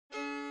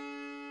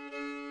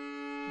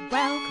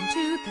Welcome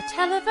to the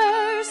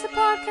Televerse, the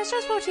podcast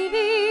just for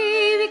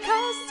TV.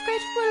 Because it's great,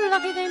 we're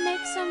lucky they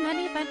make so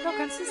many fine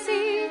programs to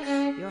see.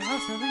 Your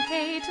hosts Noel and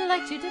Kate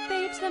like to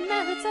debate the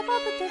merits of all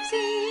that they've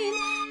seen.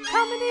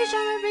 Comedy,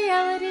 genre,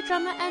 reality,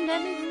 drama, and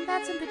anything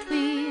that's in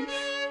between.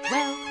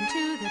 Welcome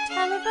to the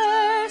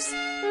Televerse.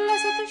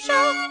 Let's get the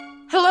show.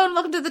 Hello and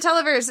welcome to the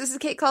Televerse. This is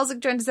Kate Kalsick,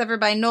 joined as ever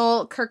by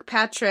Noel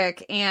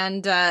Kirkpatrick.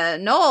 And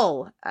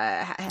Noel,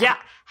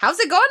 how's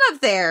it going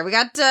up there? We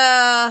got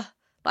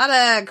a lot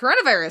of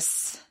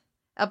coronavirus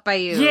up by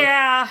you.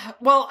 Yeah,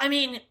 well, I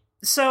mean,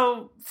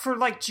 so for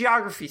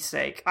geography's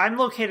sake, I'm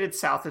located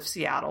south of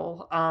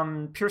Seattle.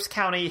 Pierce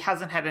County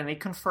hasn't had any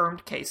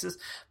confirmed cases,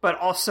 but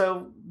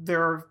also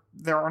there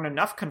aren't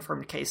enough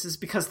confirmed cases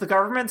because the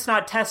government's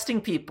not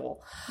testing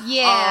people.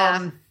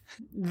 Yeah.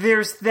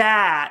 There's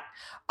that.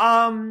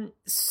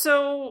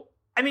 So,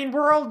 I mean,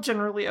 we're all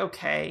generally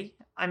okay.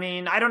 I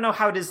mean, I don't know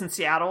how it is in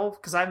Seattle,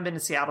 because I haven't been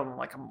to Seattle in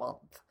a month.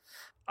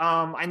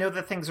 I know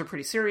that things are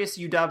pretty serious.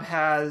 UW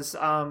has,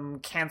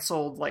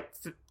 canceled,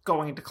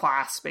 going to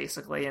class,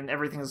 basically, and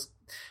everything is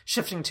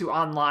shifting to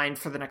online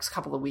for the next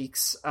couple of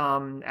weeks,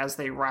 as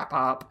they wrap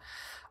up.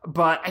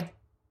 But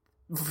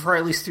for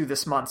at least through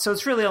this month. So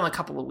it's really only a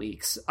couple of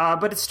weeks.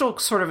 But it's still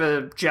sort of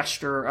a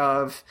gesture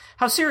of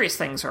how serious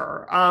things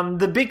are.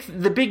 The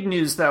big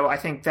news, though, I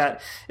think that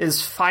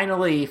is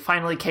finally,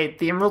 Kate,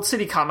 the Emerald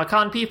City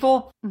Comic-Con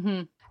people,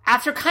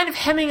 after kind of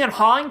hemming and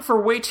hawing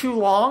for way too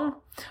long,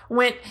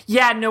 went,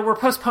 yeah, no, we're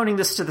postponing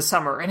this to the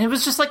summer. And it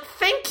was just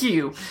thank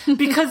you.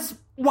 Because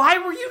why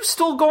were you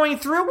still going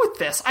through with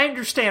this? I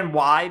understand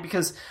why,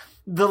 because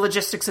the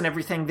logistics and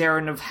everything there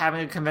and of having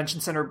a convention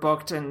center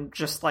booked and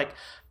just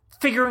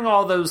figuring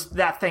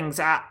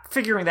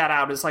figuring that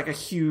out is a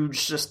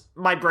huge, just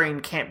my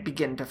brain can't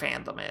begin to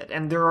fathom it.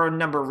 And there are a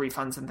number of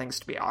refunds and things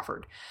to be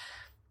offered.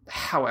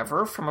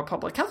 However, from a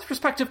public health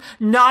perspective,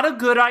 not a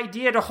good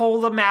idea to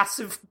hold a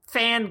massive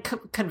fan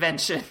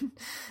convention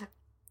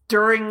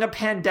during a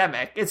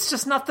pandemic. It's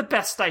just not the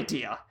best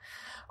idea.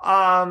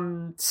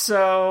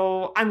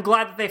 So I'm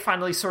glad that they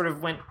finally sort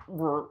of went,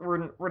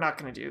 we're not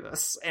going to do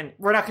this. And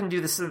we're not going to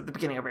do this at the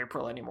beginning of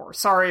April anymore.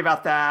 Sorry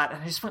about that.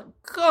 And I just went,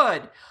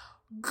 good.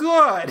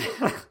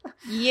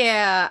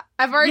 Yeah.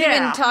 I've already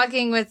been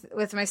talking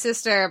with my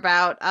sister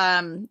about,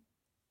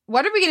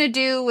 what are we going to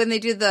do when they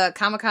do the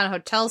Comic-Con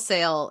hotel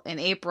sale in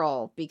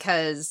April?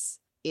 Because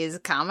is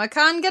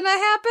Comic-Con going to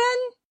happen?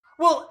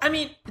 Well, I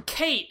mean,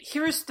 Kate,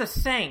 here's the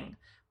thing.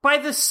 By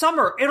the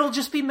summer, it'll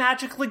just be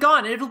magically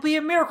gone. It'll be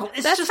a miracle.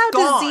 It's That's just how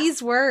gone.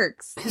 Disease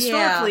works.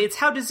 Historically, It's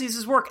how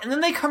diseases work. And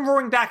then they come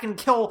roaring back and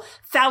kill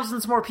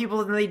thousands more people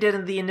than they did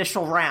in the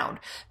initial round.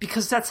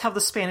 Because that's how the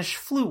Spanish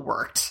flu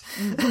worked.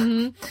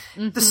 The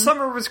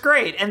summer was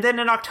great. And then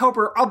in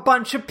October, a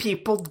bunch of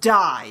people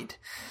died.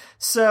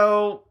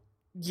 So,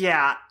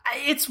 yeah,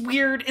 it's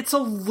weird. It's a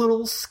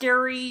little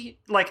scary.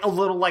 A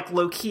little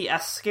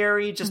low-key-esque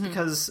scary. Just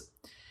because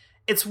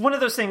it's one of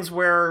those things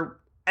where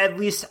at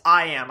least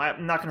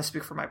I'm not going to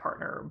speak for my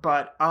partner,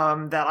 but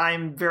that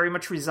I'm very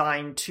much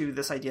resigned to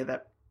this idea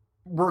that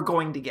we're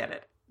going to get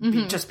it.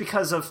 Just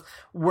because of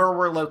where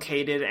we're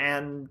located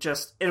and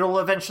just it'll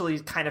eventually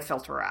kind of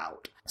filter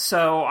out.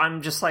 So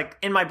I'm just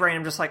in my brain,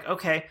 I'm just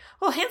okay,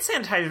 well, hand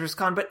sanitizer's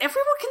gone, but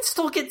everyone can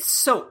still get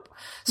soap.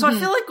 So I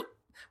feel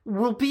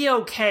we'll be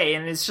okay.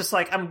 And it's just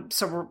we're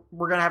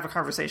going to have a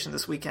conversation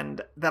this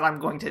weekend that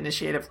I'm going to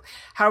initiate of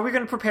how are we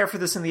going to prepare for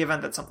this in the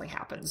event that something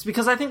happens?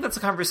 Because I think that's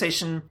a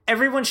conversation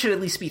everyone should at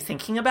least be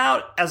thinking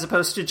about, as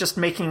opposed to just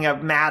making a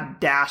mad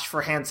dash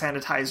for hand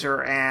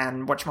sanitizer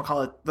and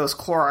whatchamacallit, those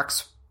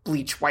Clorox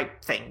bleach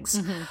wipe things,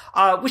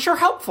 which are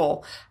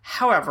helpful.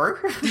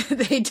 However,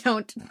 they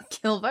don't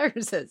kill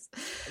viruses.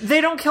 They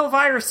don't kill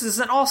viruses.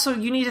 And also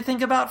you need to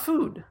think about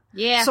food.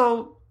 Yeah.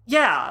 So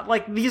yeah,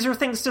 these are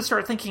things to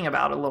start thinking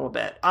about a little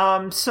bit.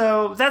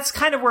 So that's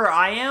kind of where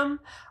I am.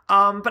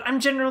 But I'm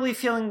generally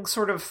feeling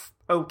sort of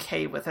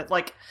okay with it.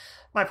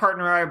 My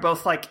partner and I are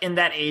both in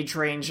that age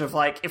range of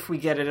if we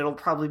get it, it'll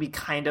probably be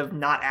kind of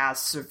not as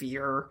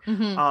severe.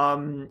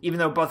 Even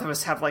though both of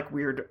us have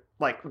weird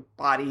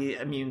body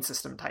immune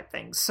system type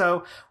things.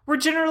 So we're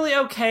generally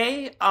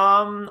okay.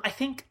 I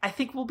think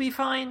we'll be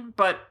fine,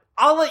 but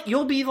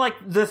you'll be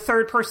the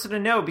third person to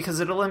know because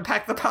it'll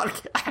impact the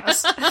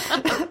podcast.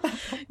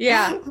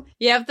 Yeah.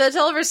 If the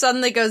Televerse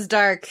suddenly goes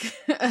dark,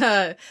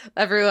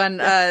 everyone,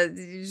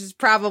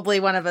 probably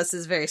one of us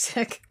is very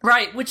sick.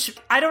 Right, which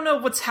I don't know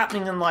what's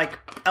happening in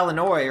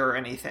Illinois or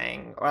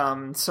anything.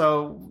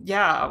 So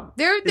yeah.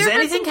 There have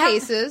been some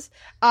cases.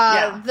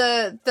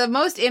 The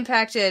most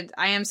impacted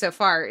I am so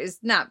far is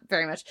not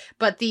very much,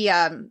 but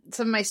some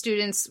of my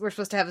students were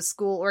supposed to have a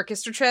school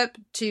orchestra trip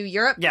to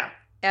Europe. Yeah.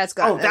 That's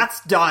gone. Oh,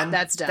 that's done.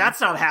 That's done. That's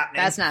not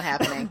happening. That's not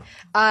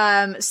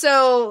happening.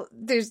 So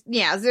there's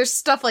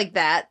stuff like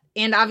that.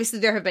 And obviously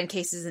there have been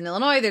cases in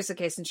Illinois. There's a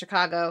case in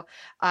Chicago.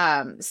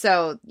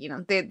 So,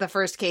 the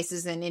first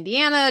cases in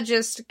Indiana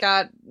just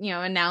got,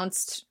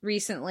 announced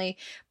recently.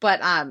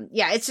 But,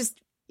 it's just,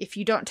 if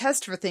you don't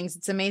test for things,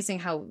 it's amazing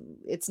how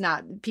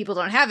people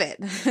don't have it.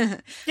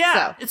 Yeah.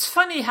 So, it's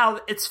funny how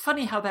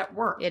that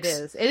works. It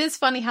is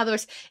funny how that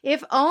works.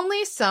 If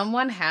only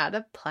someone had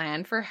a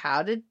plan for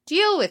how to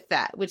deal with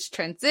that, which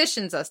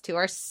transitions us to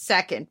our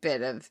second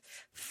bit of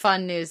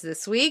fun news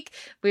this week.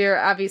 We are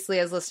obviously,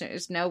 as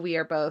listeners know, we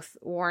are both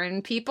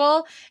Warren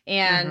people.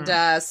 And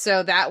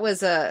so that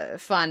was a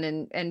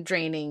fun and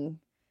draining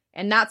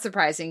and not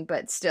surprising,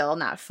 but still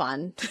not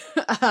fun.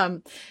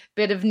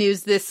 Bit of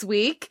news this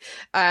week.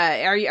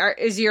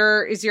 Is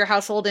your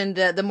household in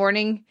the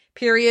mourning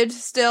period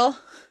still?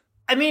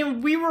 I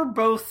mean, we were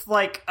both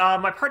like,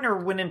 my partner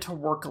went into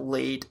work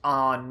late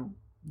on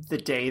the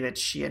day that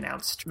she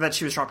announced that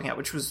she was dropping out,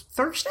 which was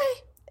Thursday?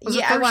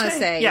 I want to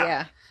say,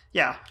 yeah.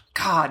 Yeah.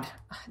 God,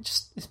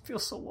 it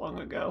feels so long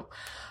ago.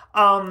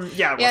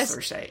 It was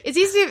Thursday. It's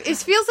easy. It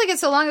feels like it's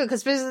so long ago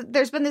because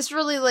there's been this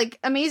really like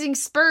amazing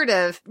spurt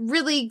of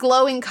really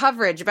glowing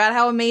coverage about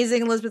how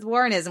amazing Elizabeth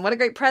Warren is and what a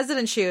great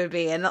president she would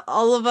be, and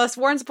all of us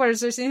Warren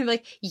supporters are sitting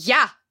like,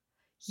 yeah.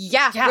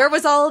 Where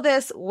was all of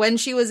this when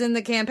she was in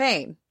the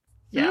campaign?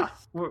 Yeah.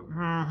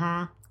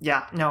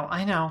 Yeah. No,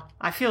 I know.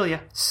 I feel you.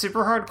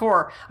 Super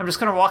hardcore. I'm just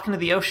gonna walk into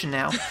the ocean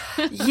now.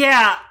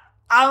 Yeah.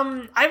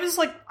 I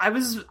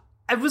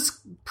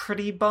was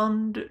pretty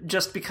bummed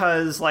just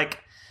because like.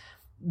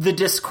 The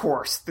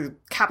discourse, the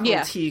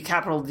capital T,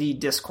 capital D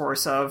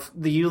discourse of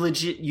the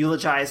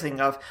eulogizing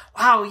of,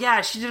 wow,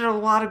 yeah, she did a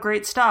lot of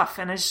great stuff.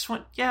 And I just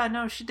went, yeah,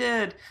 no, she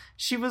did.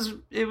 It was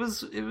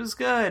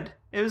good.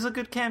 It was a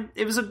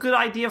good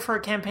idea for a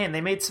campaign.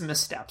 They made some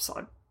missteps.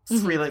 I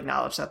freely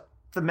acknowledge that.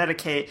 The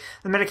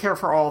Medicare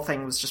for All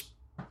thing was just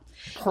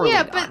poorly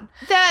done. But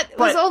that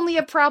was only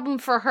a problem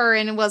for her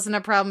and it wasn't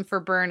a problem for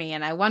Bernie.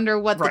 And I wonder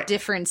what the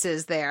difference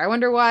is there. I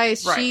wonder why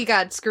she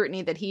got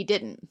scrutiny that he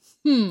didn't.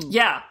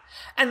 Yeah.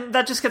 And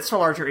that just gets to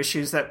larger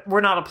issues that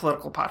we're not a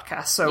political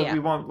podcast, so we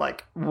won't,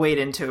 like, wade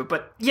into.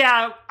 But,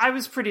 yeah, I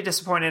was pretty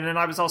disappointed, and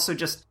I was also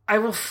I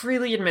will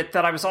freely admit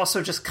that I was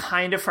also just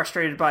kind of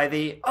frustrated by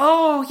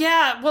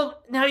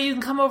now you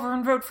can come over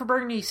and vote for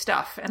Bernie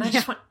stuff. And I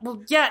just went,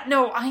 well, yeah,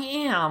 no, I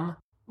am.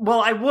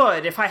 Well, I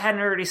would if I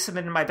hadn't already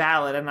submitted my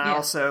ballot, and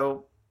I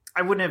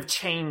wouldn't have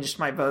changed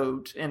my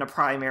vote in a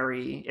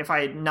primary if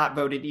I had not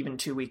voted even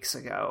 2 weeks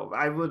ago.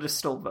 I would have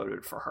still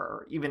voted for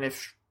her, even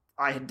if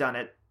I had done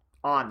it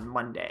on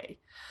Monday.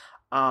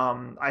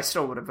 I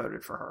still would have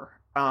voted for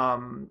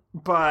her.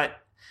 But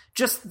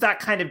just that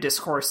kind of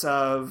discourse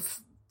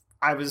of,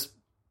 I was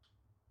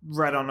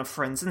read on a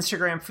friend's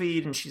Instagram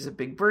feed, and she's a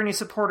big Bernie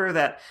supporter,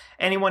 that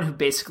anyone who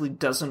basically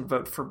doesn't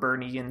vote for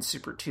Bernie in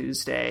Super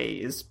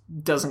Tuesday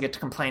doesn't get to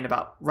complain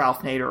about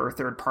Ralph Nader or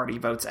third party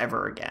votes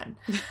ever again.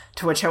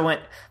 To which I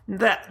went,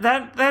 that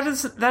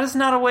is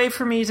not a way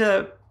for me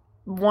to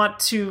want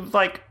to,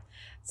 like,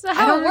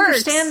 I don't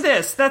understand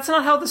this. That's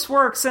not how this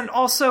works. And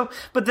also,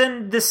 but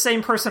then this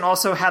same person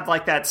also had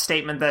like that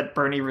statement that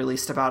Bernie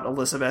released about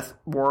Elizabeth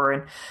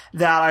Warren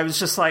that I was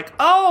just like,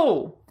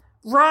 oh,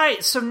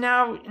 right. So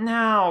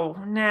now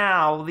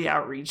the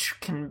outreach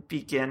can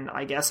begin,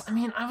 I guess. I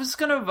mean, I was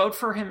going to vote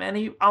for him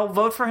I'll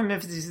vote for him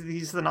if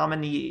he's the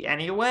nominee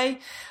anyway.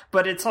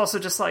 But it's also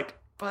just like,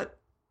 but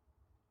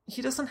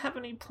he doesn't have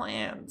any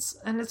plans.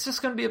 And it's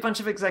just going to be a bunch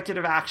of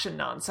executive action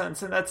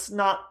nonsense. And that's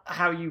not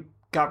how you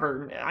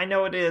govern. I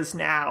know it is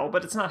now,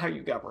 but it's not how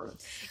you govern.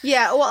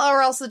 Yeah, well,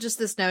 or also just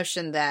this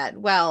notion that,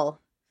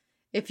 well,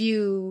 if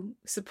you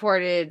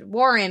supported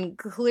Warren,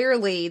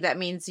 clearly that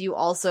means you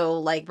also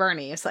like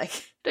Bernie. It's like,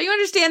 don't you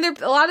understand? There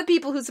are a lot of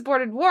people who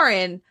supported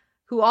Warren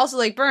who also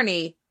like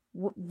Bernie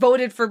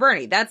voted for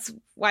Bernie. That's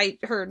why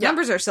her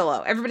numbers are so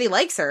low. Everybody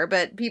likes her,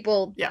 but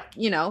people,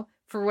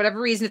 for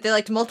whatever reason, if they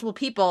liked multiple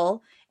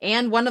people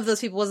and one of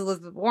those people was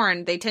Elizabeth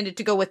Warren, they tended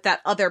to go with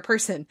that other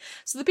person.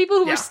 So the people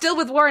who were still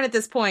with Warren at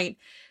this point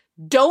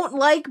don't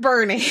like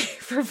Bernie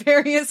for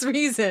various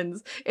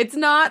reasons. It's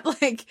not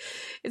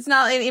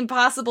an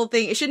impossible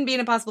thing. It shouldn't be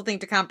an impossible thing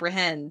to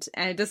comprehend.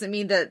 And it doesn't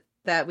mean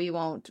that we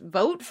won't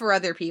vote for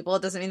other people.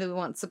 It doesn't mean that we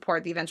won't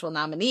support the eventual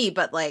nominee,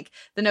 but like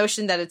the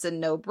notion that it's a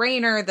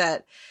no-brainer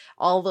that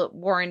all the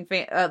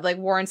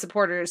Warren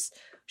supporters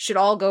should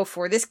all go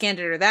for this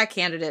candidate or that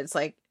candidate. It's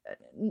like,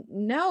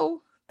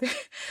 no.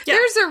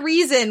 There's a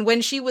reason when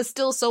she was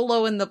still so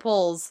low in the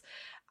polls,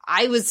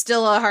 I was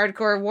still a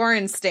hardcore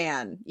Warren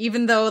stan,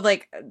 even though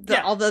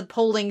all the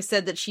polling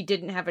said that she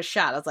didn't have a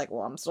shot. I was like,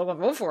 well, I'm still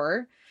gonna vote for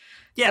her.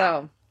 Yeah.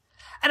 So.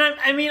 And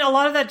I mean, a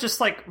lot of that just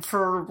like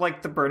for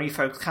like the Bernie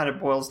folks kind of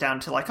boils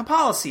down to like a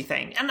policy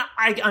thing. And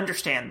I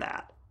understand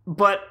that.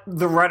 But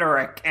the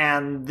rhetoric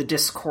and the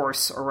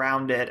discourse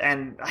around it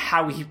and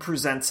how he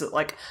presents it,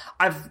 like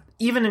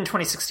even in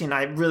 2016,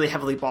 I really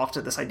heavily balked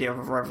at this idea of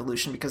a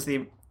revolution because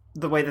the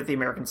way that the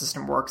American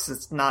system works,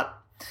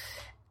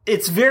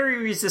 it's very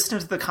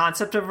resistant to the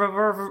concept of a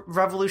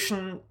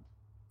revolution,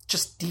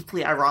 just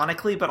deeply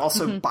ironically, but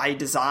also by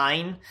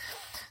design.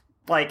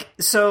 Like,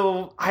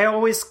 so I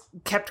always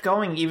kept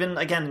going, even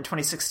again in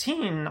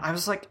 2016, I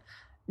was like,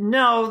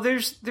 no,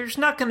 there's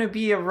not going to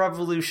be a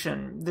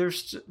revolution.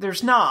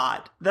 There's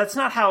not. That's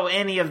not how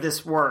any of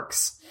this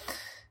works.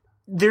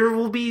 there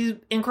will be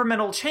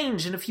incremental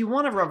change. And if you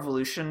want a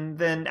revolution,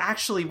 then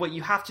actually what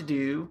you have to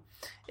do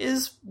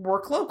is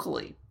work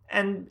locally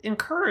and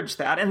encourage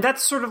that. And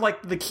that's sort of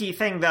like the key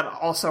thing that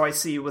also I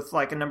see with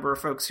like a number of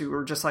folks who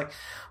are just like,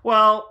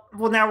 well,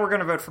 now we're going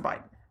to vote for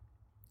Biden.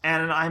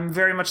 And I'm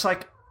very much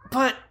like,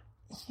 but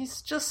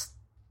he's just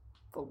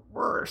the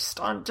worst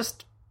on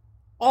just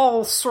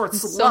all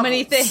sorts of levels. So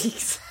many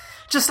things.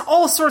 Just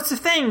all sorts of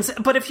things.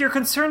 But if you're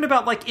concerned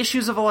about like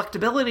issues of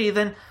electability,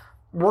 then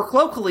work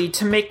locally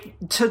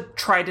to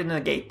try to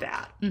negate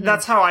that. Mm-hmm.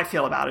 That's how I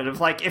feel about it. Of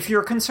like, if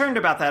you're concerned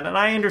about that, and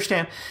I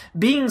understand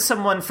being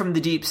someone from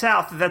the Deep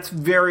South, that's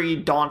very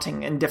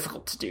daunting and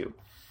difficult to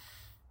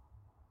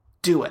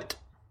do it.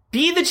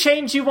 Be the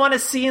change you want to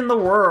see in the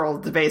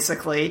world,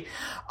 basically.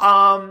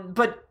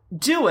 But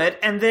do it,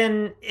 and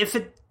then if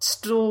it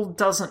still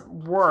doesn't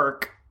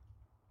work,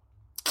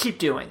 keep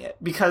doing it,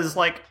 because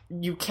like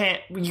you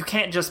can't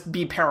just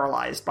be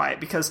paralyzed by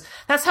it, because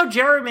that's how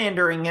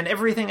gerrymandering and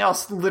everything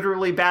else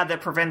literally bad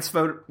that prevents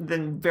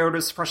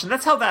voter suppression,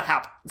 that's how that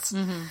happens.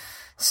 Mm-hmm.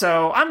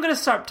 So I'm going to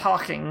stop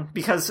talking,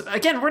 because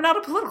again, we're not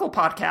a political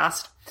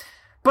podcast,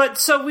 but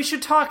so we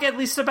should talk at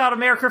least about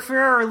America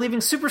Ferrera leaving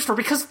Superstore,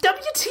 because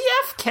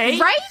WTF,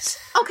 Kate? Right?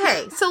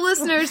 Okay, so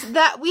listeners,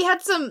 that we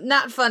had some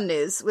not fun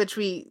news, which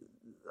we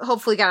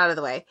hopefully got out of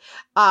the way.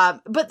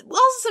 But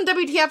also some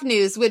WTF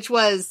news, which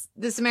was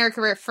this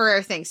America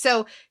Ferrera thing.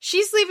 So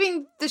she's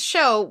leaving the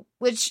show,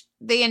 which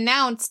they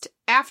announced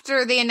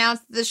after they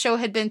announced the show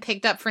had been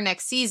picked up for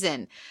next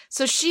season.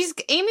 So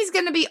Amy's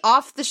going to be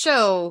off the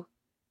show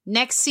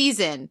next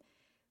season.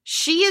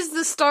 She is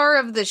the star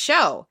of the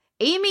show.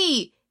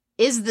 Amy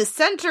is the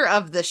center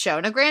of the show.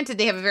 Now, granted,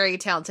 they have a very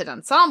talented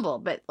ensemble,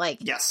 but like,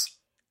 yes,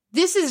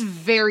 this is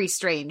very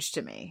strange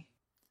to me.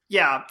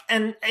 Yeah,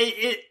 and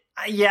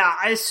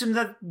I assume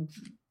that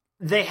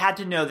they had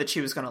to know that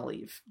she was going to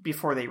leave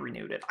before they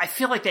renewed it. I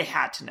feel like they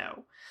had to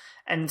know.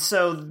 And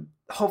so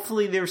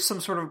hopefully there's some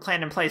sort of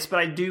plan in place, but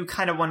I do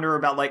kind of wonder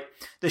about like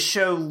the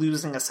show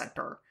losing a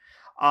center.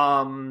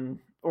 Or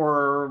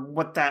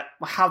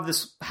how the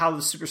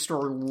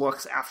Superstore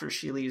looks after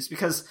she leaves,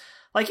 because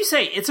like you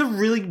say, it's a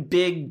really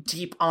big,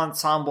 deep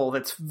ensemble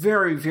that's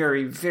very,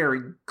 very,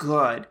 very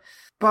good,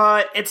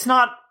 but it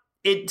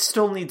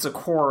still needs a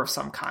core of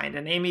some kind,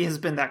 and Amy has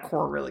been that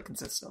core really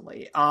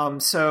consistently.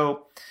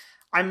 So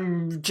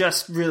I'm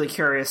just really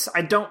curious.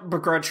 I don't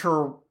begrudge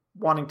her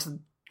wanting to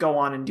go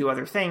on and do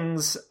other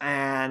things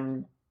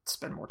and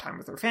spend more time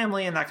with her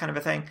family and that kind of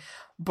a thing.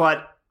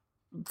 But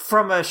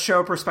from a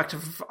show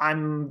perspective,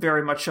 I'm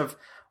very much of,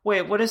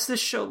 wait, what does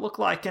this show look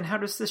like? And how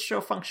does this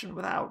show function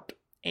without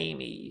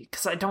Amy?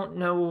 Because I don't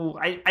know.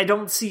 I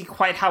don't see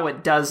quite how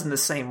it does in the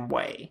same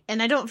way.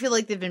 And I don't feel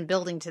like they've been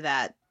building to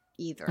that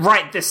either.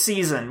 Right, this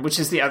season, which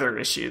is the other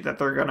issue that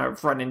they're going to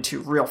run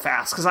into real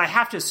fast, because I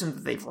have to assume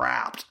that they've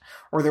wrapped,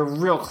 or they're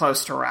real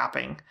close to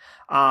wrapping,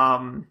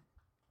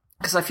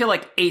 because I feel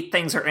like 8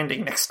 things are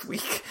ending next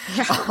week.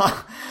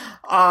 Yeah.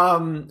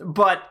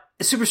 But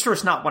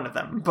Superstore's not one of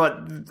them, but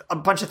a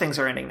bunch of things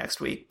are ending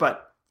next week.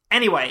 But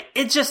anyway,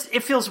 it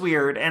feels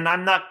weird, and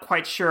I'm not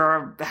quite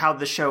sure how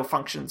the show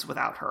functions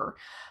without her.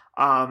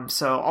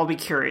 So I'll be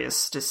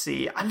curious to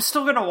see. I'm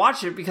still going to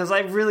watch it because I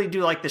really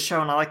do like the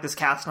show, and I like this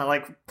cast, and I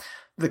like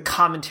the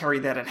commentary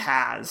that it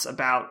has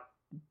about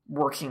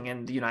working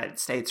in the United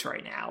States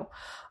right now.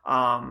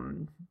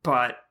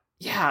 But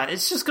yeah,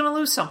 it's just going to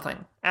lose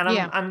something,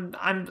 and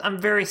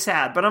I'm very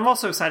sad. But I'm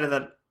also excited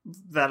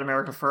that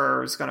America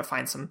Ferrera is going to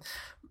find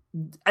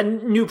a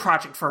new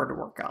project for her to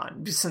work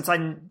on, since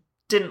I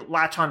didn't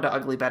latch on to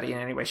Ugly Betty in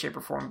any way, shape,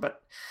 or form.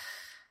 But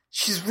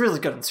she's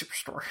really good in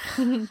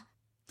Superstore.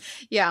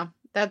 Yeah,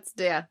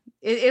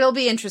 it'll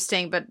be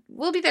interesting, but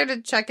we'll be there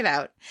to check it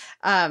out.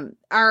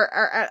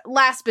 Our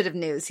last bit of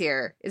news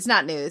here is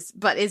not news,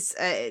 but it's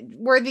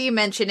worthy of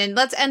mention, and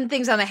let's end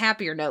things on a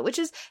happier note, which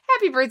is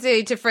happy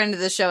birthday to friend of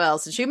the show,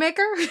 Allison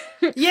Shoemaker.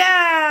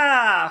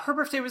 Yeah, her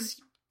birthday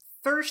was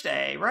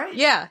Thursday, right?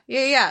 Yeah.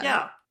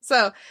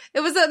 So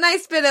it was a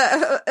nice bit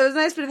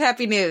of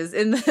happy news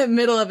in the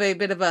middle of a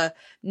bit of a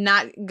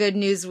not good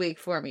news week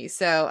for me.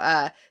 So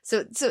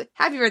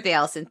happy birthday,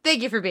 Allison.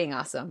 Thank you for being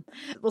awesome.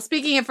 Well,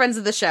 speaking of friends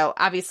of the show,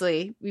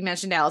 obviously we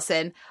mentioned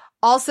Allison.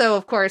 Also,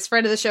 of course,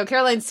 friend of the show,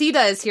 Caroline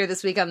Siede is here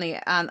this week on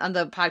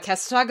the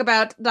podcast to talk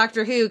about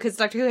Doctor Who, because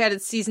Doctor Who had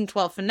its season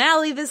 12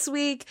 finale this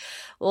week.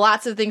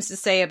 Lots of things to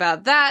say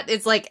about that.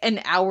 It's like an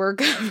hour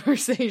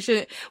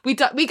conversation. We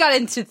got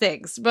into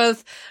things,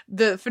 both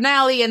the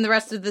finale and the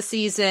rest of the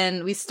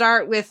season. We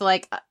start with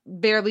like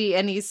barely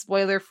any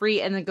spoiler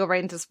free, and then go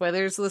right into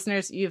spoilers.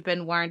 Listeners, you've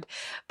been warned.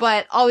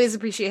 But always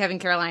appreciate having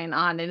Caroline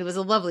on, and it was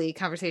a lovely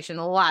conversation.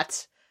 A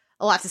lot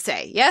to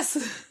say.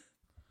 Yes.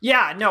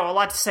 Yeah, no, a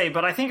lot to say,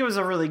 but I think it was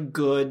a really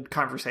good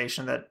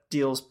conversation that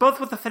deals both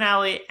with the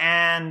finale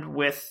and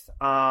with,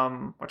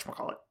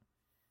 whatchamacallit,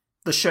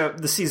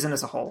 the season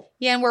as a whole.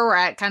 Yeah, and where we're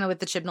at kind of with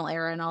the Chibnall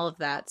era and all of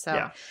that. So,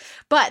 yeah.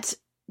 But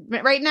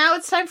right now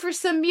it's time for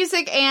some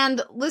music.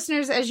 And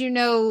listeners, as you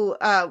know,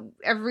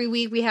 every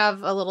week we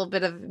have a little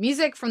bit of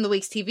music from the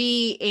week's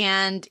TV.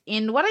 And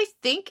in what I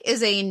think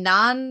is a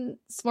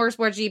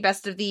non-Smorgasbord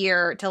Best of the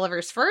Year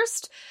Televerse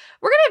first,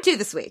 we're going to do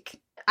this week.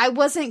 I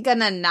wasn't going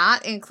to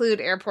not include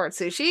Airport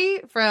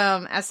Sushi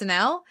from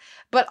SNL,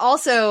 but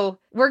also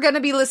we're going to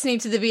be listening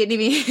to the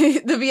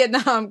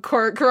Vietnam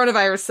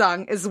coronavirus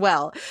song as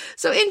well.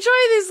 So enjoy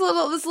this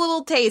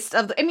little taste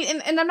of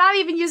and I'm not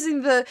even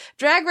using the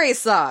Drag Race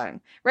song,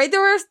 right?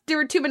 There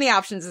were too many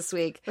options this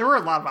week. There were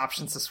a lot of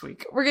options this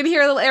week. We're going to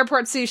hear a little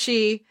Airport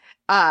Sushi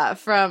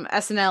from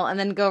SNL and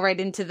then go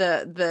right into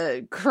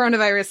the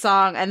coronavirus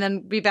song and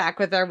then be back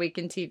with our week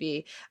in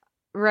TV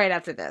right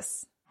after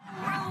this.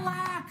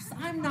 Relax,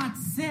 I'm not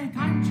sick,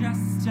 I'm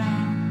just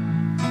profiled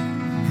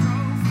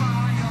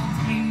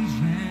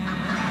Asian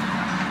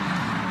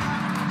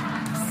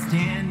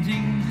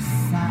standing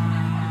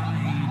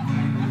beside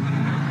you.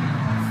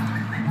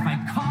 If I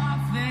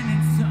cough, then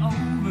it's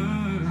over.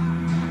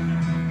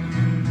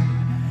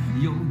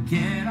 You'll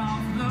get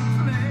off the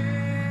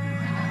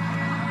plane.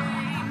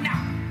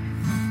 Now,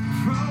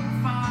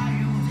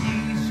 profiled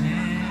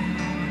Asian.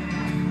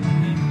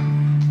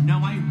 No,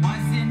 I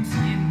wasn't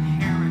in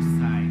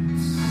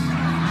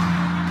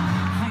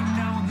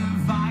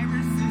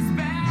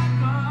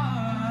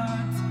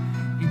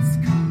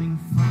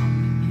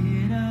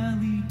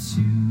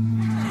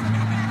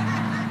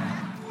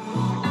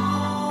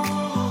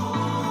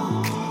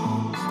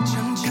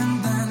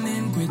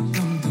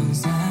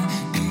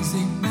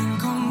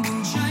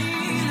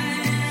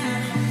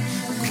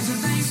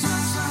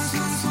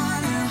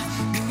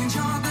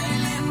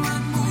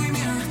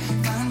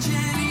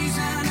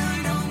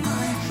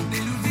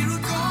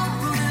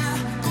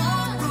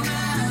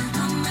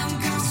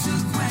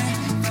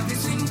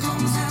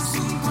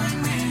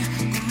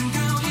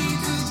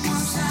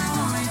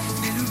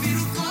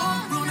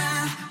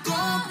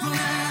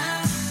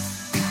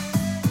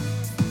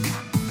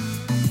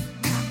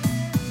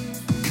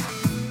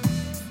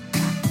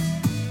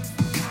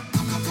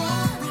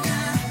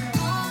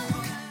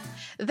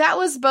That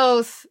was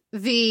both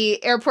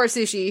the Airport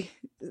Sushi,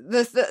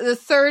 the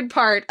third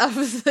part of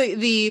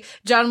the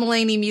John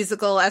Mulaney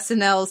musical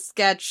SNL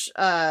sketch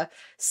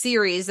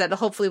series that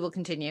hopefully will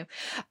continue,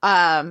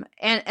 and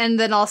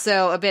then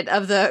also a bit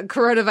of the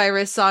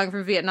coronavirus song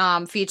from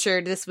Vietnam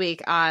featured this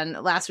week on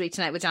Last Week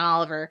Tonight with John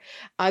Oliver.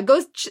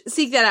 Go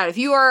seek that out if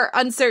you are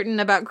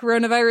uncertain about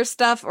coronavirus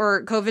stuff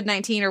or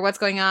COVID-19 or what's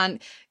going on.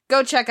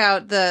 Go check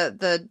out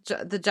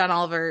the John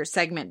Oliver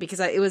segment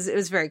because it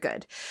was very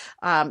good.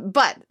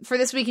 But for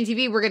this week in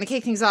TV, we're going to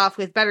kick things off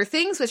with Better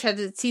Things, which had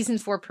the season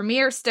 4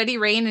 premiere, Steady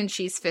Rain, and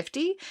She's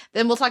 50.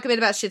 Then we'll talk a bit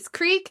about Schitt's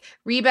Creek,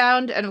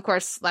 Rebound, and of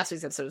course last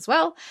week's episode as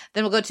well.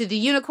 Then we'll go to The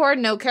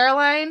Unicorn, No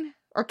Caroline.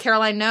 Or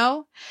Caroline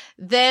No.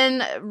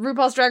 Then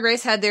RuPaul's Drag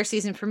Race had their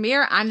season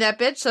premiere, I'm That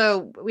Bitch.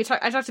 So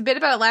I talked a bit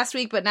about it last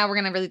week, but now we're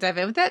going to really dive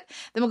in with it.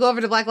 Then we'll go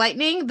over to Black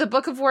Lightning, The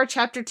Book of War,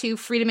 Chapter 2,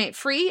 Freedom Ain't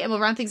Free, and we'll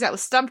round things out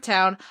with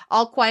Stumptown,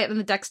 All Quiet on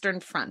the Dexter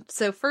front.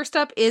 So first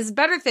up is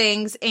Better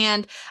Things,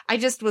 and I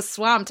just was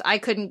swamped. I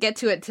couldn't get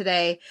to it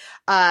today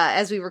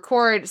as we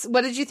record.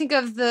 What did you think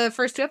of the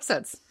first 2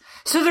 episodes?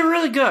 So they're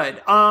really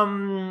good.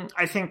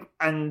 I think,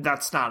 and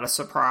that's not a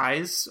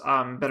surprise.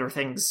 Better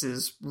Things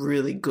is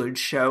really good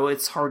show.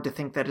 It's hard to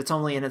think that it's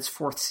only in its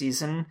 4th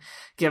season,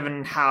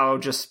 given how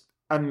just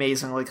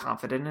amazingly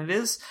confident it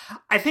is.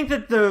 I think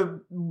that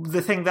the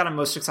thing that I'm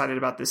most excited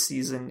about this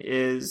season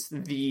is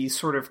the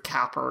sort of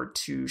capper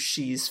to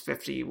She's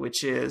 50,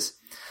 which is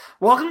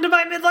welcome to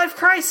my midlife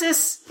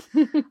crisis.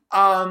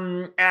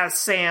 As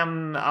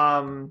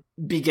Sam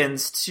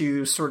begins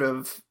to sort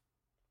of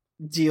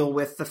deal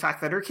with the fact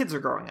that her kids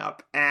are growing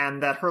up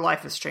and that her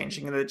life is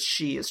changing and that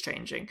she is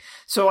changing.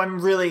 So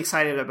I'm really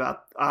excited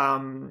about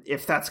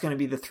if that's going to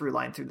be the through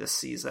line through this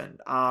season.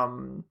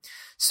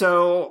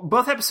 So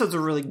both episodes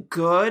are really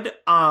good.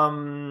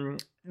 The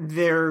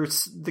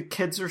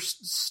kids are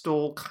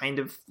still kind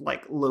of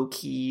like low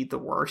key the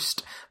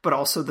worst, but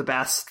also the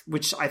best,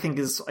 which I think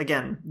is,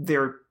 again,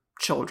 they're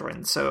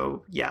children.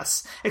 So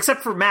yes,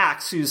 except for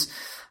Max, who's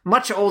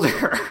much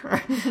older,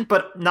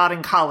 but not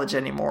in college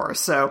anymore.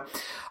 So,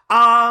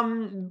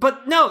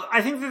 but no,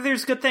 I think that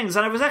there's good things.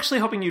 And I was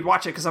actually hoping you'd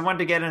watch it because I wanted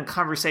to get in a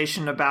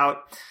conversation about,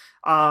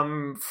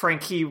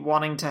 Frankie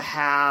wanting to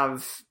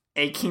have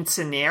a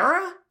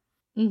quinceañera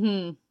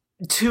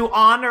to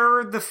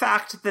honor the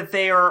fact that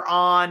they are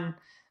on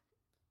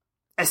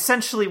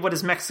essentially what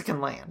is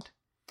Mexican land.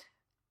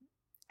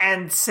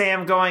 And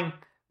Sam going,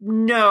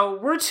 no,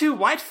 we're too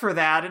white for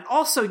that. And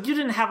also, you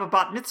didn't have a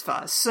bat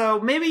mitzvah, so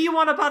maybe you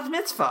want a bat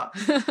mitzvah.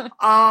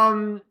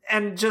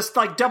 And just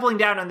like doubling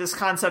down on this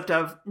concept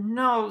of,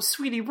 no,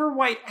 sweetie, we're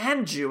white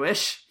and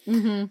Jewish.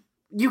 Mm-hmm.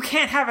 You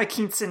can't have a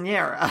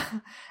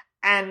quinceañera.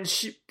 And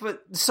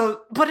but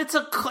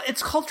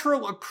it's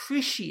cultural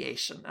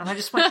appreciation. And I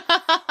just went,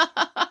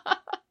 wow.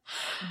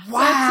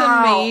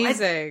 That's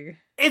amazing.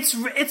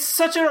 It's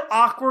such an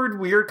awkward,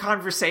 weird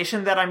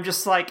conversation that I'm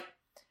just like,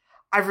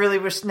 I really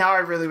wish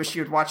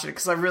you would watch it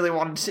because I really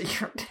wanted to see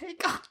your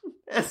take on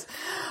Yes.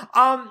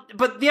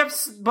 But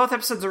both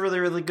episodes are really,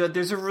 really good.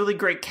 There's a really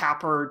great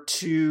capper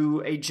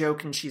to a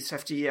joke in She's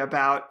 50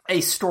 about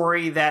a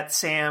story that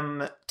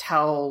Sam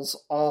tells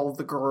all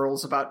the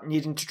girls about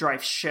needing to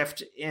drive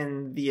shift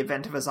in the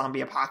event of a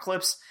zombie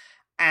apocalypse.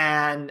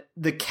 And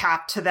the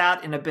cap to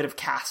that in a bit of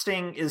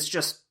casting is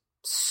just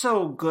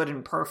so good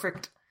and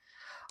perfect.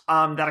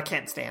 That I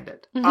can't stand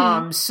it.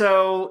 Mm-hmm.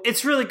 So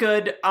it's really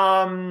good.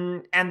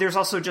 And there's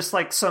also just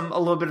like a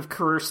little bit of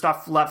career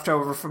stuff left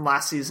over from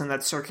last season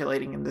that's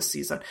circulating in this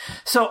season.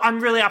 So I'm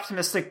really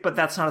optimistic, but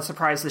that's not a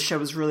surprise. The show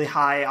was really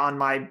high on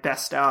my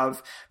best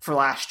of for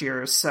last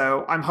year.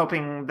 So I'm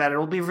hoping that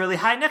it'll be really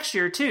high next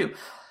year too.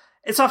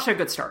 It's off to a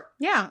good start.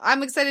 Yeah,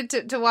 I'm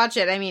excited to watch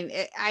it. I mean,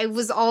 I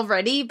was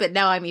already, but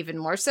now I'm even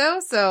more so.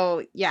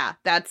 So yeah,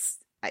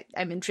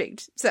 I'm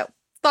intrigued. So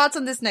thoughts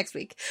on this next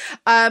week.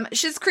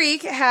 Schitt's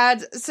Creek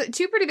had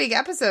two pretty big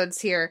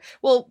episodes here.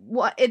 Well,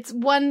 it's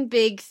one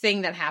big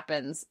thing that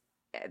happens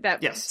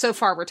that so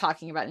far we're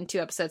talking about in 2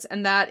 episodes,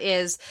 and that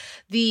is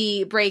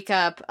the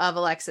breakup of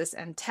Alexis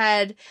and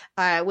Ted,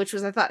 which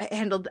was, I thought,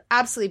 handled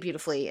absolutely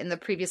beautifully in the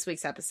previous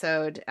week's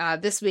episode.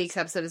 This week's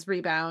episode is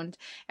Rebound,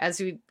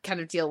 as we kind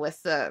of deal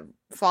with the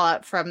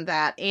fallout from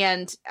that.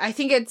 And I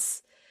think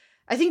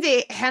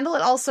they handle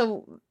it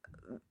also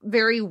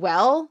very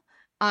well.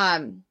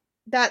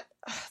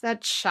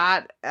 That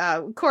shot,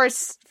 of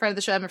course, friend of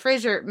the show, Emma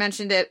Fraser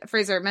mentioned it.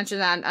 Fraser mentioned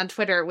it on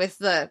Twitter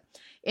with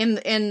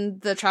in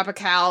the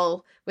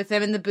Tropical, with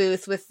them in the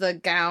booth with the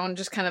gown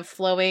just kind of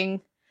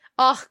flowing.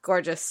 Oh,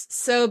 gorgeous.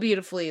 So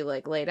beautifully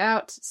laid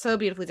out. So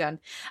beautifully done.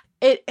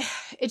 It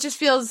just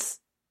feels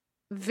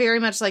very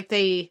much like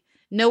they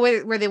know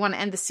where they want to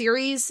end the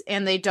series,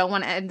 and they don't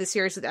want to end the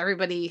series with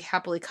everybody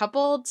happily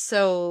coupled.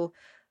 So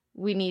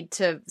we're going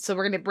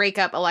to break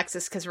up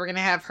Alexis because we're going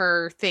to have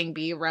her thing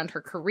be around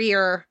her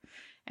career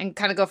and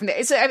kind of go from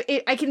there. So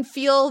I can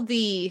feel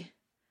the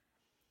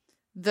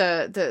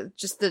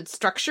just the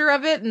structure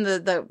of it and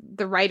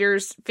the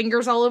writer's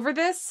fingers all over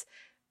this,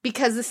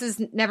 because this has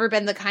never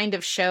been the kind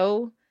of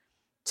show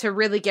to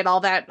really get all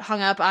that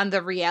hung up on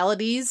the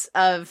realities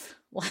of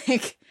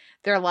like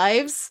their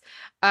lives.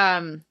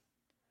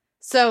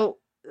 So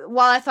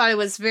while I thought it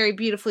was very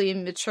beautifully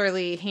and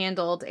maturely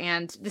handled,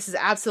 and this is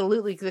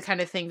absolutely the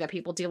kind of thing that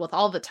people deal with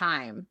all the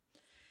time,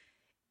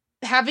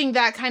 having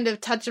that kind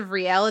of touch of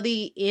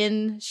reality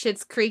in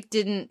Schitt's Creek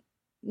didn't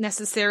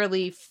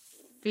necessarily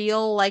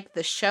feel like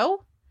the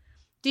show.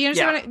 Do you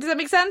understand? Does that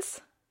make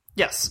sense?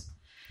 Yes.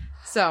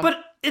 But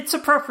it's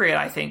appropriate,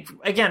 I think,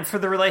 again, for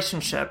the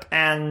relationship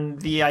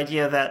and the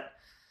idea that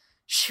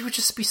she would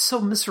just be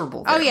so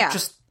miserable there. Oh,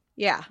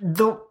 yeah.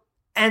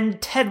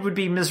 And Ted would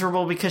be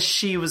miserable because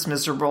she was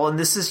miserable, and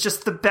this is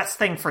just the best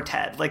thing for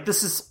Ted. Like,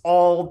 this is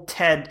all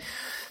Ted,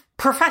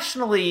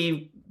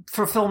 professionally,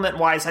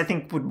 fulfillment-wise, I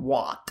think would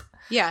want.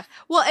 Yeah.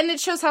 Well, and it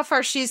shows how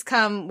far she's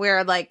come,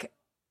 where, like,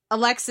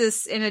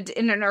 Alexis in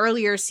an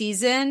earlier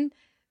season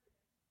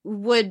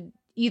would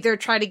either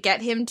try to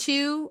get him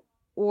to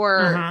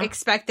or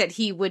expect that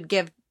he would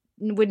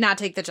not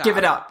take the job. Give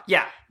it up.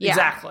 Yeah,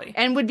 exactly.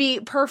 And would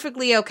be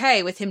perfectly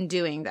okay with him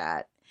doing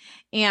that.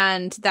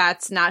 And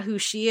that's not who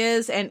she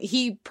is. And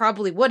he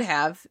probably would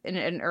have in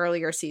an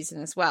earlier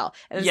season as well.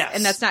 And,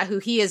 and that's not who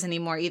he is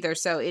anymore either.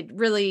 So it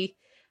really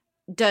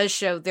does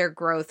show their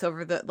growth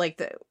over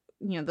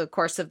the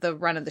course of the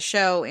run of the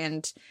show.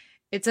 And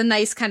it's a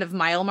nice kind of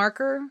mile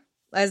marker,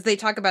 as they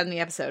talk about in the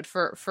episode,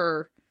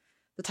 for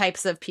the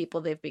types of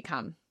people they've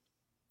become.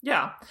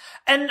 Yeah.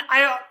 And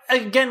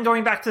again,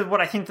 going back to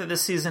what I think that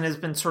this season has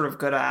been sort of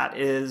good at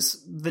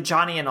is the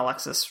Johnny and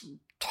Alexis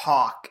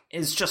talk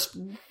is just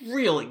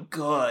really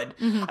good.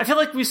 Mm-hmm. I feel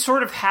like we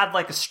sort of had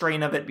like a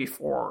strain of it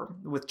before,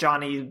 with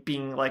Johnny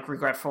being like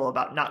regretful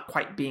about not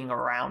quite being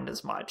around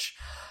as much.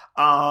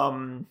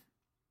 But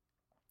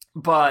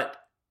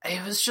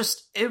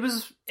it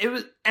was,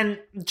 and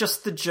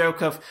just the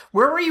joke of,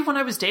 where were you when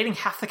I was dating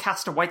half the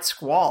cast of White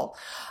Squall?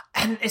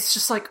 And it's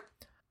just like,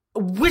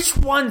 which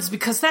ones?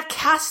 Because that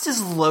cast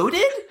is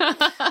loaded.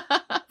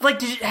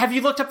 Like, have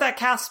you looked up that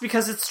cast?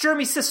 Because it's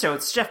Jeremy Sisto,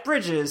 it's Jeff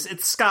Bridges,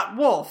 it's Scott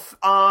Wolf.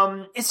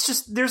 It's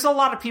just, there's a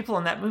lot of people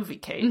in that movie,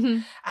 Kate. Mm-hmm.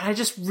 And I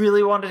just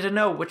really wanted to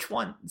know which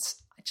ones.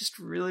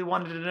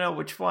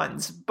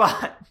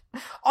 But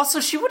also,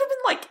 she would have been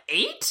like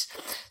 8.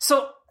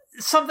 So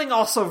something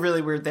also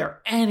really weird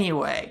there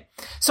anyway.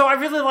 So I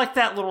really like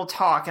that little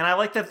talk, and I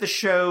like that the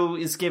show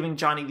is giving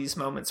Johnny these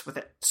moments with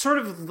it, sort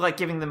of like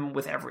giving them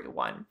with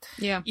everyone.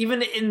 Yeah.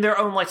 Even in their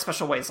own like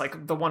special ways,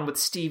 like the one with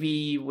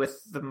Stevie,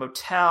 with the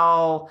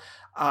motel,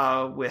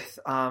 with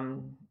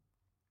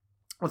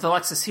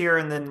Alexis here,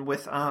 and then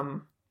with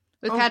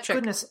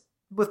Patrick.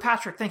 With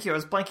Patrick, thank you. I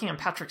was blanking on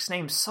Patrick's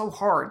name so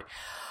hard.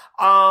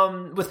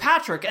 With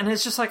Patrick, and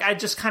it's just like, I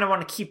just kind of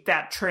want to keep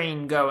that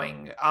train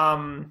going.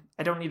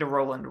 I don't need a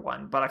Roland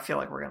one, but I feel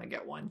like we're going to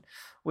get one,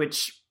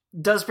 which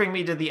does bring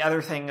me to the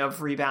other thing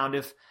of Rebound.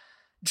 If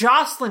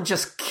Jocelyn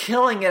just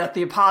killing it at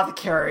the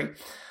apothecary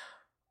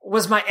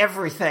was my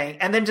everything,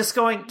 and then just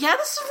going, yeah,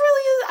 this is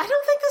really, I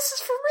don't think this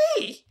is for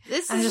me.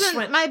 This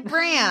isn't my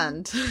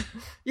brand.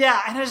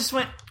 Yeah, and I just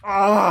went,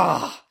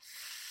 oh,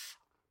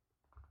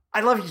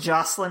 I love you,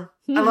 Jocelyn.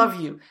 I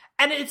love you.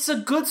 And it's a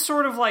good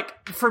sort of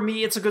like, for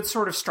me, it's a good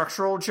sort of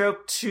structural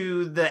joke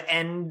to the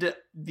end,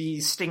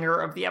 the stinger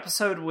of the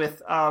episode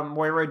with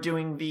Moira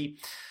doing the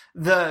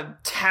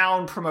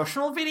town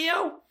promotional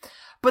video,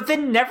 but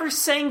then never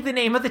saying the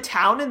name of the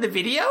town in the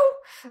video.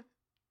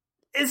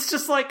 It's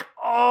just like,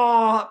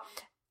 oh,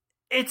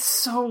 it's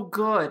so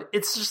good.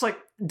 It's just like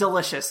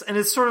delicious. And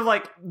it's sort of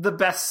like the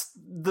best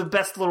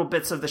little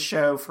bits of the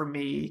show for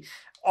me,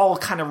 all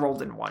kind of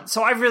rolled in one.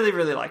 So I really,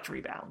 really liked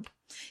Rebound.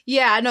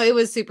 Yeah, no, it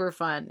was super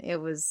fun. It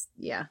was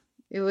a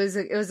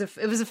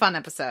fun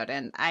episode,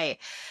 and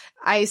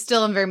I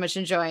still am very much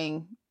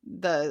enjoying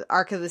the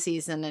arc of the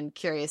season and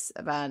curious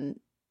about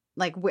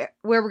like where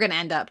we're going to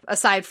end up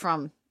aside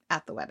from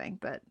at the wedding,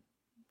 but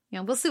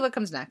we'll see what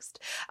comes next.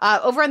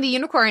 Over on the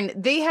Unicorn,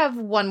 they have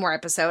one more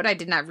episode. I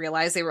did not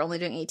realize they were only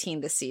doing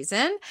 18 this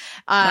season.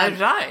 Neither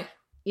did I.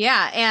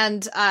 Yeah,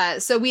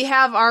 and so we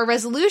have our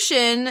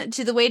resolution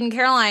to the Wade and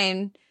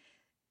Caroline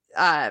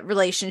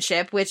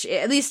relationship, which,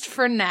 at least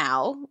for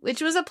now,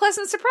 which was a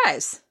pleasant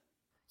surprise.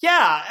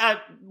 Yeah,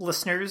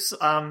 listeners,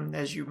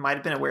 as you might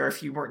have been aware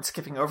if you weren't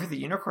skipping over the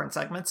Unicorn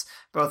segments,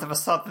 both of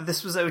us thought that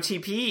this was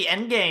OTP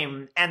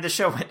Endgame, and the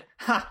show went,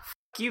 ha, f***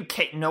 you,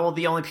 Kate and Noel,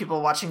 the only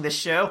people watching this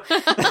show.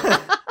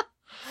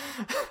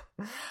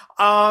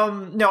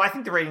 No, I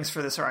think the ratings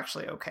for this are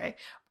actually okay.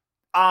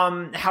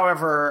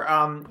 However,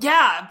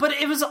 yeah, but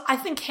it was, I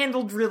think,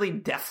 handled really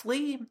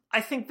deftly. I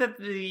think that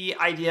the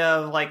idea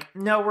of like,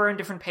 no, we're on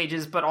different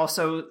pages, but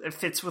also it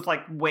fits with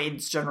like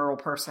Wade's general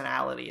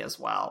personality as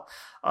well,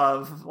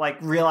 of like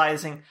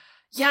realizing,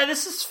 yeah,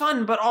 this is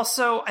fun, but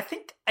also I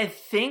think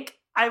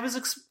I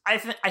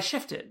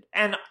shifted,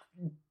 and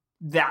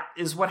that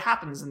is what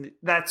happens, and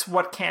that's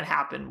what can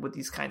happen with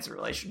these kinds of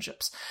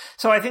relationships.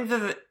 So I think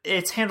that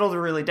it's handled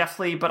really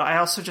deftly, but I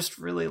also just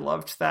really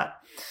loved that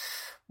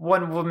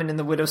one woman in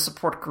the widow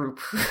support group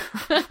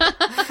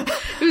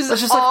who's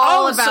just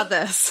all about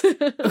this,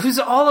 who's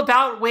all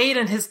about Wade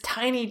and his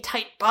tiny,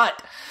 tight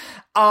butt,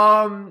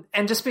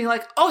 and just being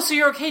like, oh, so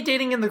you're okay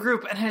dating in the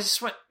group? And I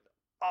just went,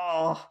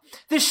 oh,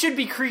 this should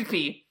be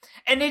creepy,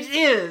 and it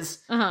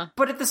is,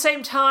 but at the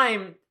same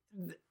time,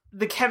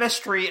 the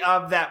chemistry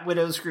of that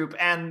widows group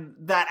and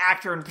that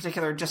actor in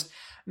particular just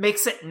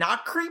makes it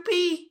not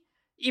creepy,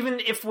 even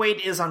if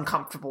Wade is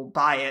uncomfortable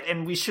by it,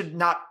 and we should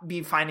not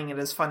be finding it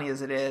as funny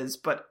as it is,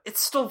 but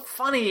it's still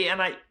funny, and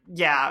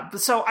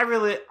so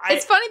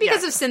it's funny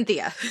because of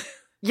Cynthia.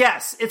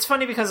 Yes, it's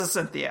funny because of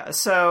Cynthia,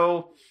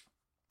 so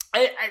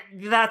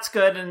that's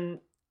good, and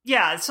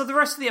yeah, so the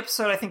rest of the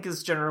episode I think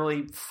is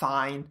generally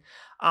fine.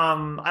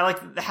 I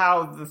like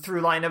how the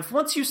through line of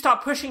once you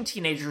stop pushing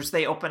teenagers,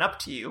 they open up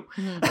to you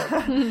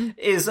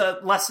is a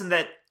lesson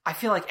that I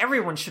feel like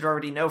everyone should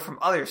already know from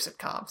other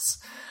sitcoms.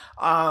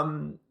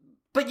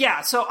 But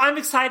yeah, so I'm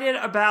excited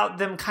about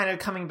them kind of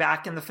coming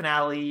back in the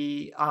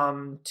finale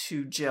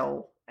to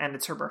Jill, and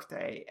it's her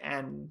birthday,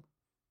 and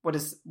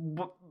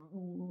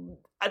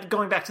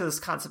going back to this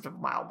concept of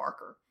mile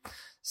marker.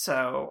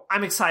 So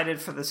I'm excited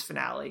for this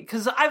finale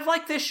because I've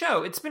liked this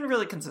show. It's been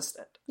really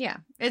consistent. Yeah,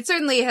 it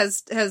certainly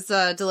has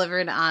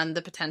delivered on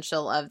the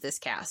potential of this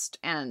cast.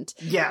 And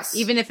yes,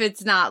 even if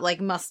it's not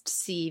like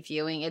must-see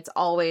viewing, it's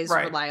always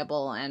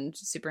reliable and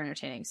super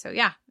entertaining. So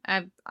yeah,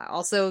 I'm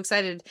also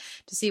excited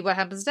to see what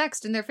happens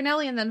next in their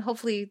finale. And then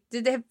hopefully,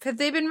 have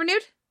they been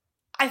renewed?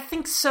 I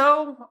think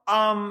so.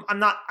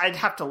 I'd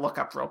have to look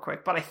up real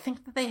quick, but I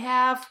think that they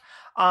have.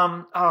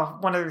 One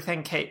other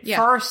thing, Kate. Yeah.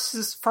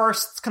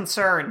 Forrest's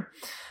concern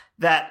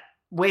that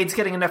Wade's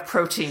getting enough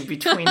protein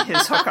between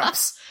his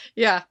hookups.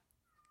 Yeah.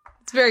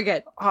 It's very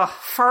good.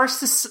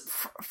 Forrest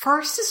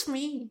is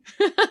me.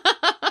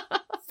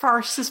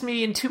 Forrest is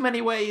me in too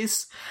many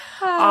ways.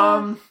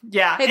 Yeah.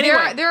 Hey,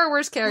 anyway. there are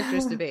worse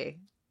characters to be.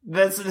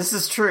 This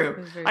is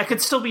true. I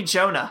could still be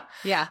Jonah.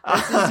 Yeah,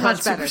 this is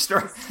much better. This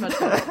is much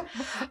better.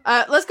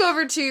 Let's go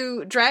over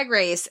to Drag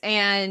Race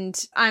and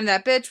I'm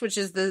That Bitch, which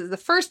is the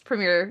first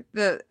premiere,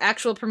 the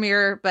actual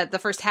premiere, but the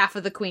first half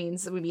of the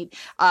queens that we meet.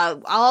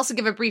 I'll also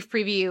give a brief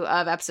preview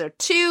of episode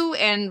 2,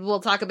 and we'll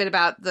talk a bit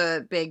about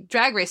the big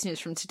Drag Race news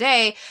from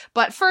today.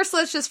 But first,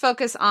 let's just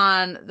focus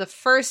on the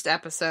first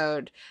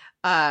episode,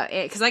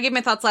 because I gave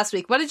my thoughts last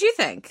week. What did you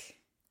think?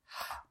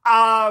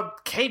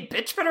 Kate,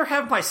 bitch better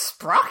have my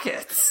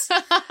sprockets.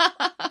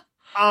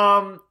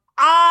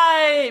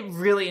 I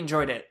really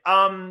enjoyed it.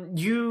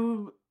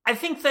 I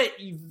think that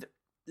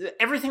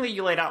everything that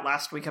you laid out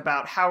last week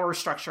about how we're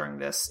structuring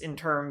this in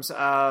terms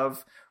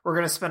of we're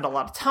going to spend a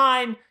lot of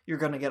time, you're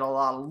going to get a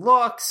lot of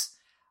looks,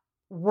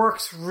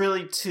 works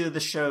really to the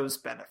show's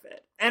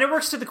benefit. And it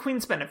works to the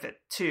Queen's benefit,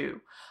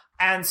 too.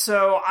 And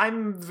so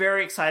I'm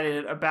very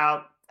excited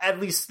about at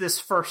least this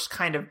first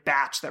kind of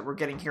batch that we're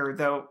getting here,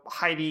 though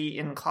Heidi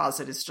in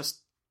Closet is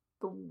just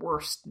the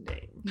worst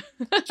name.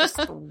 Just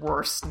the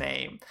worst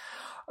name.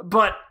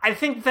 But I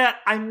think that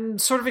I'm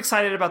sort of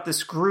excited about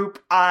this group.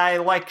 I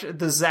liked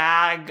the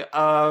zag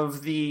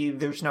of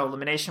there's no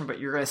elimination, but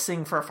you're going to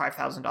sing for a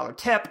 $5,000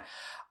 tip.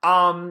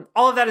 All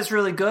of that is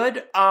really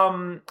good.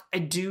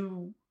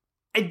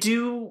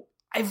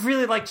 I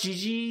really like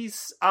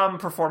Gigi's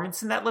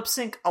performance in that lip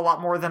sync a lot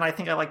more than I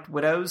think I liked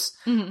Widow's.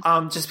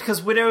 Just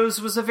because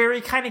Widow's was a very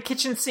kind of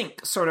kitchen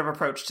sink sort of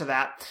approach to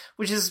that,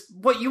 which is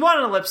what you want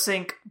in a lip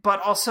sync. But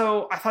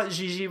also, I thought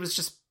Gigi was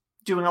just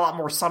doing a lot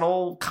more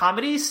subtle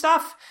comedy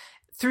stuff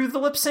through the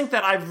lip sync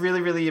that I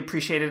really, really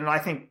appreciated, and I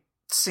think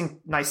synced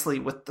nicely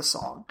with the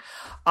song.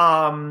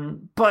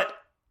 But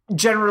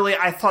generally,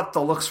 I thought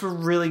the looks were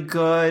really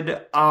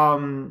good,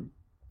 and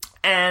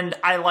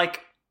I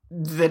like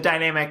the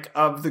dynamic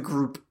of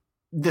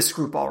this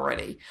group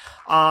already.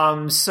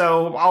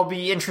 So I'll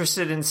be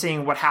interested in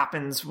seeing what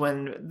happens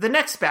when the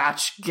next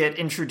batch get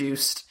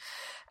introduced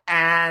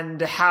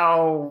and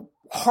how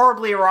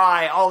horribly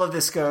awry all of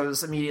this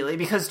goes immediately.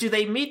 Because do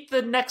they meet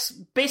the next,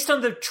 based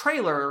on the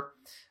trailer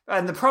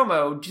and the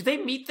promo, do they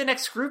meet the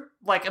next group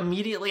like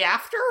immediately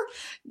after?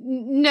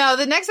 No,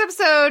 the next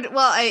episode,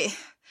 well,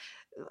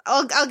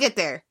 I'll get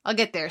there.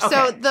 Okay.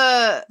 So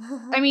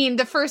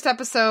the first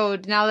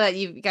episode, now that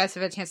you guys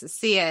have had a chance to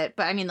see it,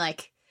 but I mean,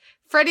 like,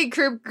 Freddy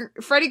Krueger,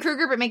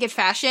 but make it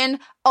fashion.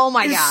 Oh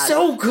my god.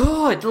 So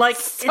good. Like,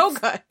 so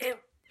good.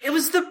 It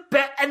was the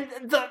best. And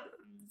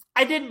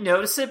I didn't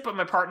notice it, but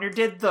my partner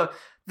did. The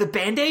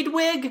Band-Aid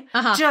wig,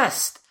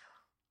 just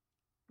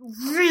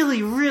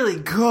really, really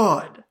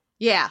good.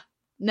 Yeah.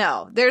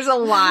 No, there's a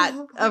lot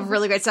of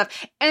really great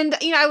stuff. And,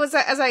 you know, as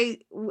I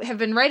have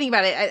been writing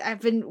about it, I've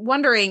been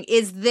wondering,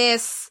 is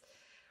this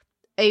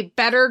a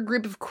better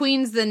group of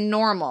queens than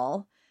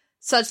normal,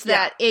 such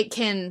that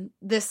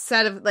this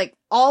set of, like,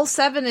 all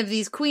 7 of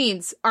these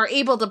queens are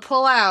able to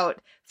pull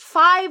out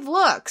 5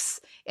 looks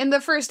in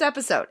the first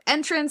episode: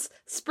 entrance,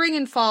 spring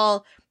and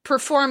fall,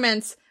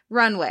 performance,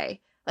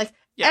 runway. Like,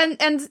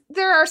 and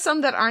there are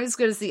some that aren't as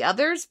good as the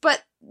others,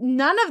 but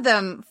none of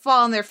them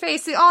fall on their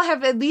face. They all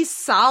have at least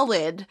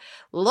solid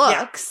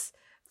looks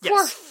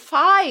for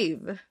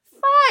 5.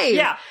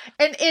 Yeah.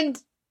 And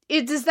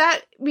does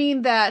that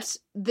mean that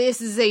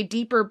this is a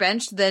deeper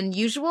bench than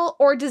usual?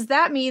 Or does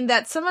that mean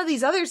that some of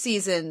these other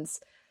seasons,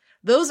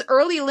 those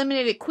early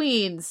eliminated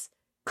queens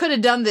could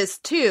have done this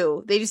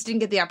too? They just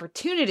didn't get the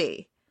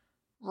opportunity.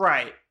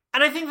 Right.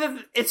 And I think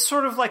that it's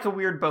sort of like a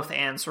weird both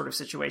and sort of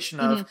situation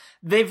of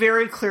they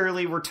very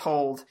clearly were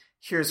told,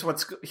 here's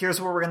what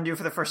we're going to do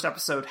for the first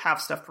episode, have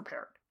stuff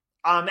prepared.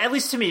 At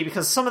least to me,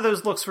 because some of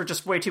those looks were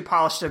just way too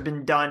polished to have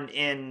been done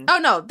in... Oh,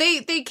 no,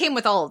 they came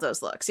with all of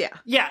those looks, yeah.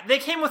 Yeah, they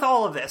came with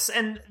all of this,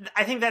 and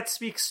I think that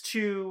speaks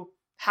to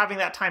having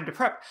that time to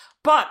prep.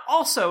 But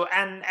also,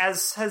 and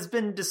as has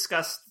been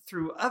discussed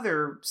through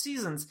other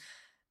seasons,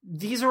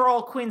 these are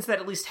all queens that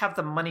at least have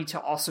the money to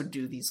also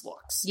do these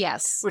looks.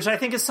 Yes. Which I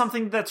think is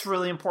something that's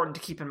really important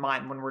to keep in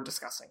mind when we're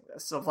discussing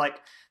this. Of like,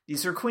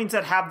 these are queens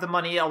that have the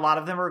money. A lot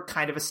of them are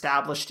kind of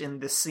established in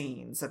the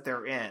scenes that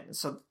they're in.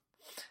 So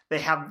they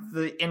have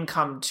the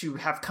income to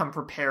have come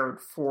prepared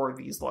for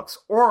these looks.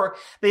 Or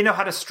they know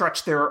how to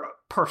stretch their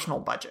personal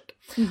budget.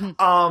 And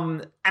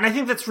I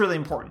think that's really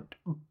important.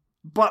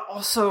 But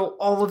also,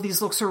 all of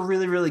these looks are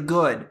really, really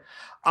good.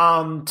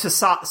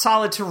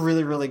 Solid to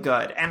really, really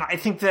good. And I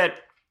think that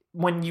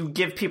when you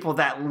give people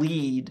that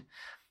lead,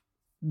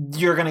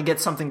 you're going to get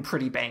something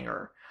pretty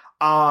banger.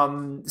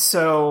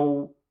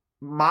 So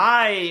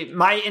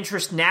my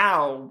interest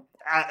now,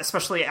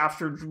 especially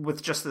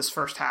with just this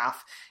first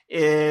half,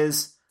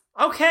 is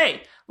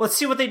okay. Let's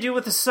see what they do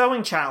with the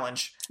sewing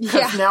challenge.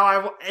 Because now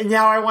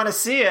I want to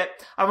see it.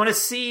 I want to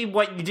see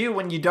what you do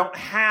when you don't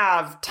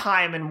have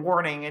time and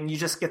warning, and you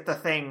just get the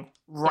thing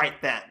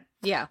right then.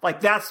 Yeah,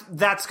 like that's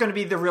going to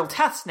be the real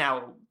test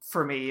now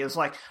for me. Is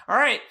like, all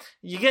right,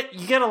 you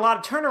get a lot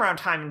of turnaround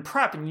time and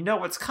prep, and you know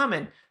what's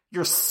coming.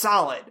 You're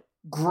solid,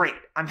 great.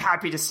 I'm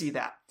happy to see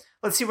that.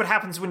 Let's see what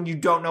happens when you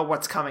don't know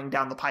what's coming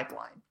down the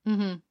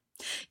pipeline.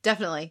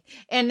 Definitely.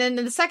 And then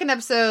in the second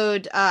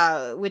episode,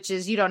 which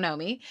is You Don't Know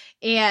Me,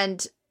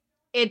 and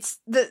it's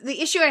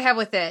the issue I have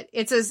with it.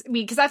 It's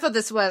because I thought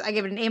I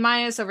gave it an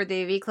A- over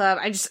the AV Club.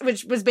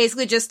 Which was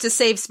basically just to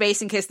save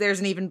space in case there's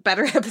an even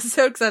better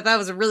episode, because I thought it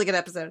was a really good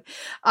episode.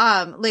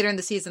 Later in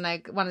the season,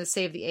 I wanted to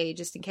save the A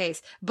just in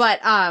case.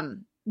 But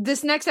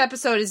this next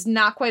episode is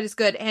not quite as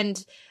good,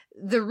 and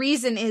the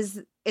reason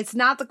is it's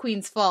not the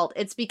Queen's fault.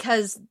 It's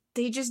because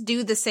they just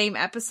do the same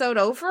episode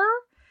over,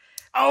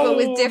 but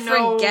with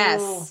different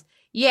guests.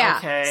 Yeah.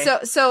 Okay.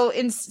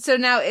 So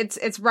now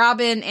it's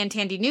Robin and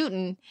Tandy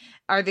Newton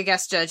are the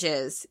guest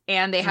judges,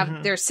 and they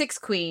have their 6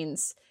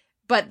 queens,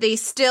 but they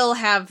still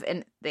have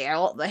they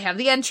have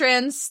the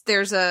entrance.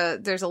 There's a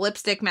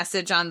lipstick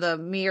message on the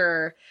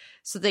mirror,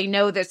 so they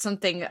know that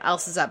something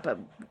else is up, but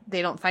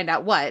they don't find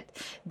out what.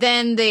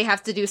 Then they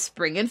have to do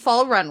spring and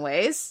fall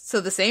runways,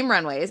 so the same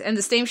runways, and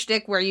the same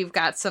shtick where you've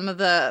got some of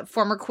the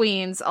former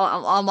queens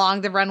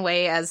along the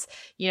runway as,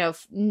 you know,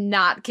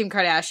 not Kim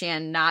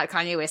Kardashian, not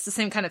Kanye West, the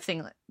same kind of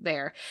thing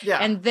there. Yeah.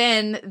 And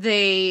then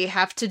they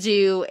have to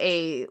do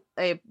a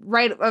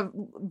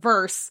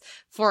verse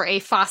for a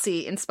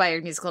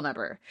Fosse-inspired musical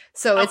number.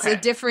 So it's a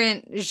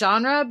different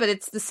genre, but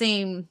it's the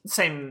same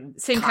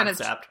concept. kind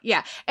of,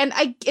 yeah. And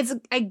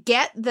I get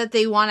get that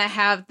they want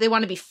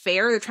to be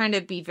fair. They're trying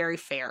to be very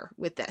fair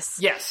with this.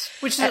 Yes,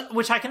 which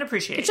I can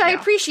appreciate. Which I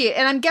appreciate.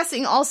 And I'm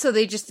guessing also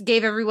they just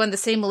gave everyone the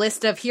same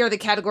list of here are the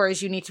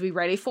categories you need to be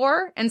ready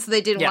for. And so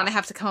they didn't want to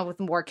have to come up with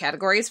more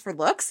categories for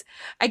looks.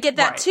 I get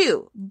that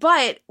too.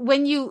 But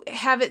when you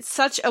have it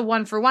such a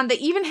 1-for-1, they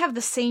even have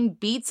the same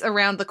beats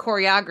around the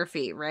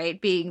choreography,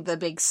 right? Being the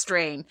big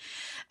strain.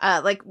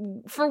 Like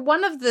for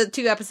one of the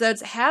 2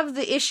 episodes, have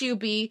the issue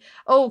be,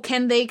 oh,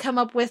 can they come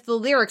up with the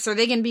lyrics? Are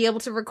they going to be able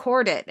to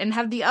record it? And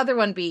have the other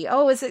one be,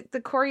 oh, is it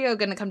the choreo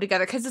going to come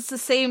together? Because it's the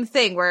same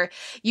thing where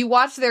you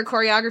watch their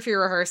choreography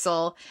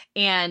rehearsal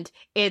and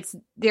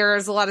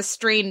there's a lot of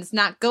strain, it's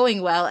not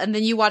going well. And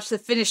then you watch the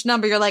finished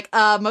number, you're like,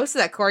 most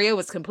of that choreo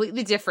was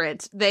completely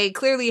different. They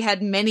clearly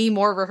had many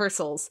more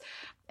rehearsals.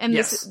 And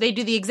they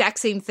do the exact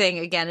same thing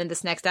again in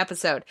this next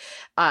episode.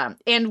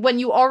 And when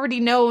you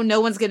already know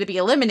no one's going to be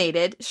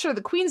eliminated, sure,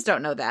 the queens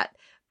don't know that,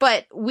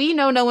 but we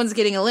know no one's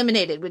getting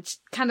eliminated, which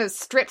kind of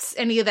strips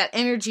any of that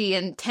energy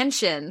and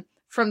tension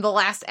from the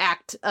last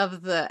act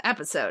of the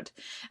episode.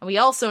 And we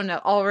also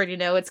already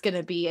know it's going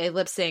to be a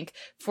lip sync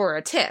for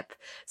a tip.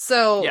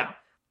 So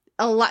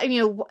a lot,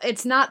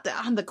 it's not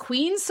on the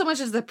queens so much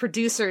as the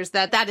producers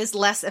that is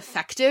less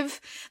effective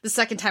the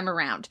second time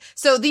around.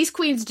 So these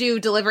queens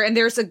do deliver, and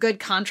there's a good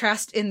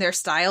contrast in their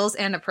styles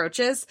and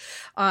approaches.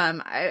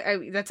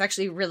 That's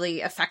actually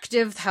really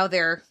effective how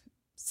they're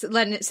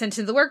sent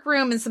into the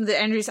workroom and some of the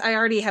energies. I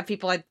already have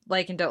people I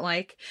like and don't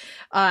like.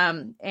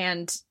 And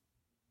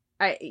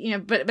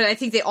but I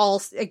think they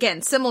all,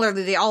 again,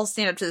 similarly, they all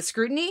stand up to the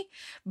scrutiny,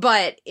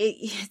 but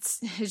it's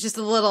just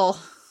a little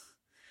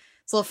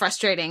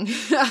frustrating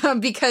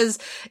because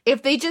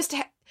if they just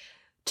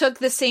took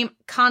the same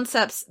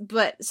concepts,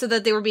 but so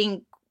that they were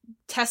being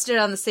tested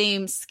on the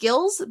same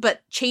skills,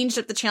 but changed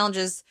up the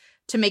challenges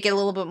to make it a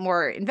little bit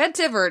more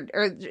inventive or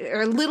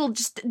a little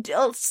just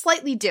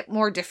slightly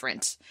more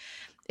different,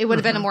 it would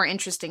have been a more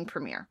interesting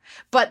premiere.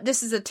 But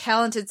this is a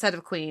talented set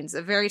of queens,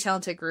 a very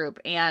talented group,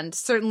 and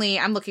certainly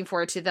I'm looking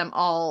forward to them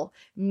all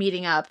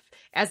meeting up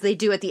as they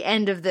do at the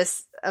end of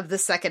the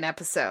second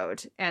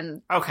episode.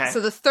 And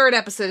so the third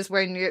episode is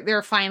where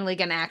they're finally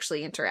going to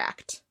actually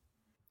interact.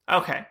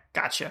 Okay,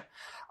 gotcha.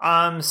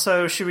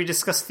 So should we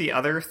discuss the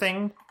other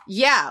thing?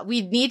 Yeah,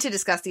 we need to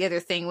discuss the other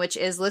thing, which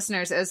is,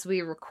 listeners, as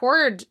we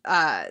record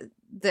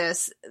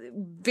this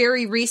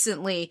very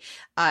recently,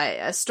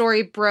 a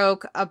story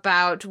broke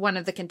about one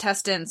of the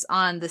contestants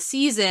on the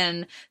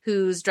season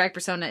whose drag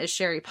persona is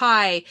Sherry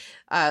Pie.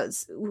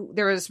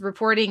 There was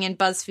reporting in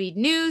BuzzFeed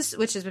News,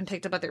 which has been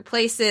picked up other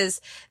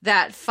places,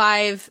 that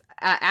 5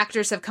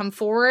 actors have come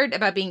forward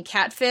about being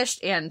catfished.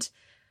 And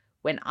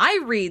when I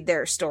read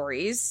their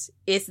stories,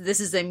 this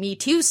is a Me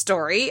Too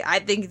story. I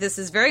think this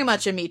is very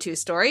much a Me Too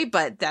story,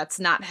 but that's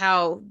not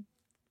how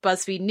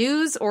BuzzFeed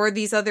News or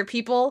these other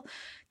people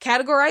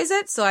categorize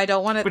it, so I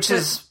don't want to... Which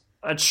is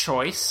a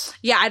choice.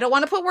 Yeah, I don't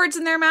want to put words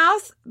in their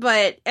mouth,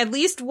 but at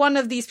least one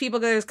of these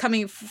people that is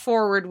coming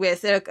forward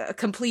with a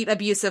complete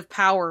abuse of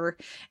power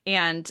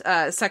and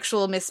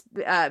sexual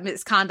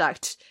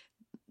misconduct,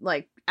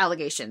 like,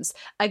 allegations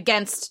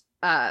against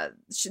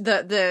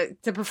the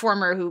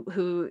performer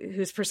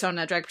whose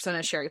drag persona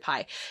is Sherry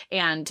Pie,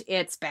 and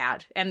it's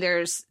bad. And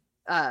there's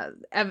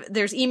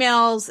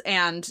emails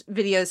and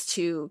videos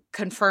to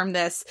confirm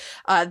this.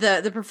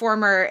 The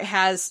performer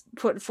has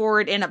put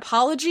forward an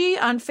apology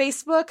on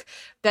Facebook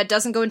that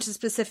doesn't go into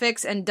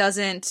specifics and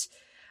doesn't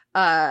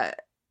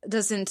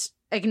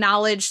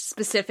acknowledge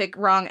specific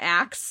wrong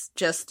acts,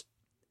 just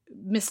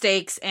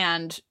mistakes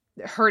and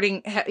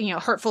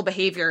hurtful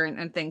behavior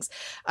and things.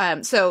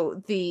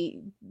 So the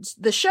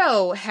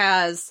show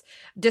has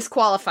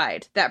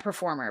disqualified that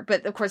performer,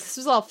 but of course this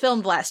was all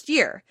filmed last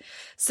year.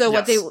 So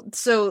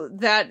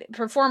that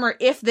performer,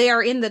 if they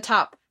are in the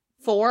top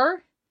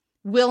 4,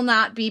 will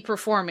not be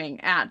performing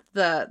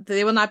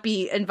they will not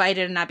be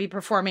invited and not be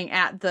performing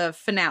at the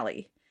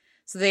finale.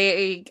 So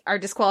they are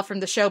disqualified from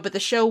the show, but the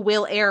show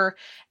will air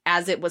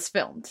as it was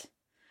filmed.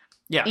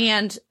 Yeah.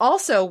 And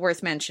also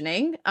worth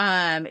mentioning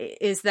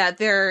is that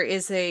there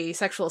is a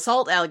sexual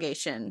assault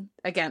allegation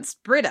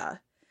against Britta,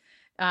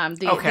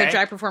 the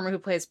drag performer who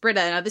plays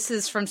Britta. Now, this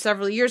is from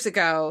several years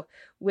ago,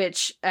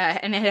 which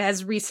and it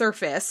has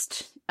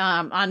resurfaced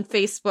on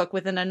Facebook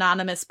with an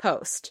anonymous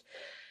post.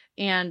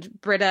 And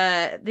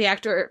Britta, the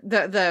actor,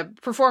 the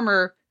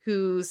performer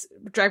whose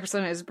drag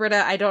persona is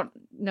Britta, I don't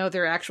know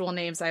their actual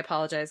names. I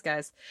apologize,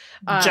 guys.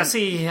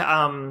 Jessie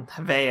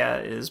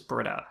Havea is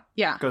Britta.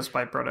 Yeah. Goes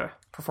by Britta.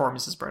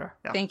 Performs as Britta.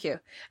 Yeah. Thank you.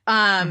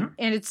 And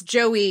it's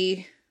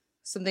Joey,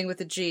 something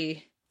with a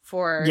G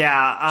for Sherry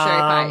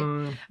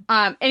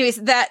Pie. Anyways,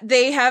 that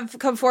they have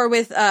come forward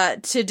with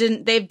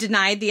they've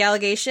denied the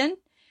allegation,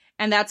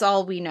 and that's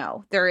all we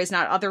know. There is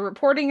not other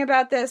reporting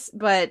about this,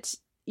 but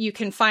you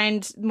can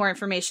find more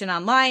information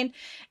online.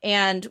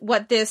 And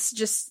what this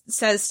just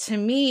says to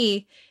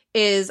me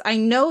is, I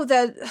know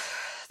that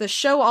the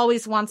show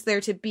always wants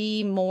there to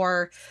be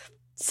more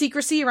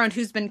secrecy around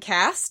who's been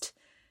cast,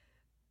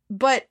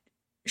 but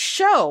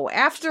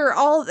after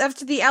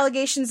the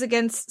allegations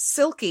against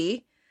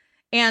Silky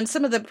and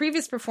some of the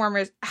previous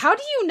performers, how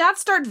do you not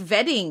start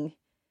vetting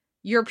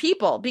your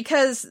people?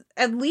 Because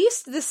at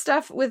least this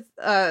stuff with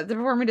the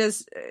performer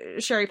does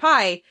Sherry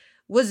Pie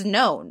was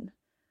known.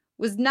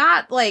 Was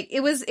not like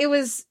it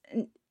was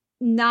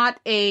not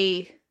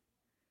a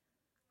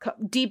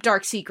deep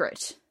dark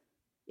secret.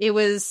 It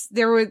was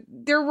there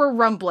were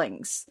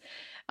rumblings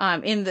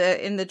in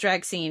the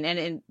drag scene,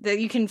 and that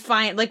you can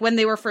find, like, when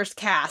they were first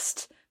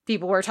cast,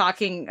 people were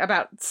talking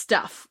about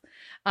stuff.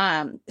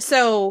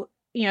 So,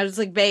 you know, just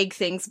like vague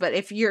things. But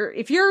if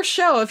your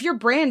show, if your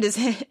brand is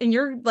and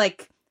your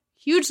like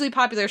hugely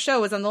popular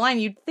show was on the line,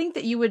 you'd think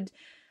that you would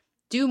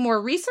do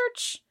more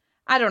research.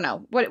 I don't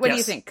know. What do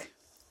you think?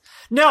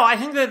 No, I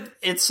think that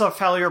it's a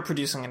failure of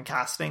producing and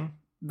casting,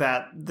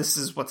 that this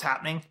is what's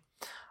happening.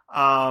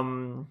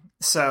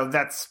 So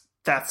that's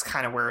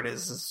kind of where it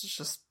is. It's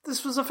just,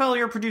 this was a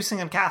failure of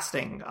producing and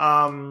casting.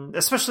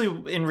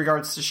 Especially in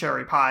regards to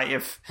Sherry Pie.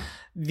 If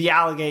the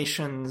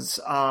allegations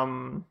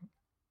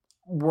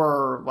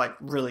were like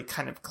really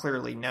kind of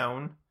clearly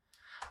known,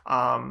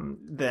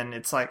 then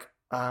it's like,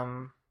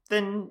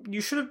 then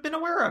you should have been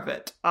aware of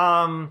it.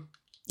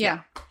 Yeah.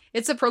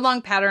 It's a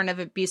prolonged pattern of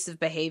abusive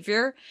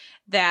behavior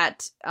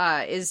that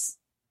is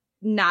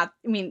not,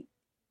 I mean,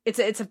 it's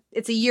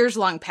a years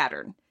long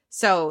pattern.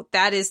 So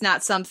that is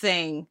not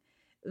something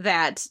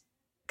that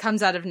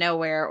comes out of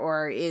nowhere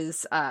or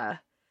is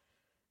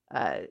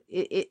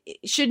it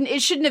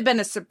shouldn't have been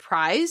a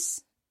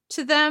surprise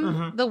to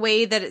them the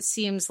way that it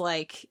seems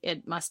like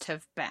it must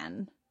have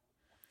been.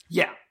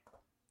 Yeah.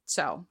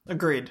 So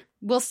agreed.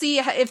 We'll see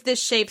if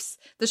this shapes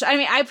the show. I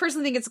mean, I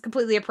personally think it's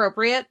completely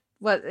appropriate.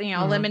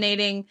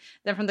 Eliminating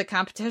them from the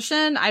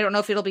competition. I don't know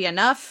if it'll be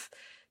enough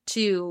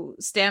to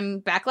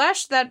stem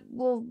backlash that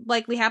will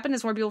likely happen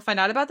as more people find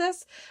out about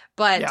this.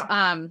 But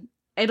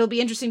it'll be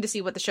interesting to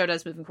see what the show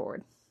does moving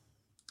forward.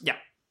 Yeah.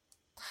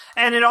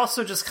 And it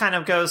also just kind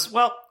of goes,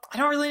 well, I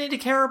don't really need to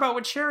care about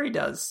what Sherry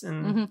does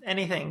in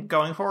anything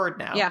going forward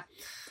now. Yeah.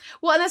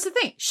 Well, and that's the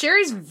thing.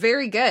 Sherry's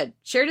very good.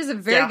 Sherry does a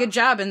very good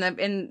job in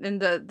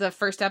the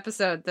first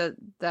episode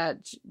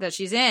that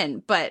she's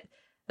in, but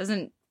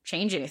doesn't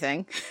change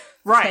anything.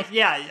 Right.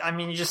 Yeah. I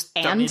mean, you just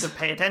don't need to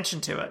pay attention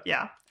to it.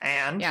 Yeah.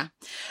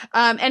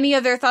 Any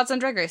other thoughts on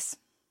Drag Race?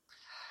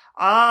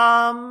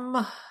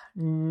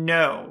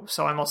 No.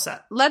 So I'm all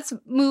set. Let's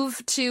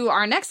move to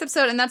our next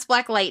episode, and that's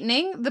Black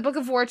Lightning, the Book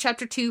of War,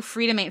 Chapter 2,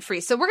 Freedom Ain't Free.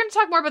 So we're going to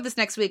talk more about this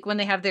next week when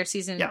they have their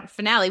season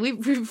finale.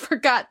 We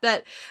forgot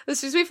that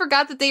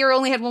they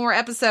only had one more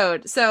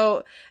episode.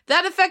 So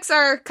that affects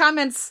our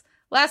comments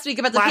last week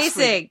about the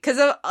pacing, because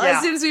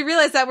as soon as we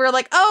realized that, we were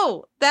like,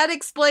 oh, that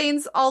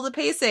explains all the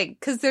pacing,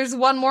 because there's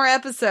one more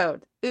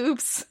episode.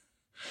 Oops.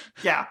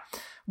 Yeah.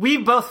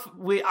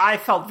 I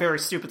felt very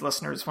stupid,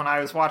 listeners, when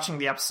I was watching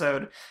the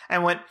episode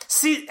and went,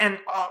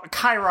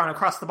 Chiron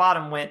across the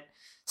bottom went,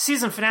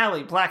 season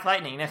finale, Black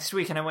Lightning, next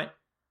week. And I went,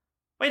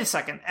 wait a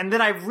second. And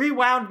then I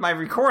rewound my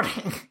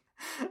recording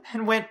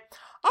and went,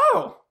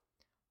 oh,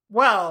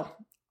 well,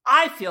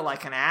 I feel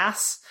like an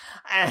ass.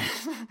 And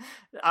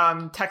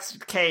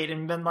texted Kate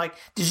and been like,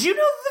 did you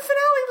know that the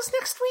finale was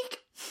next week?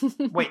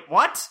 Wait,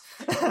 what?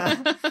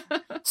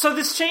 So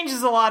this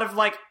changes a lot of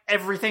like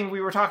everything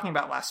we were talking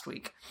about last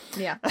week.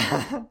 Yeah.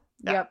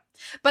 Yep.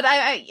 But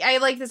I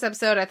like this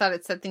episode. I thought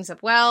it set things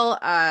up well.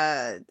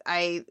 I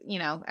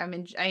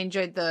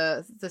enjoyed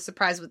the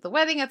surprise with the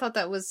wedding. I thought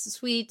that was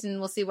sweet, and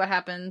we'll see what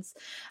happens.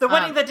 The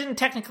wedding that didn't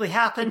technically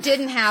happen. It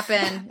didn't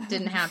happen.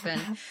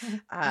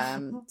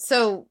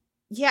 So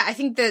yeah, I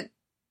think that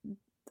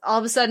all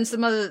of a sudden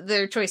some of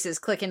their choices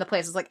click into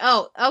place. It's like,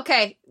 oh,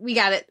 okay, we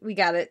got it.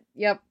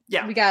 Yep.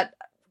 Yeah. We got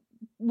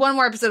one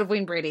more episode of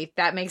Wayne Brady.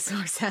 That makes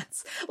more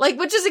sense. Like,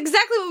 which is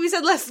exactly what we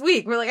said last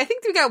week. We're like, I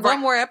think we got one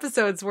more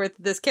episode's worth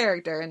of this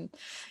character. And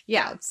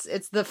yeah,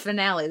 it's the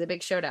finale, the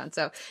big showdown.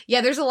 So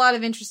yeah, there's a lot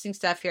of interesting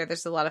stuff here.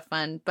 There's a lot of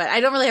fun, but I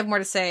don't really have more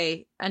to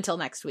say until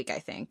next week, I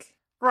think.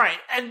 Right.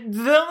 And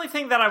the only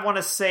thing that I want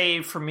to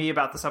say for me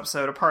about this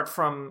episode, apart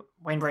from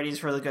Wayne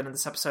Brady's really good in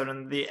this episode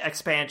and the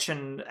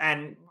expansion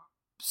and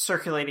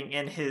circulating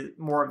in his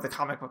more of the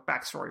comic book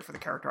backstory for the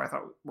character, I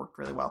thought worked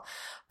really well.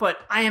 But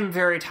I am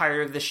very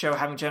tired of this show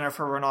having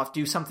Jennifer Runoff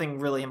do something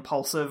really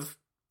impulsive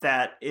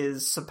that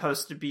is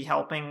supposed to be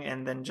helping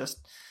and then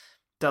just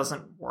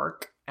doesn't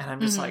work. And I'm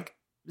just like,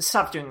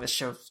 stop doing this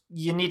show.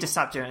 You need to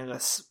stop doing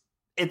this.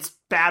 It's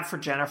bad for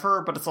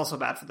Jennifer, but it's also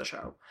bad for the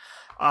show.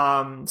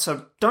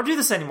 So don't do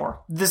this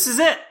anymore. This is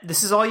it.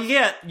 This is all you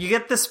get. You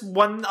get this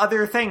one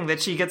other thing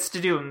that she gets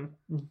to do and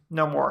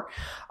no more.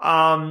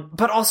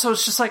 But also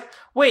it's just like,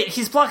 wait,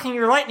 he's blocking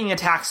your lightning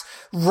attacks.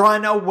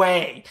 Run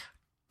away.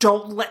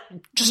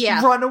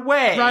 Run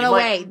away. Run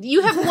away.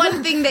 You have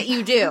one thing that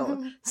you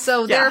do.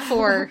 So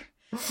therefore,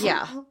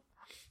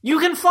 you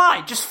can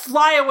fly. Just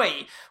fly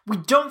away. We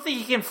don't think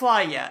you can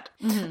fly yet.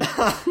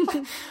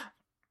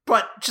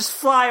 But just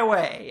fly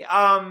away.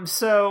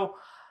 So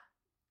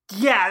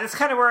yeah, that's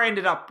kind of where I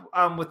ended up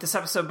with this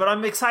episode, but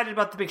I'm excited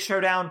about the big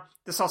showdown.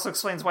 This also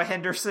explains why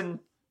Henderson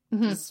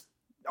is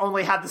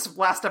only had this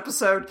last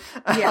episode.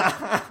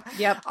 Yeah.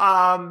 Yep.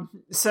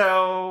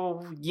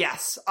 So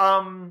yes.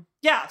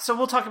 Yeah, so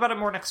we'll talk about it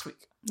more next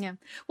week. Yeah.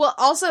 Well,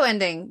 also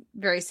ending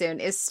very soon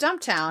is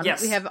Stumptown.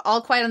 Yes. We have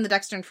All Quiet on the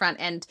Dexter front,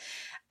 and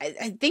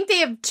I think they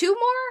have two more.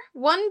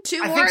 I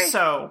think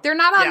so. They're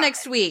not on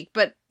next week,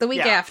 but the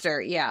week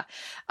after. Yeah.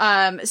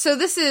 So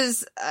this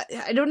is,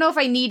 I don't know if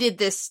I needed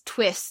this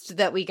twist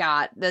that we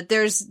got, that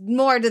there's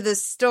more to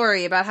this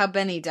story about how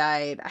Benny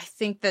died. I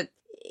think that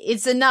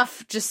it's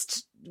enough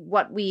just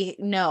what we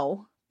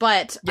know.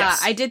 But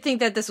I did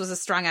think that this was a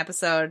strong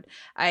episode.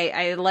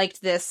 I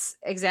liked this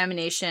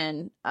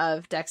examination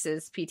of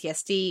Dex's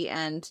PTSD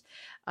and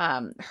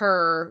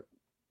her,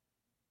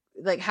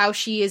 like, how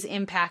she is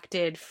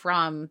impacted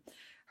from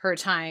her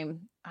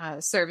time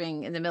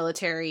serving in the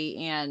military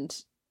and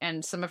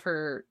some of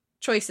her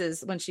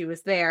choices when she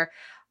was there.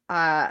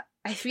 I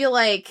feel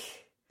like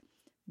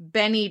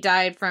Benny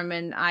died from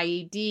an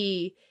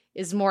IED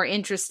is more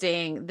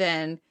interesting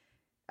than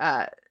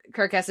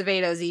Kirk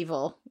Acevedo's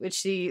evil, which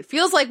she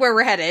feels like where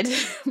we're headed.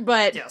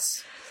 But,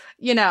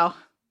 you know,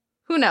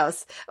 who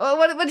knows?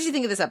 What did you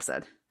think of this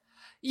episode?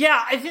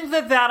 Yeah, I think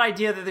that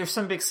idea that there's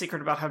some big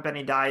secret about how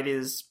Benny died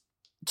is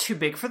too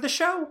big for the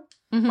show.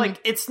 Mm-hmm. Like,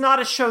 it's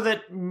not a show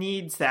that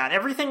needs that.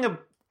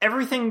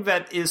 Everything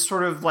that is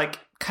sort of, like,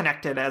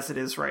 connected as it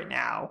is right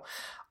now,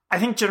 I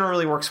think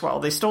generally works well.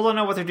 They still don't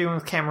know what they're doing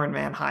with Cameron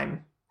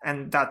Manheim,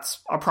 and that's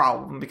a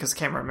problem because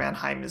Cameron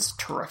Manheim is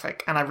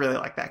terrific, and I really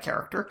like that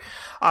character.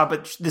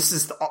 But this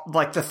is,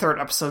 like, the third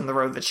episode in the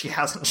row that she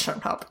hasn't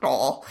shown up at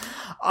all.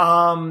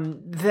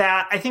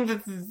 That I think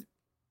that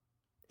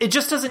it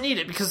just doesn't need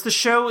it because the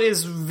show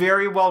is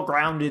very well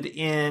grounded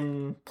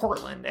in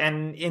Portland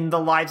and in the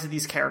lives of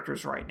these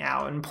characters right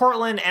now. In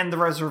Portland and the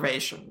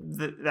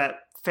reservation that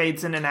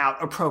fades in and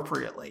out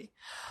appropriately.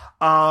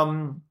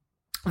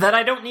 That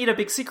I don't need a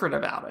big secret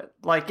about it.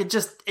 Like,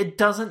 it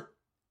doesn't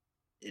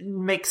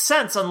make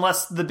sense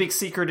unless the big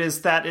secret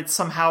is that it's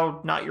somehow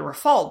not your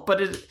fault.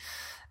 But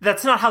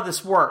that's not how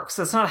this works.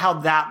 That's not how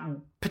that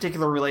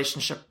particular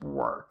relationship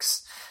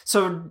works.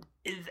 So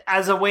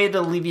as a way to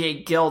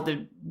alleviate guilt,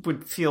 it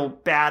would feel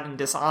bad and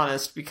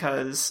dishonest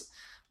because,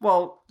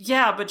 well,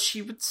 yeah, but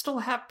she would still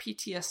have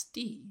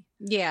PTSD.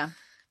 Yeah.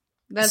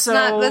 Let's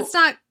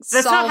not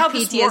solve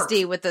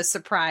PTSD with a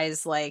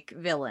surprise, like,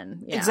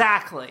 villain. Yeah.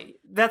 Exactly.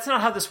 That's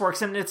not how this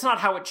works, and it's not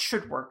how it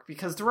should work,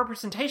 because the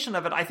representation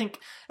of it, I think,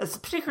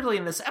 particularly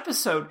in this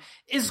episode,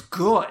 is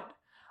good.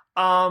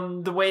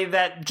 The way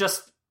that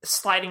just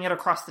sliding it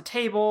across the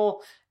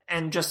table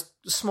and just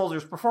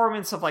Smolder's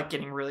performance of, like,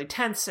 getting really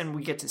tense, and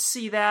we get to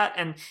see that,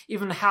 and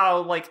even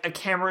how, like, a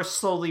camera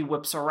slowly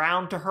whips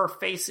around to her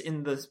face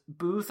in the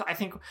booth, I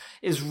think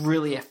is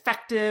really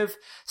effective.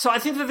 So I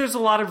think that there's a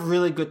lot of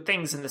really good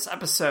things in this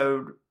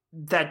episode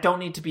that don't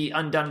need to be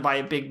undone by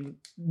a big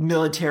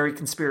military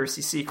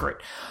conspiracy secret.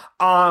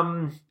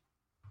 I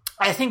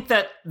think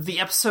that the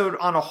episode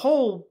on a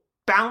whole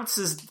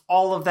bounces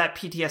all of that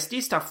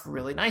PTSD stuff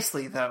really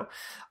nicely, though.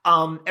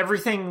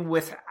 Everything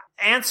with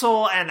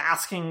Ansel and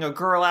asking a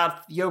girl out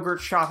at the yogurt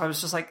shop, I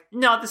was just like,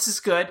 no, this is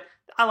good.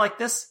 I like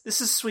this.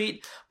 This is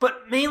sweet.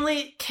 But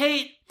mainly,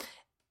 Kate,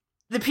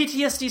 the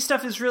PTSD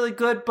stuff is really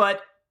good,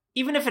 but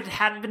even if it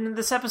hadn't been in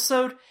this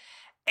episode,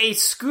 a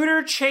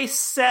scooter chase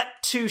set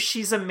to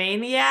She's a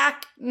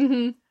Maniac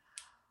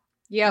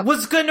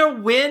was gonna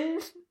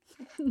win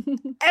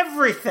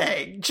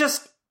everything.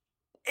 Just,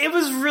 it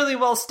was really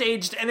well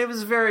staged, and it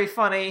was very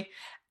funny,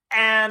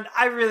 and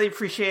I really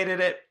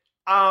appreciated it.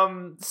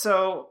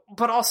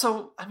 But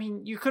also, I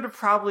mean, you could have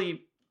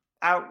probably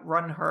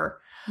outrun her.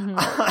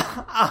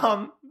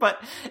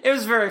 But it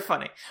was very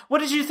funny. What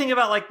did you think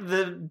about, like,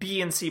 the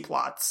B and C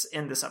plots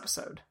in this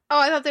episode? Oh,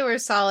 I thought they were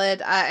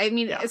solid. I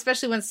mean,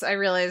 especially once I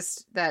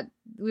realized that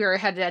we were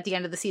headed at the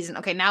end of the season.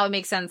 Okay, now it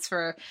makes sense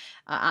for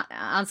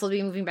Ansel to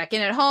be moving back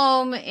in at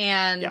home,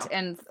 and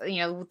you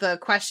know, the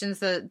questions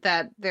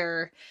that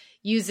they're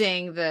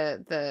using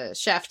the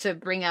chef to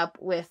bring up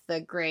with the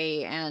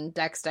Gray and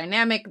Dex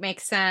dynamic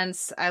makes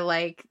sense. I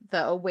like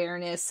the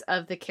awareness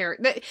of the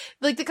character,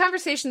 like the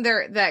conversation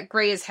there that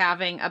Gray is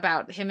having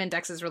about him and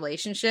Dex's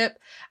relationship,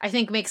 I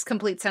think makes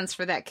complete sense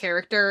for that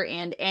character,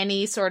 and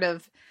any sort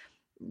of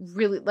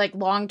really, like,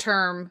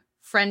 long-term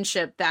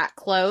friendship that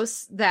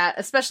close, that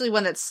especially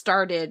one that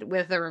started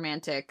with a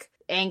romantic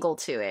angle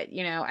to it,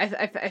 you know,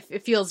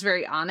 it feels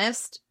very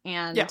honest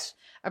and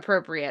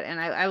appropriate, and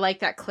I like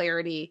that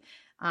clarity.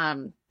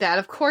 That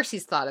of course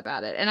he's thought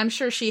about it, and I'm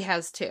sure she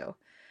has too,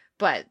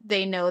 but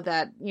they know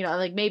that, you know,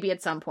 like, maybe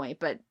at some point,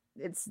 but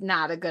it's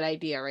not a good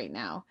idea right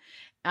now.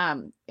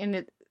 And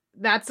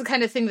that's the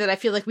kind of thing that I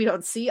feel like we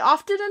don't see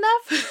often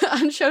enough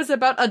on shows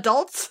about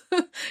adults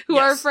who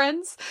are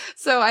friends.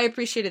 So I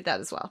appreciated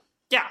that as well.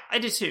 Yeah, I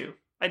did too.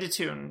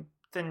 And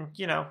then,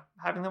 you know,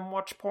 having them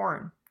watch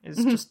porn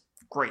is just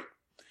great.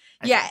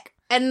 I think.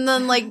 And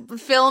then, like,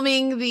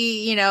 filming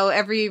the,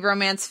 every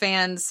romance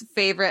fan's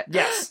favorite.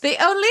 Yes. They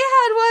only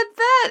had one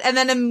bed. And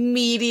then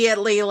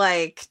immediately,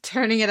 like,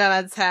 turning it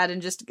on its head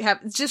and just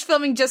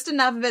filming just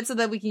enough of it so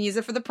that we can use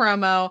it for the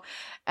promo.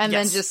 And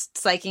then just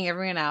psyching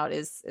everyone out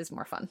is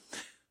more fun.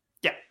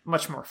 Yeah,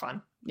 much more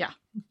fun. Yeah.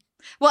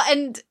 Well,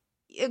 and,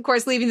 of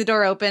course, leaving the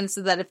door open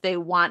so that if they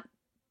want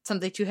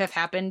something to have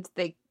happened,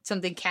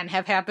 something can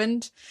have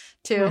happened,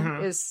 too,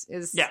 is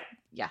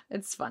yeah,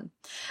 it's fun.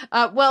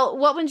 Well,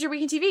 what wins your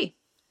week in TV?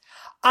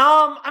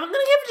 I'm gonna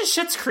give it to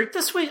Schitt's Creek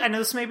this week. I know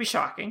this may be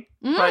shocking,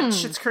 but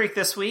Schitt's Creek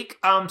this week.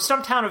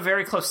 Stumptown a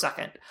very close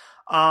second.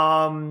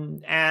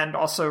 And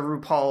also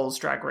RuPaul's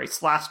Drag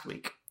Race last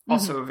week.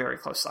 Also a very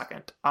close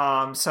second.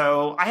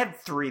 So I had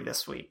 3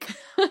 this week,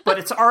 but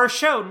it's our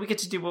show and we get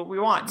to do what we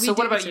want. So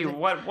what about you?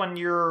 What won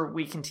your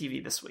week in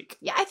TV this week?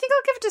 Yeah, I think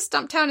I'll give it to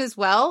Stumptown as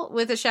well,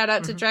 with a shout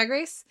out to Drag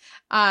Race.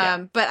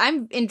 But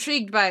I'm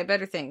intrigued by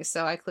Better Things,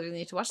 so I clearly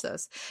need to watch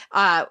those.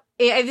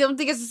 I don't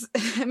think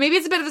maybe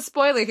it's a bit of a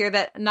spoiler here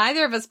that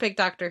neither of us picked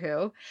Doctor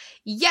Who,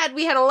 yet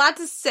we had a lot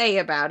to say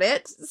about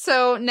it.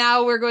 So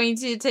now we're going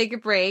to take a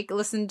break,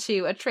 listen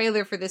to a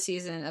trailer for this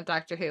season of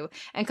Doctor Who,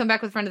 and come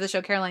back with friend of the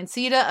show, Caroline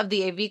Siede of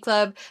the AV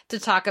Club, to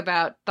talk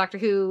about Doctor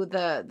Who,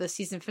 the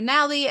season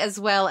finale, as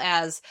well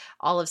as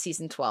all of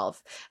season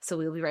 12. So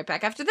we'll be right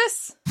back after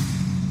this.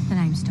 The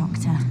name's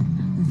Doctor.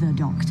 The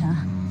Doctor.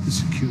 The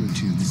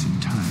security of this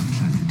entire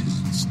planet is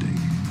at stake.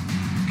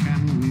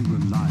 Can we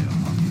rely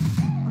upon you?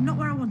 I'm not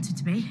where I wanted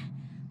to be,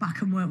 but I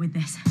can work with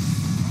this.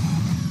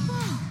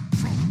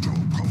 From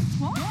Joko.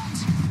 What? I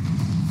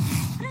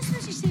don't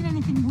suppose you've seen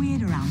anything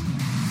weird around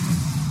here.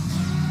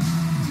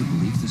 You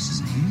believe this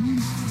is a human?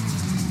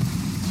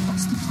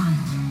 What's the plan?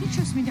 You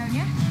trust me, don't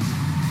you?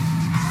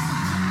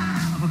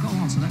 Have I got to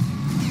answer that?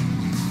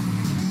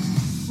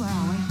 Where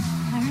are we?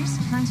 Paris,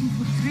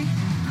 1943?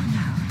 Oh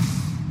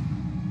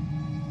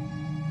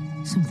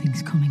no.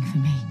 Something's coming for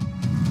me.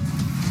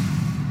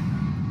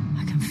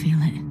 I can feel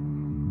it.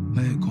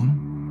 Let it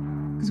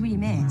come. Because we're your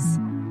mates.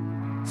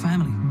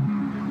 Family.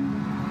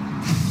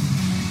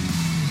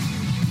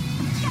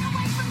 Get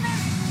away from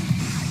them!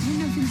 You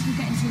know things will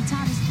get into the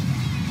TARDIS.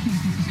 Maybe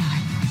we could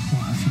die.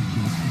 What have you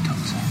brought here,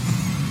 Doctor?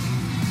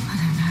 I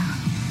don't know.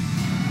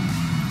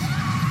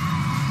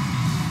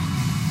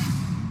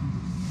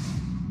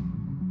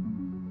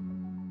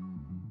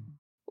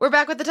 We're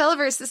back with the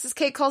Televerse. This is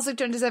Kate Kulzick,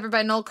 joined as ever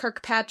by Noel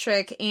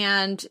Kirkpatrick,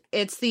 and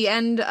it's the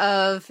end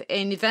of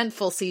an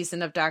eventful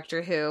season of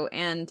Doctor Who,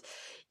 and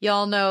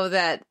y'all know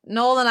that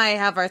Noel and I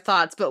have our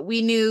thoughts, but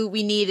we knew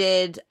we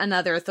needed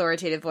another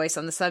authoritative voice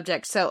on the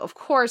subject, so of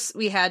course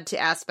we had to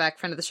ask back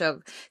friend of the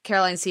show,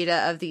 Caroline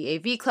Siede of the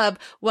AV Club.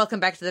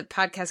 Welcome back to the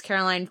podcast,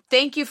 Caroline.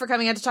 Thank you for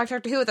coming out to talk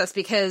Doctor Who with us,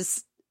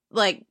 because,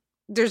 like,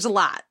 there's a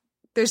lot.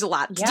 There's a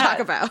lot to talk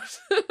about.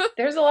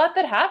 There's a lot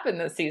that happened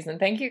this season.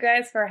 Thank you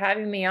guys for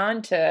having me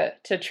on to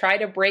try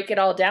to break it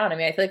all down. I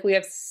mean, I feel like we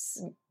have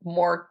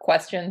more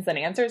questions than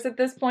answers at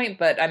this point,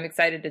 but I'm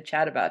excited to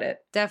chat about it.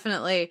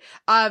 Definitely.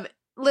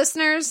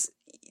 Listeners,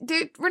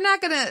 dude, we're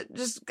not gonna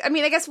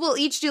I guess we'll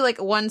each do like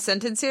one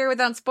sentence here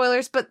without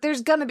spoilers, but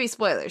there's gonna be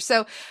spoilers.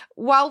 So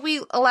while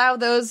we allow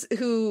those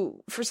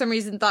who for some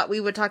reason thought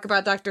we would talk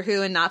about Doctor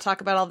Who and not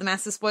talk about all the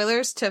massive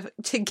spoilers to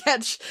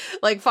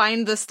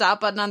find the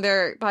stop button on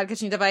their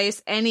podcasting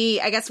device,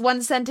 I guess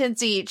one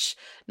sentence each,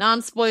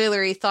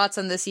 non-spoilery thoughts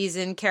on the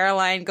season.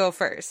 Caroline, go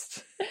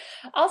first.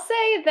 I'll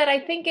say that I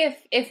think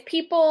if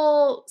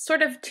people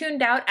sort of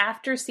tuned out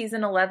after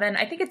season 11,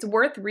 I think it's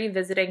worth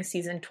revisiting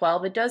season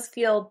 12. It does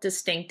feel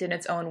distinct in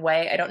its own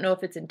way. I don't know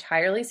if it's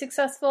entirely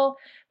successful,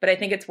 but I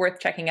think it's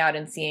worth checking out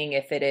and seeing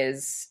if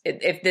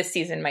this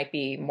season might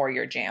be more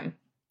your jam.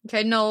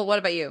 Okay, Noel, what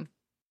about you?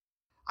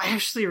 I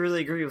actually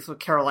really agree with what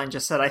Caroline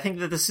just said. I think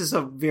that this is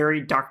a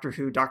very Doctor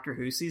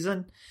Who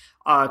season,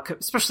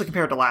 especially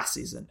compared to last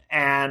season.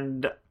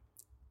 And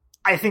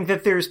I think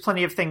that there's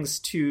plenty of things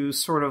to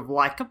sort of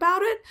like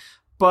about it,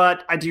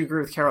 but I do agree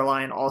with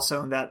Caroline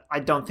also in that I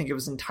don't think it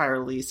was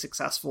entirely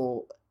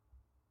successful,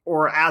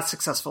 or as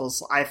successful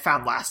as I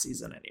found last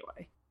season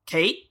anyway.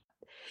 Kate?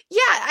 Yeah,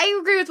 I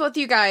agree with both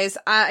you guys.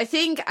 I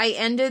think I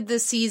ended the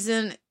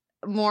season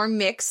more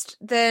mixed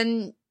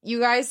than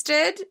you guys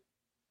did,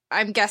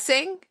 I'm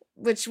guessing,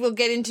 which we'll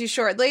get into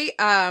shortly.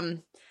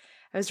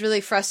 I was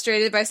really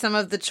frustrated by some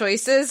of the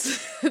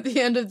choices at the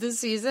end of the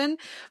season,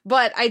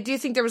 but I do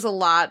think there was a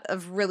lot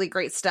of really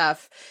great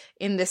stuff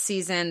in this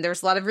season. There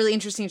was a lot of really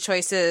interesting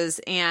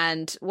choices,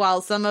 and while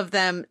some of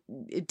them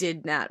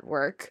did not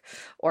work,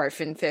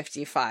 Orphan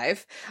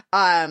 55,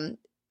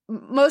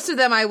 most of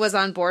them I was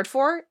on board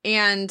for,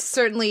 and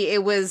certainly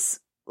it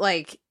was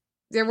like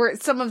there were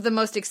some of the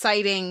most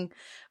exciting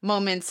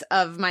moments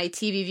of my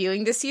TV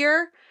viewing this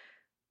year,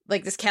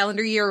 like this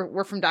calendar year,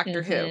 were from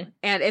Doctor Who.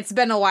 And it's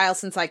been a while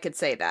since I could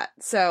say that.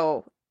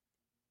 So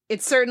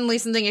it's certainly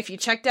something, if you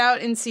checked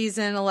out in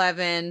season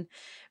 11,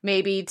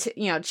 maybe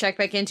check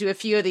back into a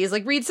few of these,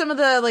 like read some of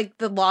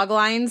the log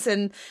lines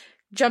and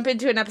jump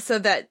into an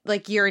episode that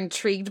like you're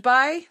intrigued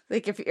by.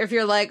 Like if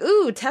you're like,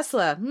 ooh,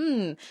 Tesla,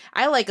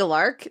 I like a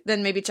lark,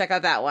 then maybe check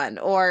out that one.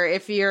 Or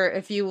if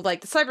you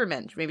like the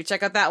Cybermen, maybe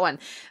check out that one.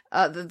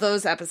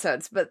 Those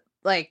episodes. But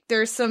like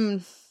there's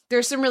some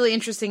really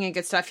interesting and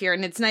good stuff here,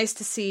 and it's nice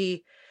to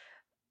see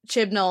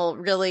Chibnall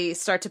really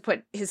start to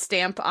put his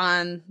stamp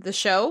on the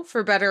show,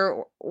 for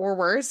better or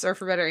worse, or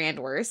for better and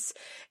worse.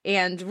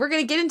 And we're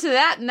going to get into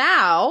that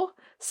now.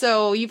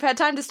 So you've had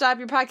time to stop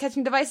your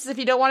podcasting devices if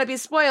you don't want to be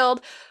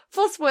spoiled.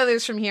 Full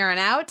spoilers from here on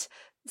out.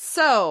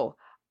 So,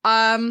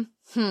 I'm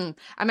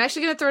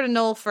actually going to throw to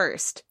Noel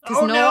first.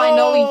 Because Noel, I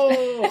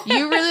know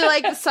you really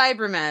like the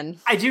Cybermen.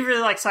 I do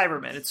really like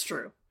Cybermen. It's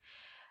true.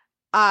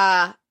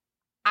 I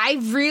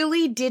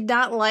really did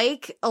not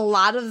like a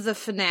lot of the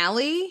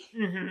finale.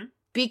 Mm-hmm.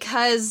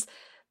 Because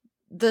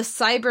the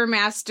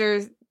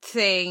Cybermaster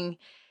thing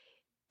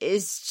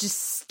is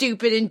just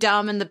stupid and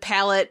dumb, and the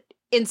palette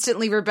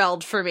instantly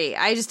rebelled for me.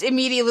 I just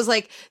immediately was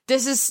like,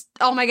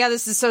 oh my god,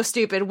 this is so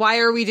stupid. Why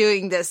are we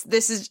doing this?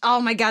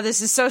 Oh my god,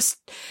 this is so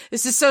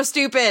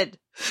stupid.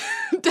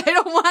 I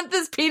don't want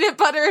this peanut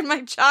butter in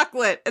my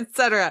chocolate,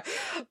 etc.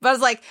 But I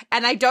was like,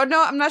 and I don't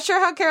know, I'm not sure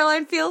how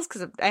Caroline feels,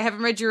 because I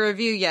haven't read your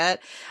review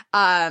yet.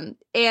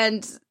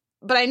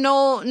 But I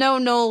know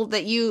Noel,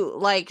 that you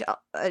like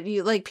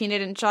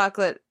peanut and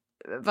chocolate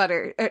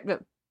butter.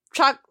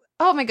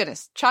 Oh my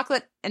goodness,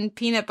 chocolate and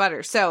peanut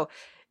butter. So,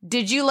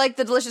 did you like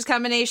the delicious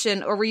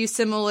combination, or were you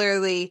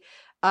similarly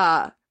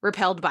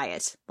repelled by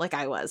it, like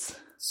I was?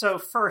 So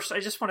first, I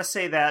just want to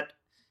say that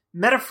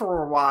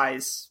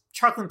metaphor-wise,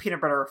 chocolate and peanut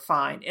butter are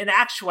fine. In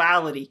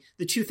actuality,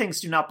 the two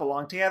things do not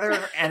belong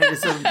together, and it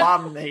is an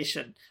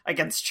abomination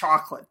against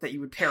chocolate that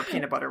you would pair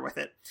peanut butter with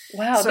it.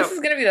 Wow, this is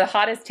going to be the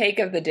hottest take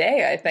of the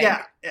day, I think.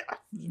 Yeah.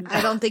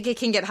 I don't think it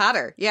can get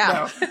hotter.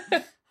 Yeah.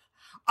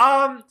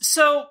 No.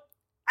 So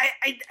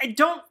I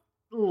don't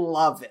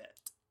love it.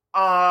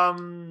 I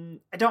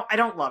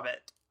don't love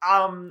it.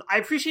 I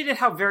appreciated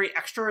how very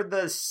extra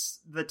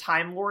the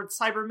Time Lord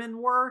Cybermen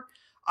were.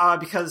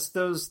 Because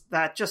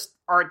that just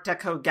Art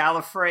Deco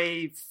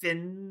Gallifrey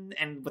Finn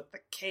and with the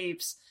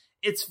capes,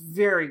 it's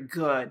very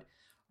good.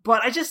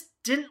 But I just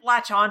didn't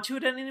latch onto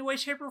it in any way,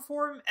 shape, or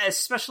form,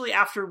 especially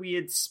after we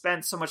had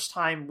spent so much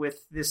time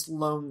with this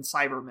lone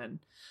Cyberman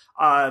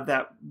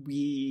that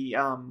we,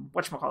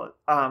 whatchamacallit,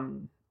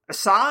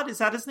 Assad, is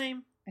that his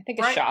name? I think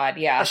Ashad,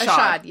 yeah.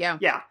 Ashad, yeah.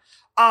 Yeah.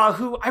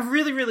 Who I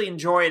really, really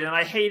enjoyed, and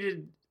I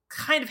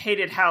kind of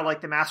hated how,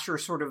 like, the Master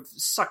sort of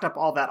sucked up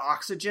all that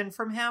oxygen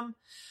from him.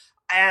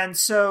 And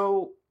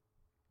so,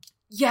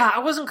 yeah, I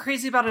wasn't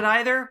crazy about it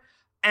either.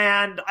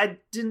 And I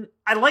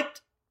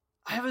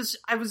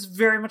was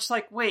very much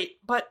like, wait,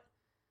 but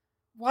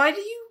why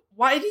do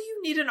you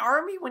need an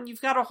army when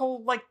you've got a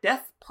whole, like,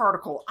 death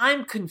particle?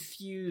 I'm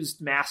confused,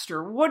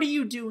 Master. What are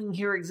you doing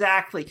here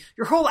exactly?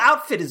 Your whole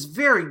outfit is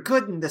very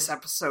good in this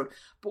episode,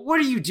 but what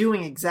are you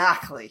doing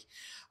exactly?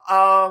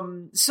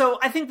 So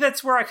I think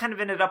that's where I kind of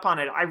ended up on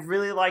it. I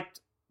really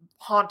liked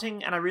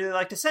Haunting, and I really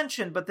liked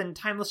Ascension, but then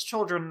Timeless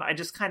Children, I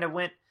just kind of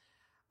went,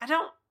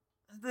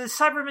 the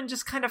Cybermen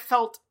just kind of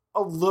felt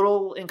a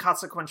little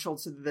inconsequential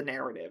to the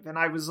narrative, and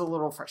I was a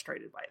little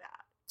frustrated by that.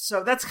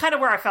 So that's kind of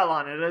where I fell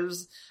on it. I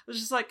was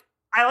just like,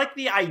 I like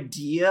the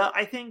idea,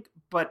 I think,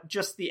 but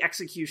just the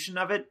execution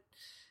of it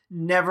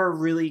never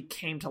really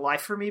came to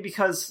life for me,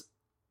 because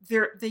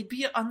they'd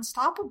be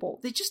unstoppable.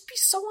 They'd just be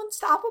so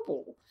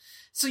unstoppable.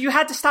 So you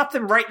had to stop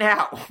them right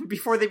now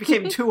before they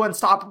became too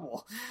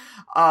unstoppable.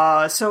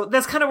 So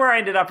that's kind of where I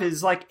ended up,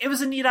 is like, it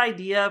was a neat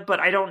idea, but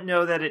I don't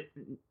know that it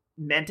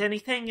meant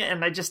anything.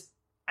 And I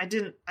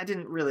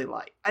didn't really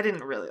like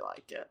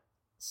it.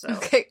 So.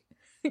 Okay.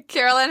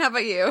 Caroline, how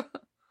about you?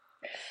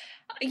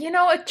 You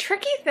know, a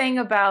tricky thing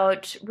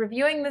about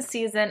reviewing this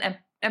season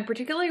and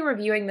particularly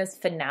reviewing this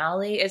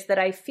finale is that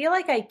I feel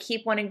like I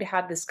keep wanting to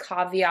have this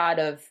caveat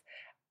of,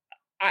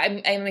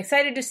 I'm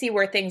excited to see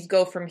where things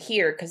go from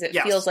here, because it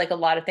feels like a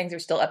lot of things are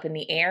still up in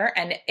the air,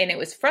 and it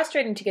was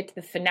frustrating to get to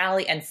the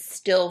finale and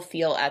still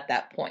feel at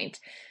that point.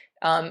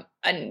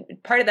 And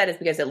part of that is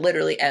because it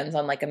literally ends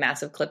on like a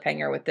massive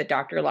cliffhanger with the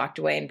doctor locked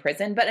away in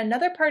prison. But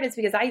another part is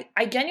because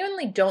I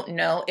genuinely don't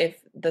know if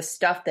the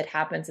stuff that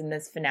happens in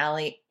this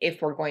finale,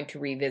 if we're going to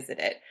revisit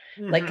it.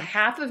 Mm-hmm. Like,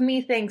 half of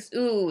me thinks,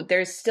 ooh,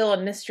 there's still a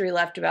mystery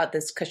left about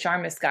this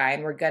Kasharmis guy,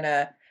 and we're going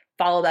to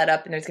follow that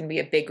up and there's going to be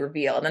a big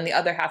reveal. And then the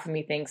other half of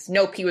me thinks,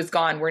 nope, he was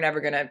gone. We're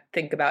never going to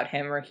think about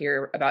him or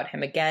hear about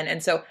him again.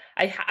 And so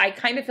I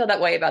kind of feel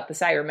that way about the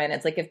Cybermen.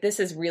 It's like, if this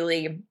is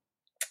really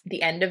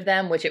the end of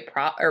them, which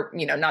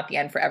not the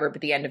end forever,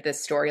 but the end of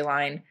this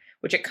storyline,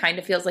 which it kind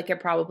of feels like it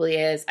probably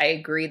is. I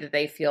agree that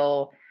they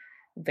feel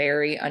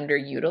very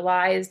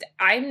underutilized.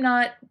 I'm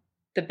not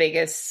the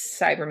biggest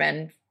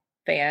Cybermen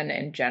fan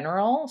in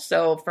general.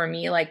 So for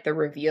me, like, the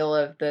reveal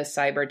of the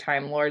Cyber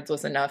Time Lords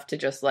was enough to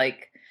just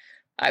like,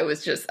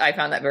 I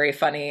found that very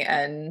funny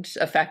and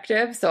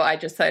effective. So I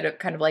just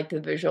kind of liked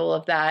the visual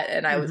of that.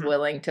 And I was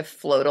willing to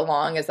float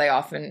along, as I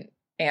often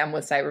am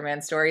with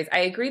Cyberman stories. I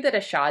agree that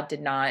Ashad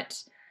did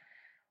not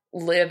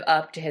live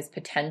up to his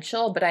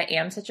potential, but I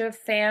am such a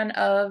fan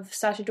of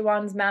Sacha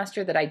Dhawan's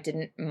master that I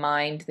didn't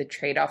mind the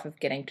trade-off of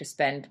getting to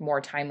spend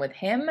more time with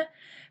him.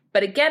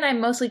 But again, I'm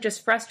mostly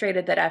just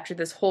frustrated that after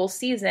this whole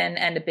season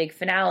and a big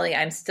finale,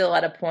 I'm still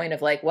at a point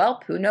of like,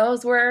 well, who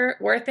knows where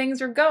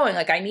things are going?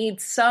 Like, I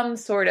need some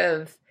sort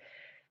of,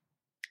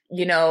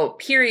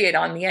 period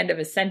on the end of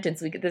a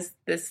sentence. We get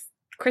this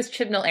Chris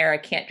Chibnall era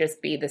can't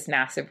just be this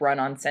massive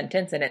run-on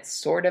sentence, and it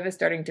sort of is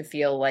starting to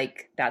feel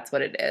like that's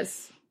what it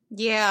is.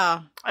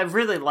 Yeah. I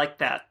really like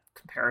that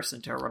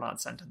comparison to a run-on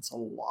sentence a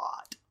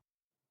lot.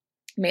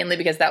 Mainly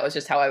because that was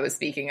just how I was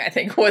speaking, I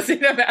think, was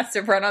in a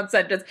massive run-on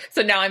sentence.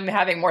 So now I'm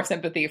having more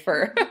sympathy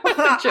for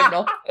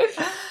Chibnall.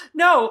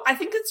 No, I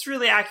think it's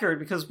really accurate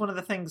because one of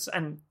the things,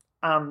 and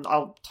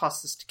I'll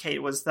toss this to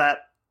Kate, was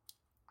that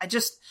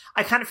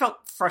I kind of felt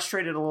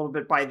frustrated a little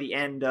bit by the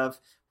end of,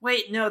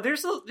 wait, no,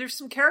 there's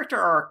some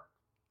character arc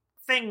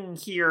thing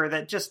here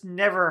that just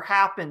never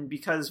happened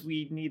because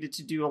we needed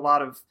to do a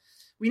lot of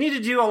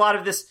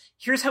this,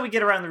 here's how we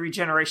get around the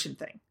regeneration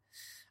thing.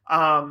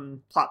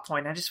 Plot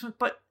point. I just went,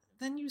 but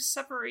then you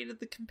separated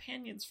the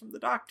companions from the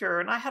Doctor,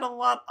 and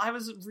I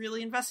was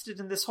really invested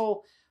in this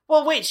whole,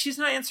 well, wait, she's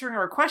not answering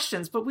our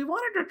questions, but we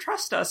wanted her to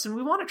trust us, and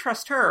we want to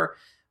trust her.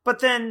 But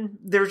then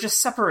they're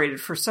just separated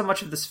for so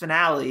much of this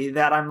finale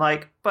that I'm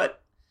like,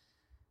 but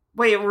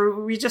wait,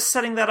 were we just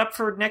setting that up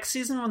for next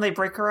season when they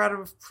break her out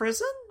of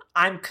prison?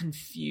 I'm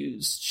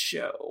confused,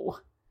 show.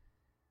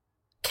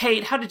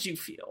 Kate, how did you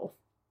feel?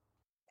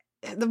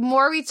 The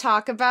more we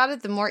talk about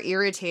it, the more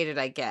irritated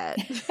I get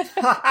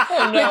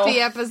Oh, no. with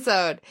the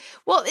episode.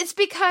 Well, it's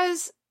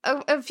because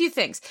of a few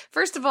things.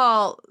 First of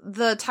all,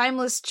 the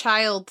timeless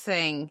child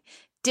thing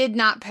did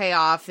not pay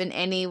off in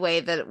any way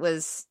that it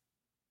was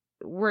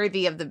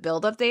worthy of the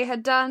buildup they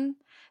had done.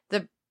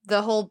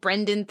 The whole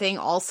Brendan thing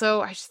also,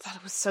 I just thought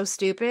it was so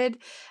stupid.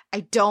 I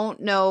don't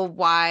know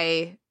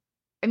why.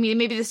 I mean,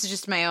 maybe this is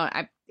just my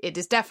own. It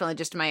is definitely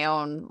just my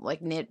own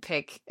like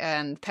nitpick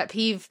and pet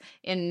peeve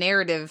in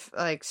narrative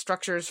like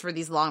structures for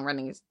these long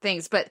running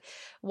things. But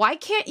why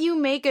can't you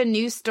make a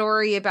new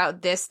story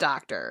about this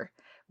Doctor?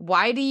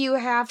 Why do you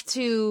have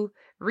to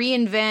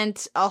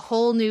reinvent a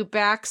whole new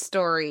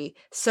backstory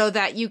so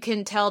that you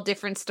can tell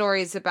different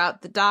stories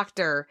about the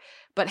Doctor?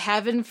 But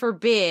heaven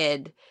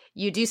forbid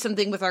you do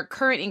something with our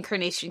current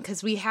incarnation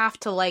because we have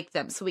to like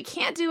them. So we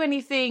can't do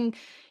anything,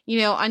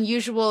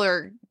 unusual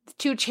or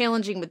too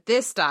challenging with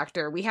this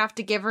Doctor. We have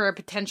to give her a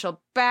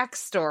potential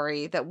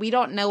backstory that we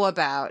don't know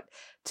about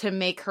to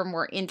make her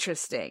more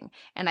interesting.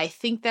 And I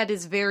think that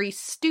is very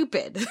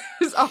stupid.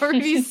 There's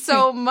already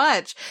so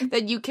much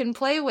that you can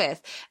play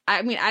with.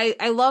 I mean,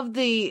 I love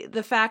the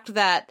fact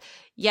that,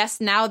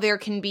 yes, now there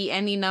can be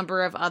any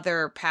number of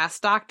other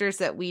past Doctors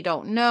that we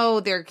don't know.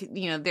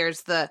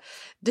 There's the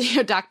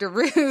Dr.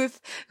 Ruth,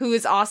 who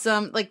is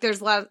awesome. Like, there's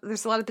a lot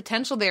of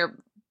potential there.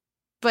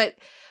 But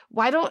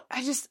why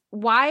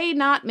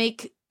not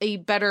make a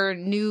better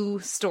new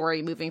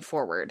story moving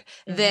forward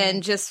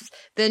than just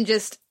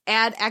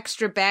add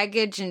extra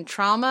baggage and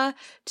trauma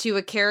to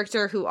a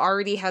character who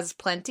already has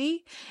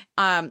plenty,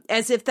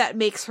 as if that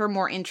makes her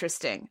more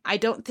interesting. I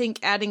don't think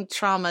adding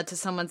trauma to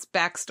someone's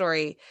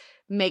backstory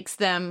makes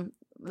them,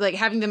 like,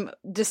 having them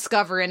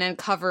discover and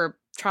uncover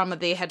trauma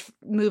they had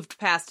moved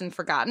past and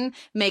forgotten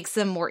makes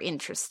them more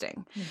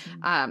interesting.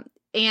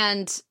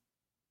 And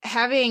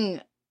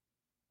having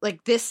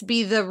like this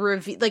be the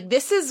reveal, like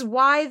this is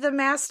why the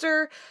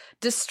Master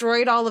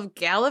destroyed all of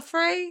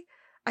Gallifrey.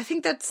 I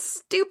think that's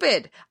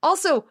stupid.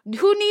 Also,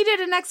 who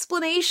needed an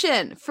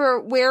explanation for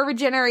where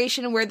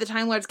regeneration and where the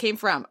Time Lords came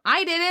from?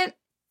 I didn't.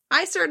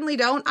 I certainly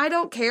don't. I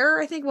don't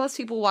care. I think most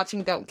people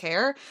watching don't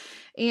care.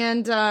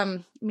 And,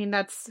 I mean,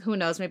 that's, who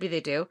knows, maybe they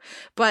do.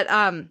 But,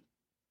 and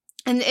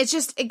it's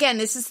just,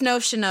 again, it's this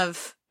notion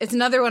of, it's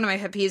another one of my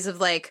pet peeves of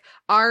like,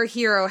 our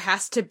hero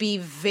has to be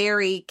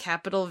very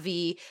capital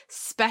V,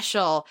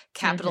 special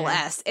capital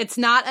S. It's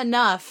not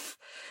enough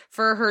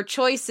for her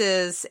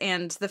choices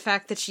and the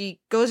fact that she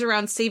goes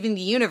around saving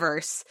the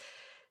universe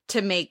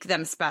to make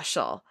them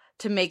special,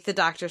 to make the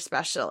Doctor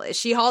special.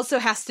 She also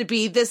has to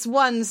be this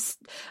one,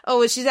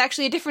 she's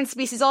actually a different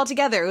species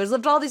altogether, who's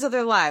lived all these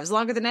other lives,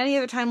 longer than any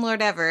other Time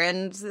Lord ever,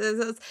 and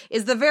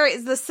is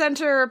the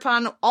center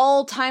upon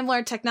all Time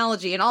Lord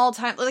technology and all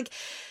time, like,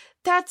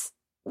 that's,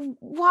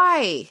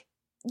 why?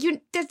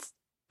 It's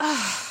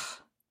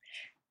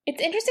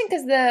interesting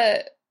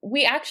because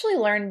we actually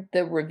learned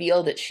the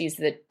reveal that she's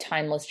the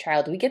timeless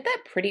child. We get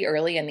that pretty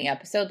early in the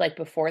episode, like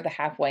before the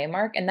halfway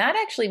mark. And that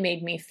actually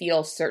made me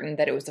feel certain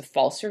that it was a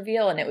false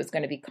reveal and it was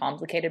going to be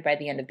complicated by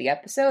the end of the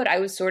episode. I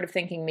was sort of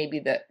thinking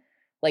maybe that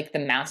like the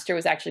Master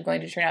was actually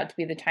going to turn out to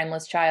be the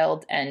timeless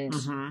child. And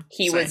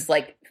he was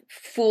like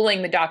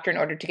fooling the Doctor in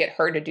order to get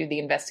her to do the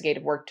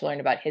investigative work to learn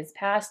about his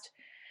past.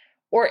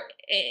 Or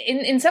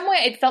in some way,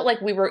 it felt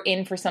like we were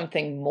in for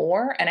something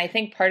more. And I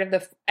think part of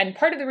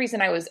the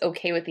reason I was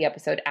okay with the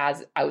episode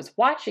as I was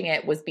watching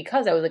it was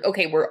because I was like,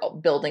 okay, we're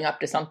building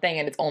up to something.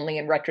 And it's only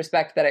in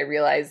retrospect that I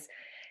realized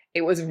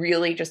it was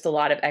really just a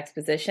lot of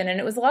exposition. And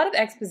it was a lot of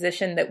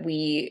exposition that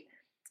we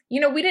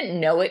we didn't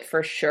know it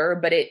for sure,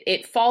 but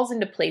it falls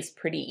into place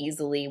pretty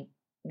easily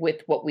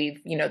with what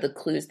we've, the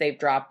clues they've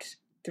dropped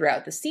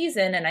throughout the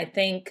season. And I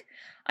think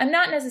I'm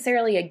not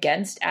necessarily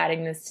against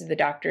adding this to the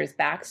Doctor's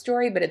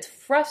backstory, but it's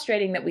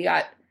frustrating that we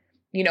got,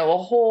 a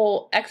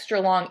whole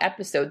extra long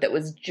episode that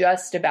was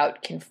just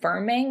about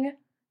confirming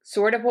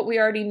sort of what we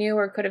already knew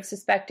or could have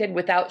suspected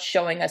without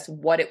showing us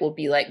what it will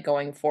be like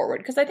going forward.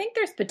 Because I think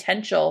there's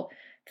potential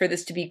for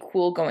this to be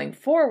cool going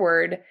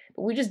forward,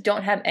 but we just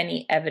don't have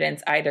any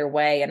evidence either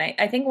way. And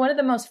I think one of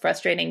the most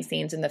frustrating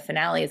scenes in the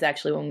finale is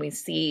actually when we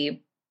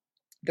see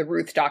the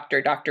Ruth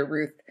Doctor, Dr.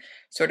 Ruth,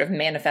 sort of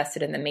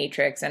manifested in the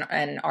Matrix,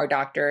 and our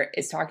doctor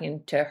is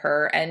talking to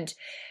her. And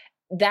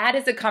that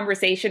is a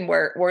conversation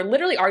where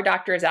literally our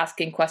doctor is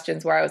asking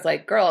questions where I was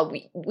like, girl,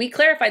 we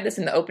clarified this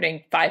in the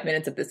opening 5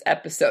 minutes of this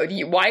episode.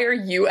 Why are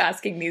you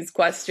asking these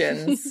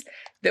questions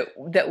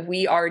that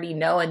we already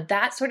know? And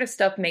that sort of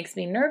stuff makes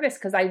me nervous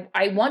because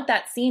I want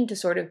that scene to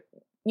sort of,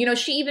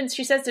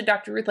 she says to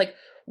Dr. Ruth, like,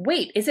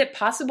 wait, is it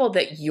possible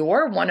that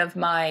you're one of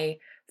my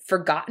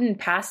forgotten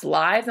past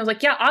lives? And I was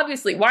like, yeah,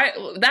 obviously. Why?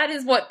 That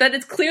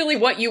is clearly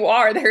what you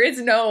are.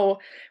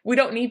 We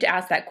don't need to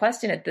ask that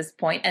question at this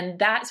point. And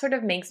that sort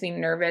of makes me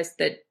nervous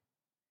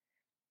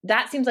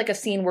that seems like a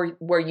scene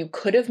where you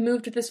could have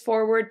moved this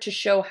forward to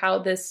show how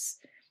this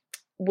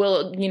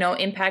will,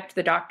 impact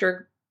the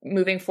Doctor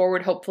moving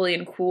forward, hopefully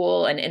in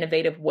cool and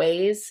innovative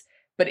ways.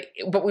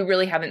 But we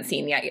really haven't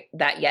seen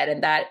that yet.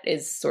 And that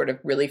is sort of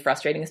really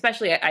frustrating,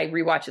 especially I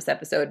rewatched this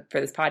episode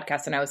for this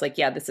podcast and I was like,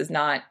 yeah, this is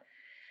not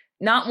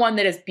one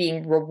that is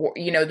being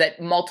that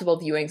multiple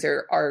viewings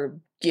are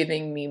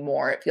giving me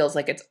more. It feels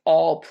like it's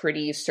all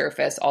pretty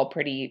surface, all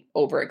pretty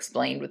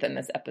over-explained within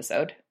this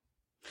episode.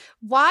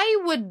 Why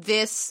would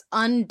this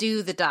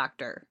undo the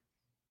Doctor?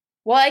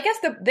 Well, I guess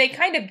they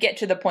kind of get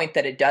to the point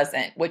that it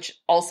doesn't, which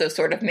also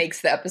sort of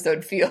makes the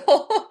episode feel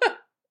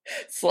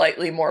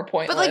slightly more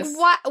pointless.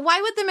 But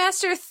why would the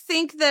Master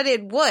think that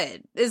it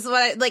would? Is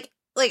what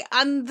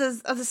on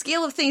the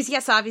scale of things,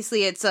 yes,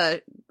 obviously it's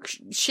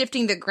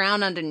shifting the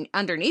ground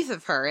underneath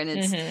of her, and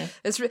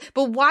it's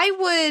but why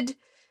would,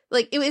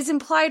 it was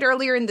implied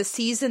earlier in the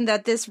season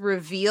that this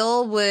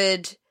reveal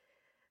would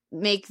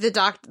make the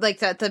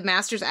that the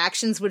Master's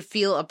actions would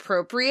feel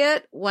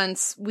appropriate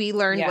once we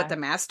learned what the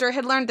Master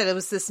had learned, that it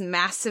was this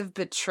massive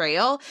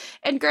betrayal.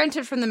 And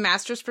granted, from the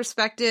Master's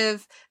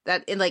perspective,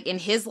 that in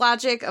his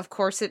logic, of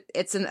course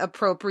it's an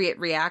appropriate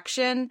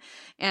reaction,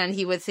 and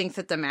he would think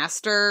that the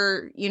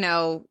Master,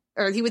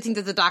 or he would think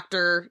that the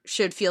Doctor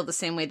should feel the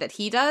same way that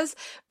he does.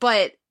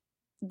 But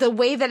the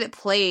way that it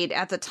played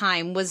at the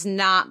time was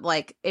not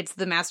like it's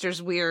the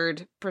Master's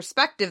weird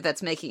perspective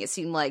that's making it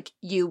seem like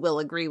you will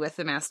agree with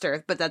the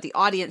Master, but that the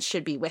audience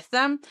should be with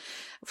the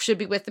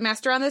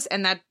Master on this,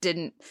 and that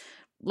didn't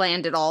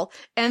land at all.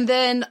 And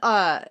then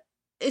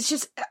it's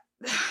just,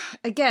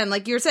 again,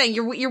 like you're saying,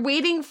 you're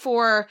waiting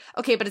for,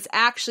 okay, but it's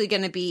actually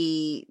going to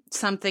be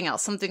something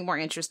else, something more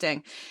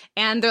interesting.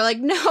 And they're like,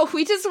 no,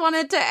 we just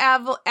wanted to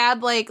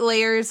add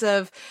layers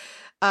of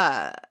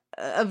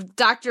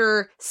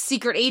Dr.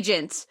 Secret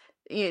Agent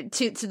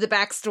to the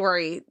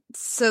backstory,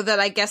 so that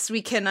I guess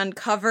we can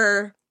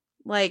uncover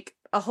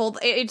a whole.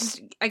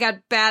 I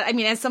got bad. I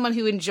mean, as someone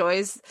who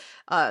enjoys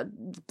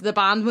the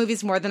Bond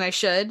movies more than I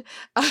should,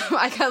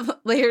 I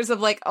got layers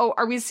of oh,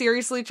 are we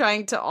seriously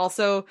trying to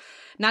also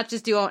not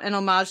just do an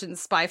homage in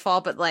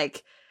Spyfall, but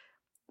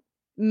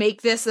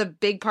make this a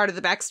big part of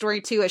the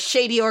backstory too, a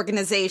shady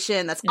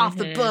organization that's off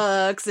the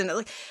books, and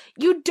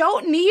you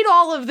don't need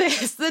all of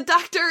this. The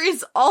Doctor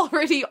is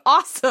already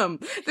awesome.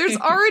 There's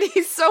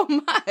already so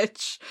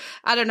much.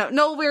 I don't know.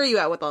 Noel, where are you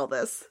at with all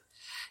this?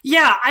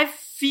 Yeah, I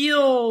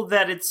feel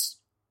that it's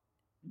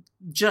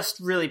just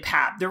really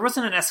pat. There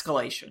wasn't an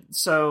escalation,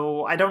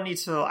 so I don't need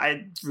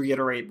to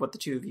reiterate what the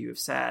two of you have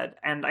said.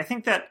 And I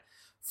think that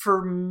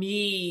for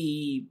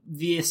me,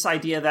 this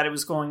idea that it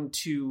was going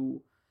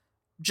to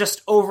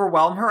just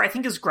overwhelm her, I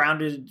think, is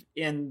grounded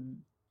in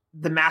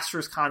the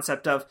Master's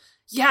concept of,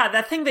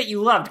 that thing that you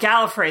loved,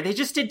 Gallifrey, they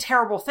just did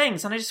terrible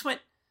things, and I just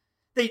went,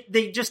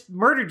 they just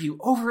murdered you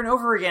over and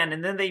over again,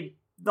 and then they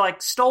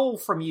stole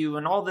from you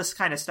and all this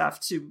kind of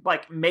stuff to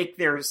make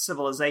their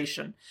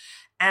civilization.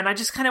 And I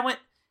just kind of went,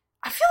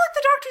 I feel like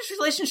the Doctor's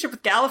relationship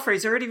with Gallifrey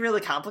is already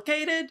really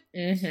complicated.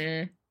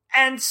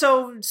 And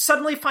so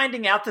suddenly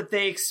finding out that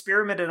they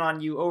experimented on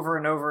you over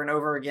and over and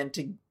over again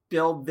to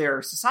build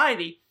their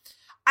society,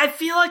 I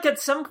feel like at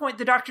some point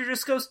the Doctor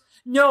just goes,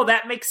 no,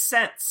 that makes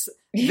sense.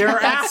 They're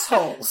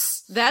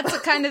assholes. That's the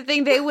kind of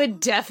thing they would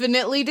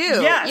definitely do.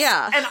 Yes.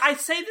 Yeah. And I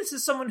say this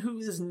as someone who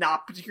is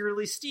not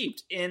particularly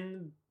steeped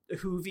in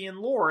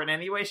Whovian lore in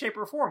any way, shape,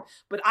 or form.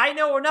 But I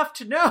know enough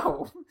to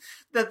know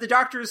that the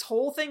Doctor's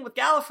whole thing with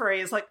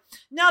Gallifrey is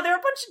no, they're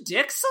a bunch of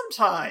dicks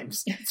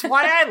sometimes. It's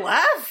why I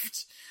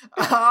left.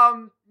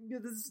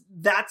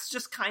 That's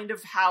just kind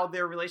of how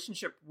their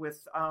relationship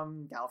with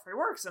Gallifrey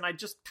works, and I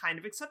just kind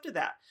of accepted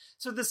that.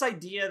 So this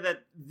idea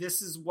that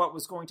this is what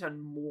was going to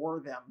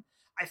unmoor them,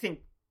 I think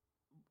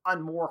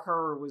unmoor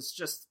her, was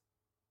just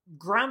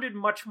grounded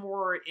much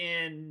more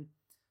in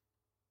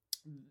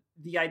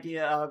the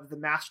idea of the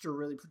Master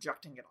really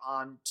projecting it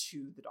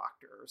onto the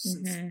Doctor,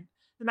 since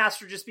the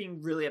Master just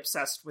being really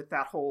obsessed with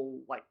that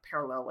whole like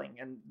paralleling,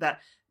 and that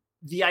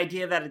the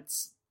idea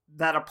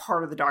that a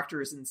part of the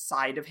Doctor is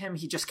inside of him,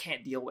 he just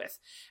can't deal with.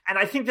 And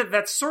I think that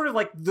that's sort of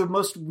like the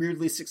most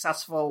weirdly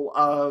successful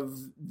of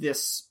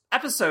this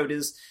episode,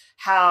 is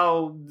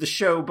how the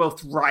show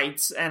both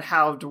writes and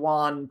how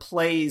Dwan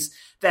plays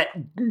that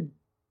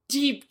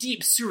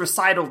deep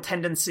suicidal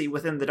tendency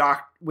within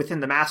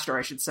the Master,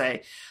 I should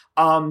say,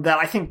 that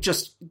I think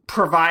just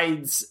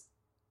provides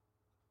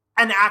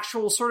an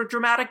actual sort of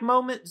dramatic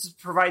moment,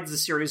 provides a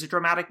series of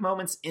dramatic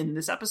moments in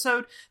this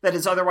episode that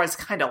is otherwise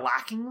kind of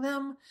lacking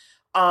them.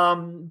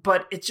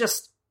 But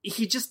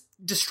he just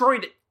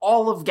destroyed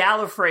all of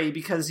Gallifrey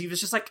because he was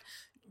just like,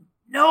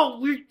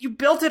 no, you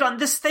built it on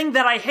this thing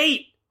that I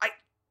hate.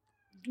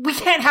 We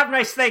can't have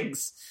nice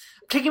things.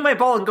 I'm kicking my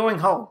ball and going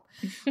home.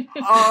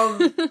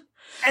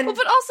 And well,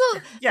 but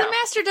also the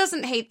Master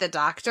doesn't hate the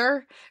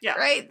Doctor,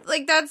 right?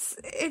 Like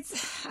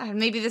it's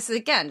maybe this is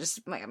again just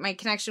my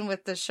connection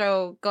with the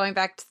show going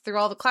back through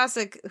all the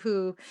classic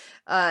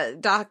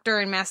Doctor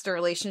and Master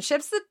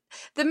relationships.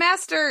 The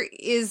Master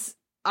is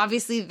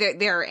obviously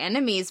they're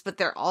enemies, but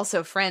they're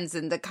also friends,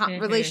 and the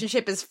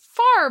relationship is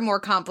far more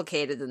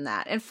complicated than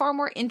that and far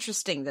more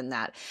interesting than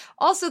that.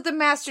 Also, the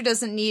Master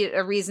doesn't need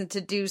a reason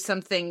to do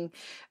something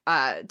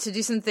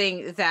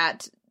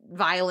that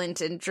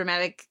violent and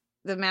dramatic.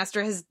 The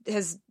Master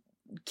has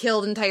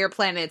killed entire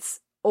planets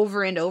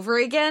over and over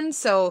again.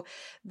 So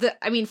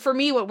for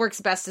me, what works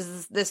best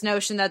is this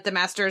notion that the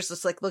Master is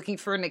just like looking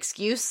for an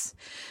excuse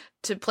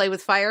to play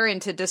with fire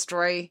and to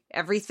destroy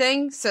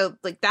everything. So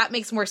like that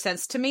makes more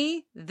sense to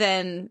me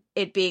than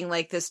it being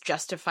like this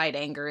justified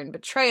anger and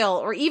betrayal,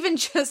 or even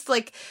just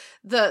like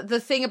the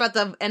thing about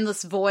the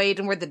endless void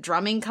and where the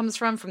drumming comes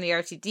from the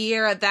RTD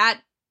era. That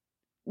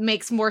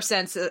makes more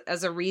sense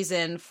as a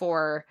reason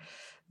for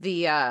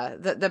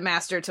the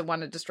Master to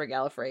want to destroy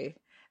Gallifrey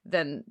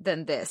than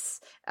this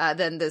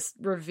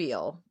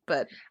reveal.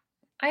 But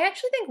I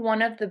actually think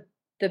one of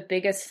the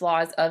biggest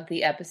flaws of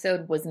the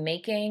episode was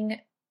making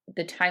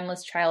the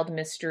Timeless Child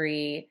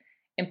mystery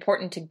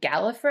important to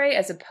Gallifrey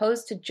as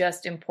opposed to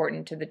just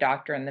important to the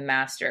Doctor and the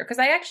Master. Because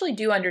I actually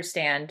do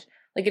understand,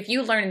 like, if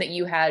you learn that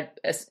you had,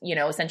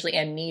 essentially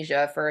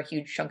amnesia for a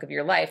huge chunk of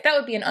your life, that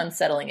would be an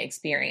unsettling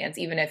experience,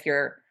 even if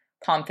you're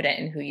confident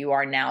in who you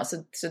are now.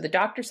 So the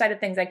Doctor side of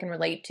things I can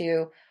relate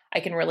to. I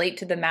can relate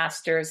to the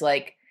Master's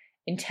like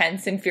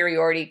intense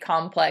inferiority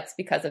complex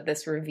because of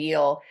this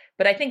reveal.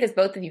 But I think, as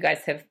both of you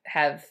guys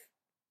have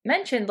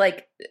mentioned,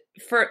 like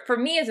for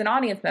me as an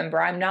audience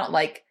member, I'm not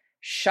like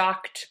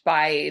shocked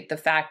by the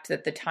fact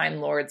that the Time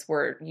Lords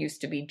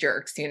used to be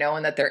jerks,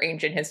 and that their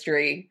ancient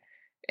history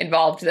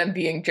involved them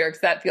being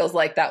jerks. That feels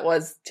like that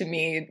was, to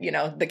me,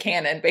 the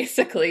canon,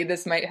 basically.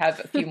 This might have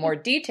a few more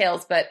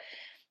details, but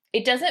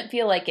it doesn't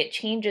feel like it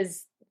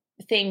changes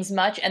things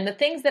much. And the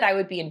things that I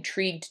would be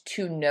intrigued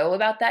to know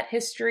about that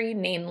history,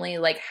 namely,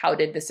 like, how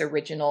did this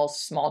original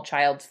small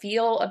child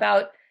feel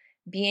about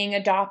being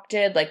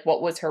adopted? Like,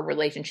 what was her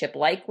relationship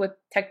like with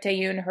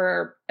Tecteun,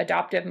 her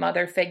adoptive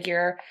mother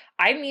figure?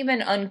 I'm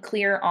even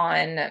unclear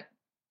on,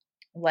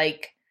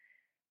 like,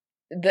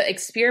 the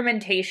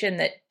experimentation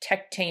that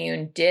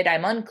Tecteun did.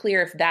 I'm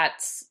unclear if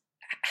that's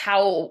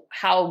how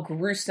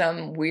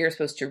gruesome we're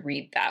supposed to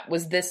read that.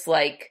 Was this,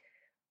 like,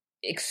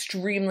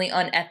 extremely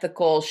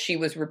unethical, she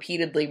was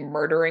repeatedly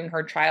murdering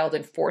her child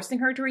and forcing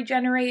her to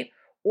regenerate?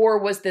 Or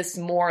was this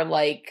more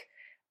like,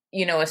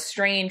 a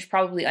strange,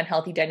 probably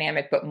unhealthy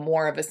dynamic, but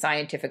more of a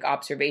scientific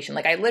observation?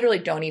 Like, I literally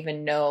don't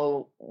even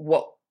know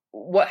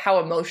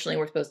how emotionally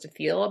we're supposed to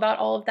feel about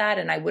all of that.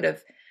 And I would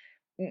have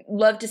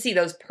loved to see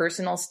those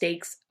personal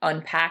stakes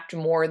unpacked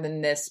more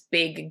than this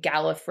big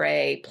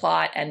Gallifrey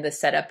plot and the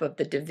setup of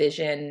the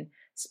division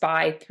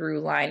spy through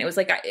line. It was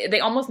like they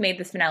almost made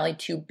this finale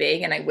too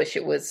big, and I wish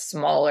it was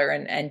smaller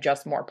and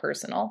just more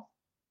personal.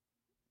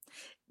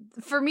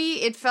 For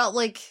me, it felt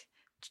like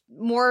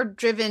more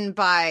driven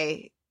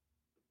by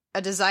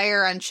a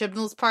desire on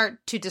Chibnall's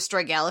part to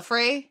destroy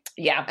Gallifrey.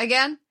 Yeah.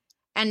 Again.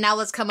 And now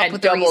let's come up and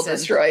with a reason. Double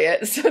destroy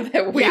it so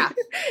that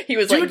he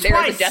was like,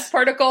 there's a death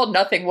particle,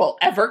 nothing will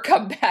ever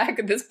come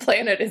back. This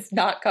planet is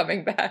not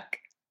coming back.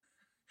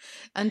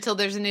 Until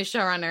there's a new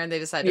showrunner and they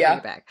decide to bring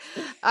it back.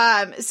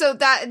 So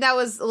that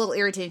was a little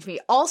irritating to me.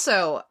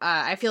 Also,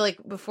 I feel like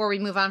before we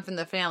move on from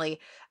the finale,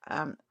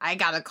 I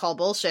gotta call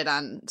bullshit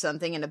on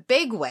something in a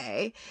big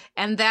way,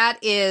 and that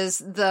is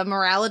the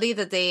morality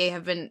that they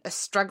have been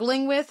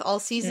struggling with all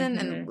season,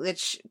 and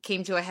which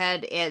came to a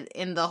head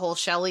in the whole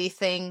Shelley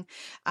thing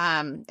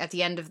at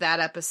the end of that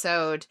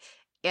episode,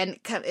 and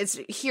it's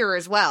here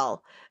as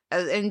well.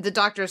 And the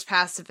Doctor's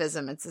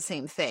pacifism, it's the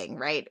same thing,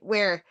 right?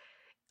 Where,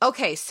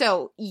 okay,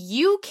 so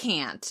you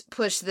can't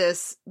push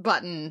this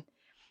button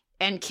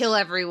and kill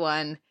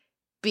everyone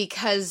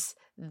because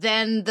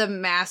then the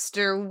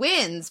Master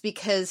wins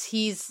because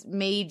he's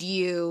made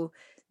you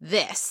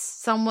this,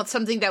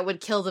 something that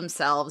would kill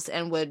themselves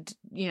and would,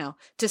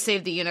 to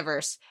save the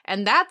universe.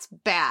 And that's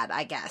bad,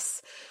 I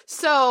guess.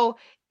 So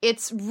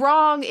it's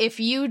wrong if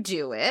you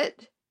do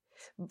it,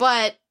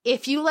 but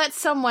if you let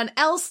someone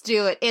else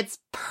do it, it's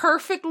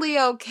perfectly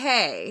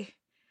okay.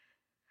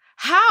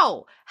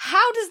 How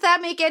does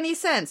that make any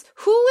sense?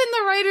 Who in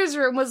the writer's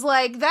room was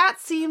like, that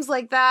seems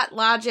like that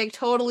logic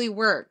totally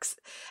works?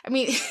 I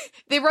mean,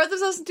 they wrote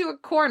themselves into a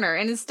corner,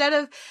 and instead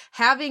of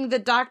having the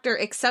doctor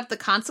accept the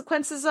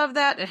consequences of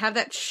that and have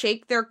that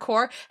shake their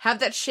core, have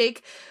that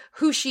shake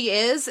who she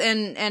is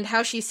and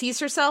how she sees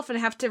herself and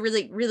have to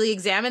really, really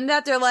examine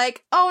that, they're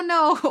like,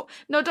 oh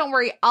no, don't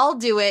worry, I'll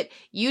do it.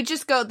 You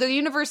just go, the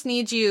universe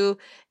needs you.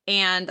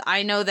 And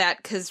I know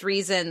that because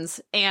reasons.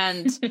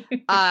 And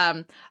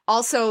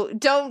also,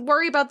 don't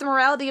worry about the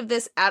morality of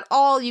this at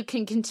all. You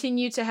can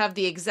continue to have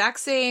the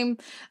exact same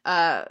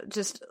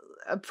just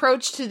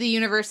approach to the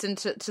universe and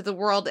to the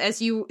world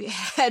as you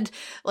had,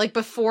 like,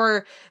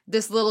 before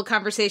this little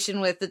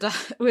conversation with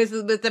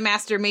the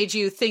master made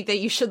you think that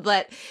you should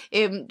let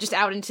him just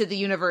out into the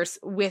universe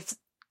with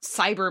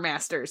cyber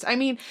masters. I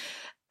mean,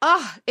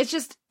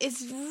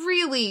 it's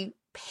really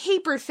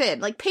paper thin.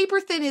 Like, paper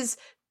thin is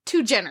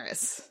too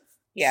generous.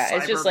 Yeah, Cyber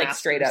it's just like masters.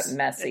 straight up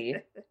messy.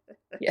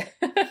 Yeah.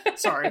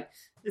 Sorry.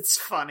 It's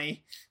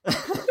funny.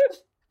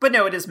 But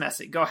no, it is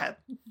messy. Go ahead.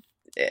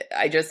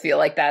 I just feel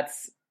like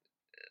that's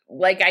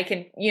like, I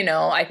can,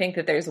 I think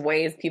that there's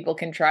ways people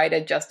can try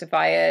to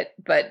justify it,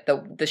 but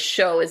the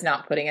show is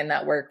not putting in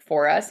that work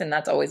for us. And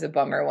that's always a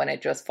bummer when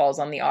it just falls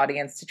on the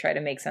audience to try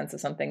to make sense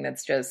of something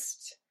that's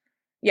just,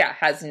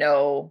 has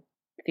no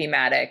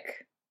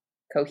thematic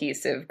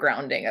cohesive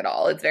grounding at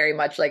all. It's very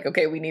much like,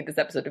 okay, we need this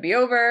episode to be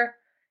over.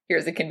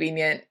 Here's a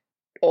convenient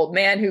old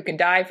man who can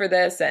die for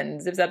this,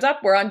 and zip, zap, zap,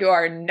 we're on to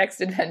our next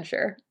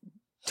adventure.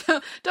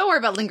 Don't worry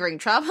about lingering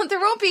trauma. There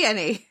won't be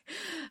any.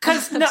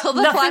 Because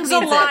nothing's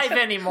alive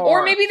anymore.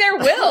 Or maybe there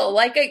will.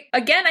 Like,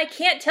 again, I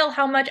can't tell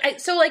how much.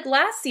 So, like,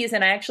 last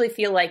season, I actually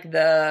feel like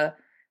the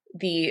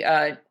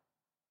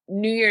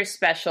New Year's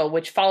special,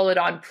 which followed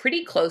on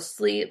pretty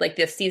closely, like,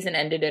 this season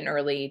ended in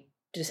early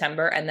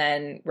December, and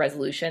then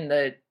Resolution,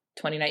 the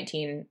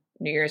 2019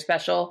 New Year's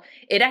special,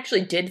 it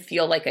actually did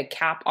feel like a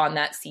cap on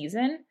that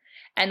season.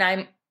 And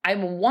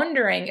I'm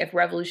wondering if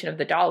Revolution of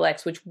the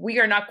Daleks, which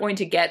we are not going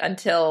to get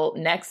until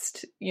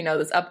next,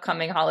 this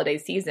upcoming holiday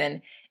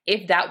season,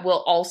 if that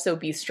will also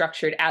be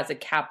structured as a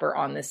capper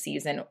on the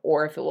season,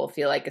 or if it will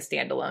feel like a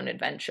standalone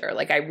adventure.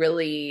 Like, I'm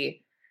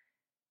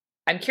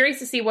curious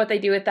to see what they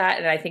do with that.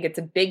 And I think it's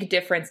a big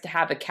difference to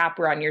have a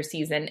capper on your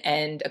season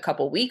end a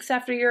couple weeks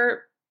after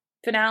your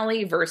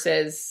finale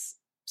versus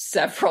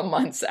several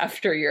months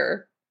after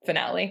your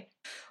finale.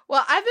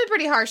 Well, I've been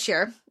pretty harsh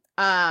here.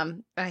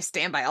 And I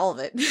stand by all of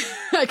it.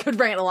 I could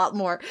rant a lot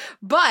more,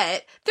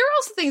 but there are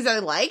also things that I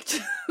liked.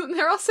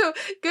 There are also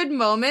good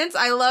moments.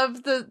 I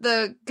love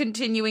the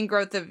continuing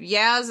growth of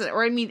Yaz,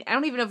 or I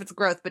don't even know if it's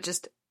growth, but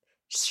just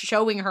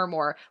showing her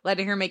more,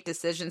 letting her make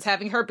decisions,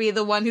 having her be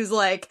the one who's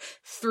like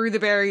through the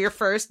barrier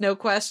first, no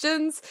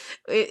questions.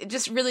 It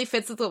just really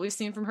fits with what we've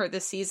seen from her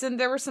this season.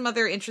 There were some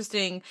other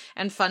interesting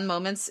and fun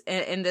moments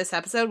in this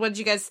episode. Do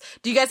you guys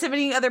have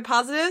any other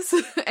positives?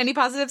 Any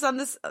positives on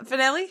this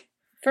finale?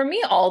 For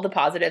me, all the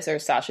positives are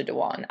Sacha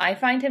Dhawan. I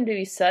find him to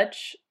be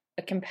such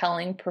a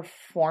compelling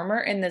performer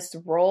in this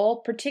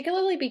role,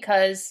 particularly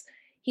because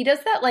he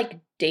does that, like,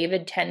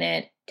 David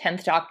Tennant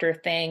 10th Doctor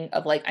thing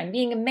of, like, I'm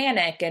being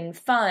manic and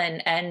fun,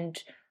 and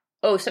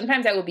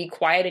sometimes I will be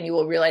quiet and you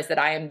will realize that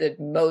I am the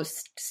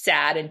most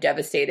sad and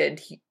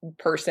devastated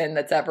person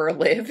that's ever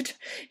lived.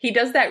 He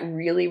does that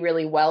really,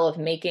 really well of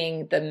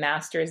making the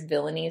Master's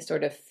villainy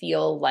sort of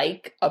feel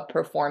like a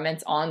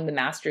performance on the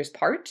Master's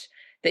part,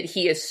 that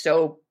he is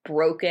so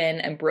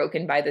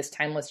broken by this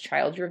timeless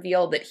child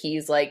reveal that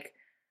he's, like,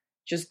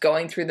 just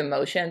going through the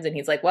motions, and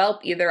he's like, well,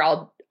 either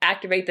I'll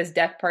activate this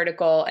death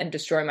particle and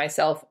destroy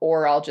myself,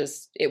 or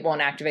it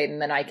won't activate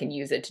and then I can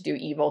use it to do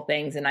evil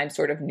things, and I'm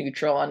sort of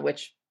neutral on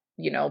which,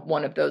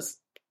 one of those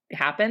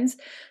happens.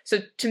 So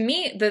to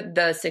me,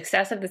 the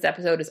success of this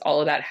episode is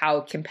all about how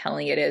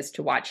compelling it is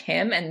to watch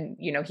him, and,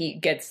 he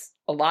gets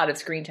a lot of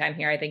screen time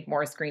here, I think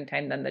more screen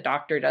time than the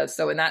Doctor does.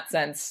 So in that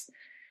sense,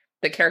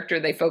 the character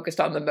they focused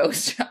on the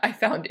most, I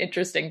found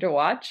interesting to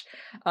watch.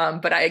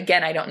 But I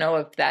don't know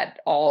if that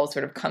all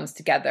sort of comes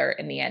together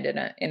in the end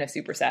in a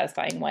super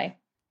satisfying way.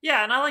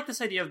 Yeah, and I like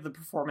this idea of the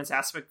performance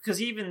aspect, because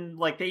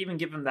they even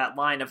give him that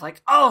line of,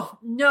 like, oh,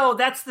 no,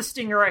 that's the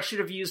stinger I should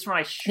have used when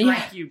I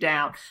shrank you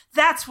down.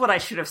 That's what I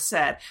should have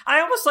said.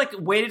 I almost, like,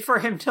 waited for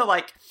him to,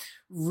 like,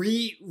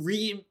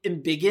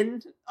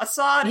 re-embiggen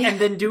Assad and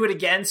then do it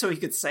again so he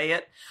could say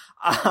it.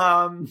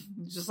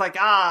 Just like,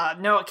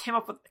 no, it came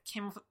up with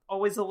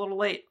always a little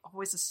late,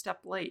 always a step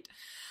late.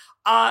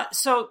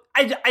 So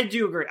I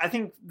do agree. I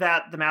think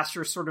that the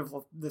Master is sort of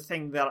the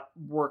thing that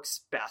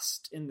works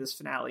best in this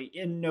finale,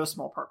 in no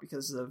small part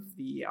because of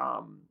the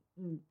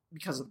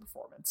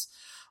performance.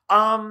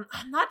 I'm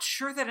not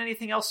sure that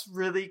anything else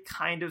really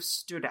kind of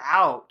stood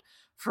out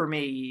for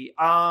me.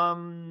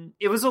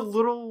 It was a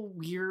little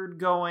weird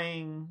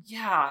going,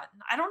 yeah,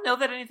 I don't know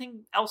that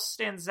anything else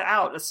stands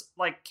out. It's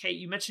like, Kate,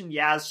 you mentioned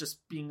Yaz just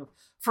being the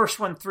first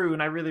one through,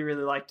 and I really,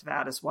 really liked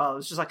that as well. It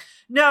was just like,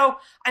 no,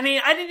 I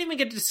mean, I didn't even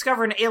get to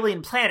discover an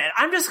alien planet.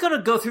 I'm just going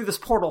to go through this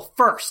portal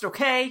first,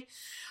 okay?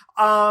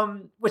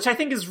 Which I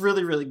think is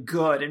really, really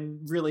good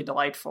and really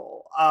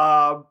delightful.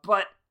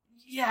 But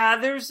yeah,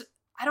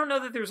 I don't know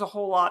that there's a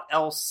whole lot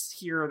else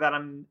here that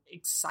I'm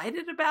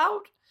excited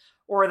about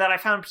or that I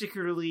found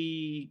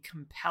particularly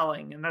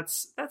compelling. And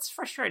that's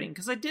frustrating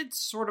because I did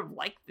sort of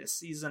like this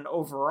season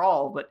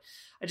overall, but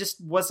I just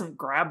wasn't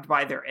grabbed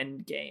by their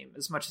end game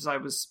as much as I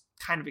was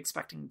kind of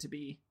expecting to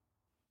be.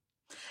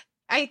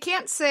 I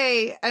don't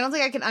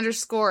think I can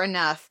underscore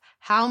enough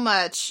how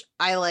much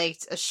I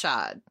liked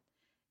Ashad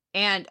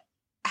and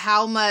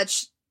how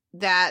much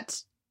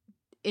that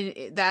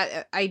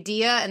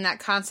idea and that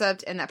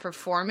concept and that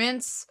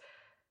performance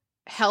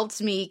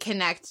helped me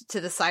connect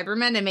to the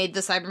Cybermen and made the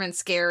Cybermen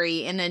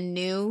scary in a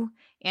new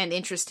and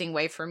interesting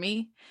way for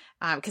me.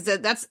 Because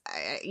that's,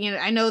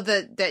 I know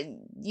that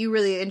you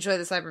really enjoy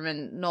the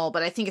Cybermen, Noel,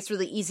 but I think it's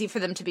really easy for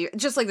them to be,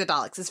 just like the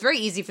Daleks, it's very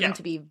easy for them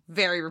to be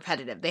very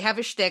repetitive. They have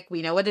a shtick,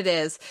 we know what it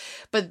is,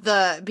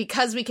 but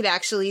because we could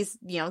actually,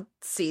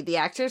 see the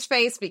actor's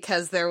face,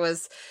 because there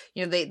was,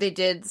 they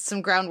did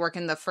some groundwork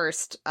in the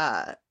first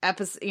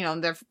episode,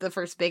 the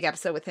first big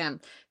episode with him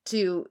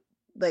to,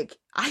 like,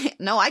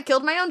 I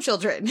killed my own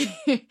children.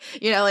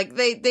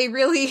 They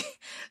really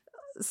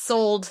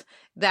sold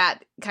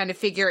that kind of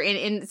figure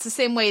in it's the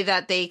same way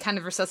that they kind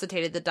of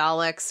resuscitated the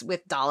Daleks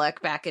with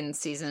Dalek back in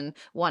season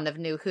 1 of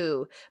New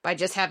Who by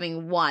just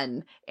having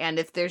one, and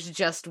if there's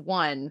just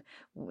one,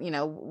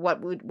 what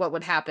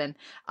would happen.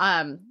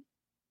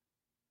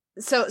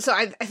 So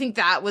I think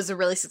that was a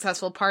really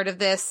successful part of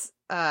this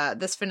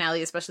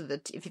finale, especially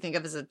if you think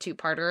of it as a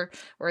 2-parter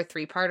or a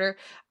 3-parter.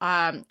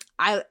 I'm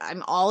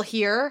all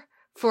here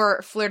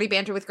for flirty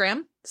banter with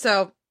Graham.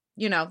 So,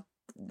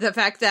 the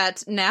fact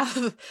that now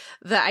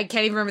that I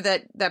can't even remember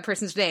that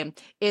person's name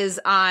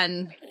is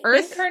on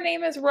Earth. I think her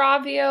name is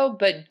Ravio,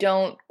 but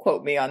don't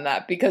quote me on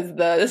that because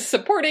the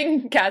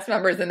supporting cast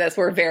members in this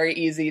were very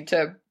easy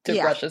to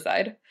brush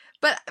aside.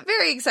 But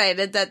very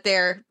excited that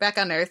they're back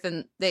on Earth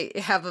and they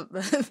have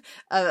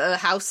a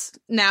house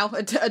now,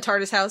 a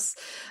TARDIS house.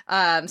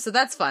 So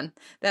that's fun.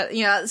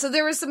 So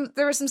there was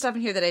some stuff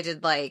in here that I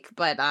did like,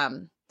 but I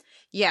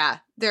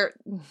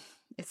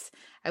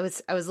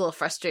was a little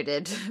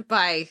frustrated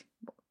by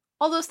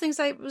all those things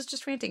I was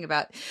just ranting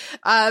about.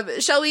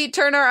 Shall we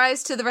turn our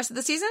eyes to the rest of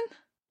the season?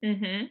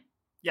 Mm-hmm.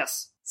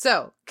 Yes.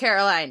 So,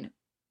 Caroline,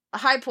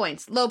 high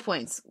points, low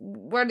points.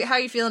 How are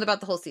you feeling about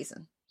the whole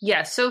season?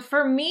 Yeah, so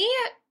for me,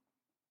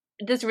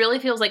 this really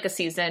feels like a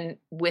season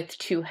with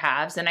 2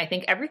 halves, and I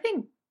think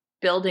everything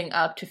building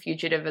up to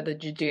Fugitive of the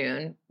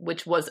Judoon,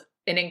 which was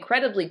an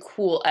incredibly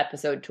cool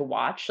episode to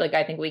watch. Like,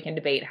 I think we can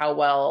debate how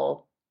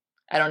well,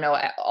 I don't know,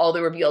 all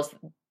the reveals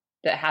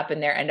that happen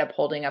there end up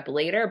holding up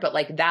later, but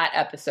like that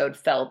episode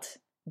felt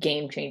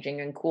game-changing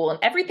and cool, and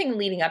everything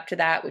leading up to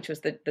that, which was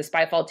the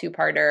Spyfall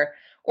 2-parter.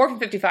 Orphan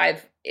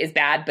 55 is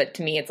bad, but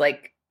to me it's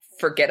like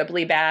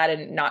forgettably bad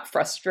and not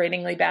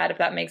frustratingly bad, if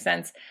that makes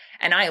sense.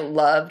 And I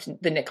loved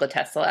the Nikola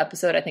Tesla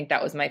episode. I think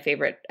that was my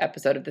favorite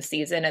episode of the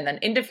season. And then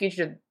into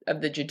Fugitive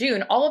of the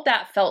Judoon, all of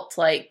that felt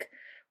like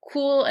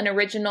cool and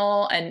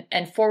original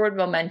and forward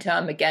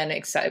momentum, again,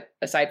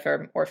 aside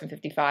from Orphan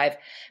 55.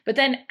 But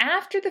then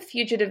after the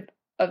Fugitive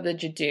of the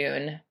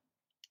Judoon,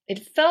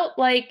 it felt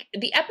like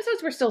the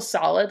episodes were still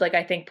solid. Like,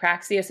 I think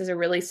Praxeus is a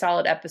really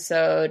solid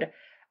episode.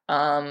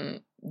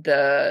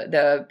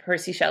 The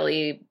Percy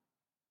Shelley,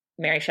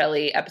 Mary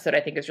Shelley episode,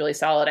 I think, is really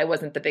solid. I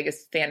wasn't the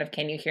biggest fan of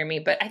Can You Hear Me?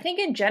 But I think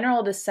in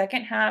general, the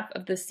second half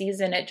of the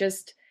season,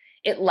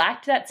 it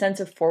lacked that sense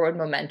of forward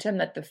momentum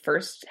that the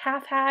first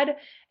half had.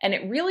 And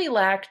it really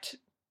lacked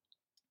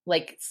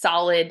like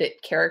solid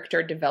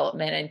character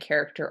development and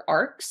character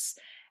arcs.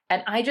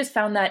 And I just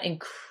found that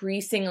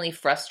increasingly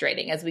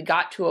frustrating as we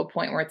got to a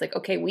point where it's like,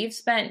 okay, we've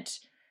spent,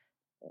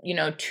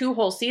 2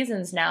 whole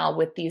seasons now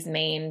with these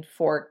main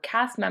 4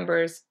 cast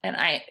members, and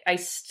I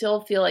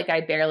still feel like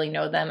I barely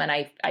know them and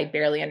I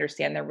barely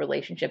understand their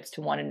relationships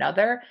to one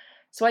another.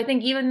 So I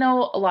think even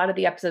though a lot of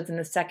the episodes in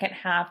the second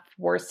half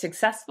were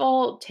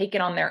successful, taken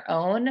on their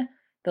own,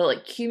 the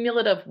like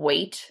cumulative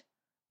weight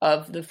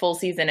of the full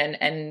season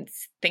and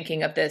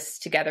thinking of this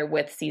together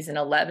with season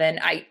 11,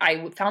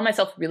 I found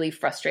myself really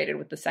frustrated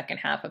with the second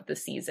half of the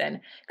season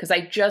because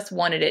I just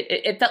wanted it.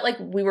 It felt like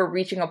we were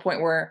reaching a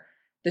point where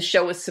the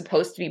show was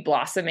supposed to be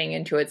blossoming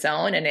into its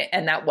own,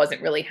 and that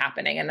wasn't really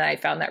happening. And I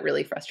found that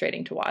really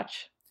frustrating to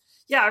watch.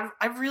 Yeah,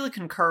 I really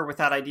concur with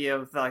that idea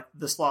of like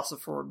this loss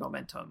of forward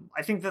momentum.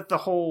 I think that the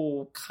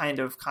whole kind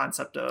of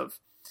concept of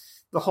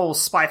the whole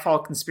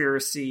Spyfall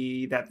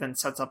conspiracy that then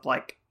sets up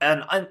like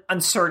an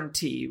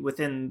uncertainty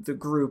within the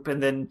group,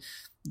 and then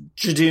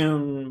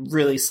Judoon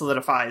really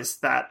solidifies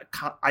that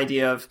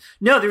idea of,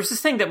 no, there's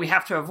this thing that we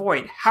have to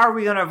avoid. How are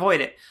we going to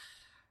avoid it?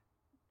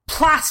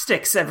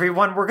 Plastics,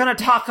 everyone. We're going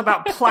to talk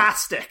about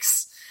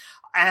plastics.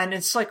 And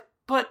it's like,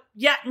 but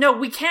yeah, no,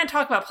 we can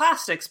talk about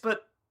plastics,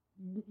 but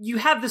you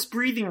have this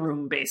breathing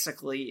room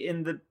basically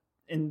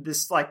in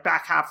this like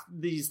back half,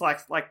 these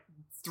like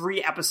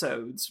 3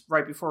 episodes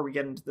right before we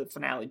get into the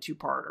finale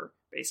 2-parter,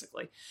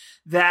 basically,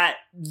 that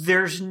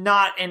there's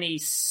not any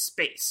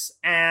space.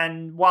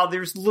 And while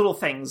there's little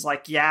things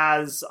like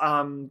Yaz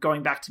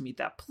going back to meet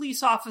that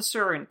police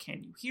officer and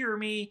Can You Hear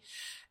Me,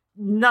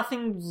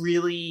 nothing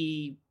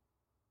really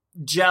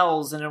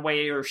gels in a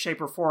way or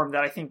shape or form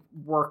that I think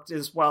worked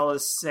as well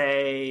as,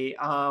 say,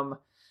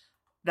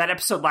 that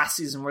episode last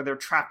season where they're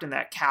trapped in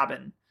that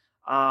cabin.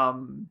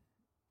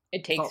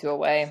 It takes you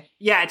away.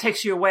 Yeah, it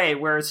takes you away,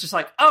 where it's just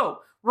like, oh,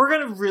 we're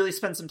going to really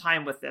spend some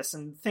time with this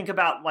and think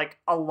about like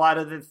a lot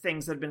of the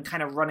things that have been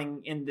kind of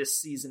running in this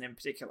season in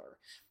particular.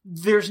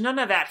 There's none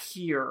of that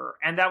here.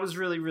 And that was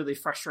really, really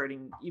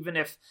frustrating. Even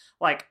if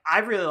like, I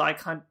really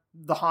like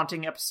the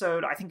haunting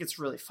episode. I think it's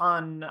really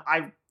fun.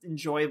 I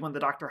enjoy when the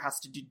Doctor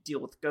has to deal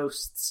with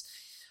ghosts.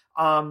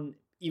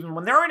 Even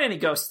when there aren't any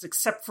ghosts,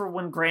 except for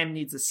when Graham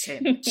needs a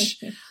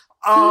sandwich.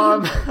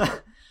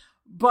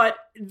 But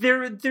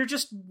there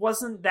just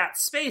wasn't that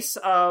space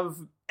of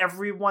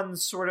everyone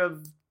sort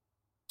of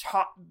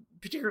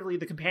particularly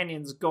the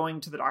companions going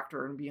to the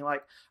Doctor and being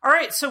like, all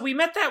right, so we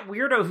met that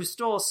weirdo who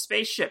stole a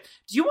spaceship.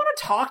 Do you want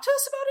to talk to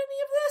us about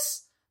any of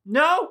this?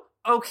 No?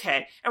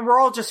 Okay. And we're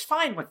all just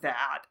fine with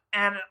that.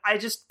 And I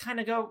just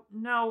kind of go,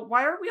 no,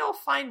 why are we all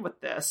fine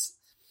with this?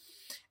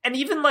 And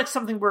even like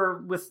something where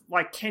with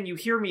like Can You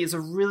Hear Me is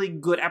a really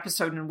good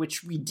episode in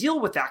which we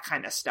deal with that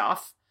kind of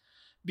stuff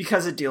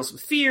because it deals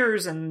with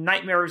fears and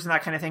nightmares and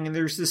that kind of thing. And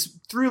there's this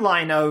through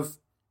line of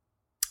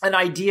an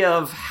idea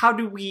of how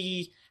do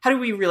we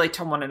relate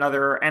to one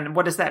another, and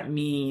what does that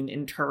mean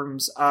in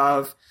terms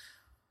of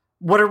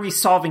what are we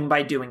solving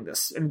by doing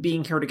this and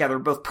being here together,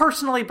 both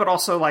personally, but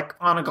also like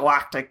on a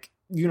galactic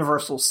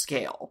universal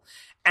scale.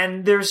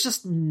 And there's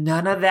just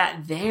none of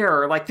that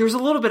there. Like there's a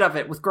little bit of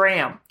it with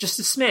Graham, just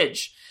a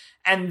smidge.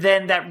 And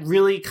then that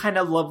really kind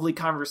of lovely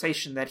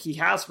conversation that he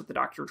has with the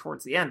Doctor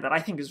towards the end that I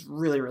think is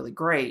really, really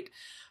great.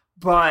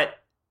 But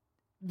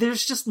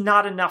there's just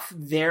not enough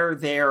there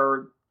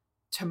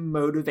to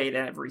motivate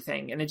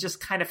everything. And it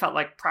just kind of felt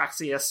like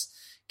Praxeus,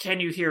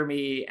 Can You Hear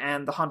Me,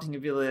 and The Haunting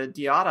of Villa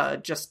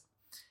Diada just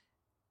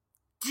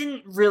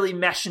didn't really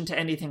mesh into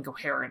anything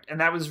coherent.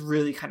 And that was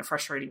really kind of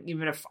frustrating,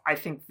 even if I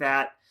think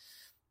that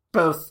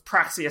both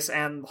Praxeus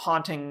and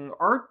Haunting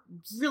are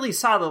really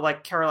solid,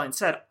 like Caroline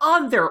said,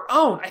 on their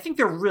own. I think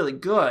they're really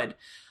good.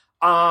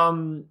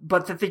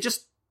 But that they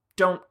just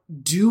don't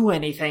do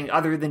anything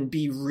other than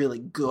be really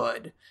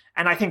good.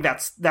 And I think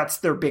that's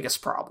their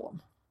biggest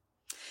problem.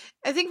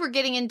 I think we're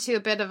getting into a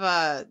bit of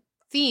a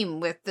theme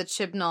with the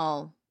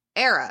Chibnall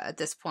era at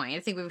this point. I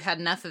think we've had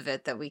enough of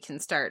it that we can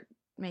start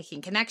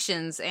making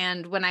connections.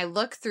 And when I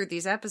look through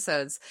these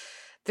episodes,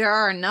 there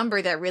are a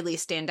number that really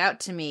stand out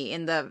to me.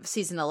 In the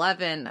season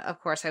 11, of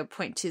course, I would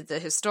point to the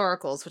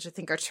historicals, which I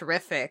think are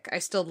terrific. I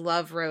still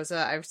love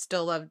Rosa. I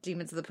still love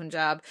Demons of the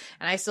Punjab.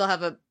 And I still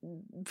have a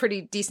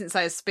pretty decent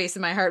sized space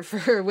in my heart for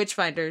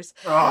Witchfinders.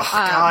 Oh,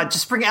 God,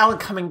 just bring Alan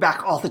Cumming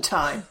back all the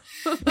time.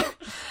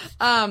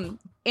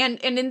 And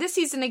in this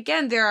season,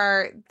 again,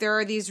 there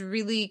are these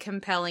really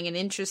compelling and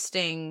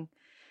interesting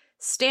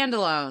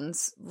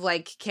standalones,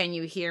 like Can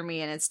You Hear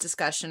Me and its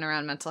discussion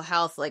around mental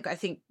health. Like, I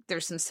think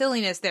there's some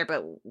silliness there,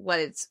 but what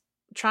it's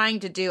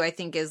trying to do, I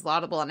think, is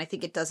laudable, and I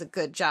think it does a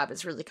good job.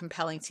 It's really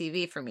compelling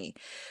TV for me.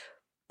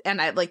 And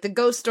I like the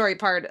ghost story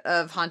part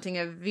of Haunting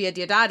of Villa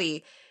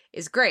Diodati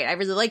is great. I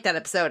really like that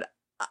episode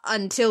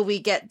until we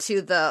get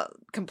to the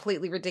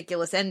completely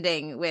ridiculous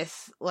ending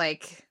with,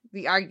 like,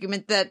 the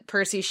argument that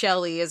Percy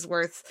Shelley is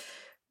worth,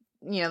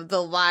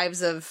 the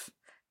lives of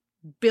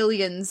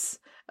billions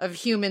of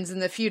humans in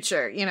the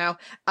future,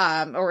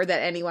 or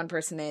that any one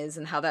person is,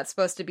 and how that's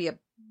supposed to be a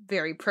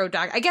very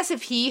pro-doc. I guess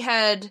if he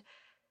had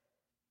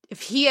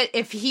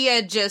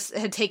just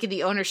taken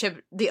the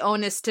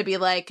onus to be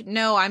like,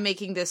 no, I'm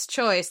making this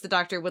choice, the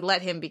Doctor would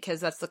let him,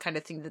 because that's the kind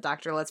of thing the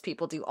Doctor lets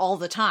people do all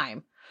the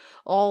time.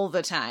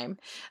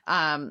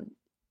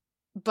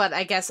 But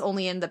I guess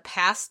only in the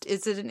past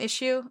is it an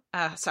issue.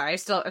 Sorry, I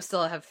still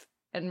have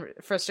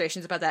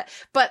frustrations about that.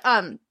 But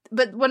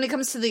when it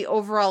comes to the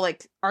overall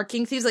like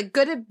arcing themes, like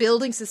good at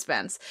building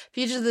suspense.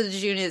 Fugitive of the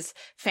Jejune is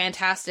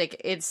fantastic.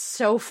 It's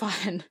so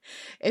fun.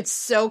 It's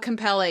so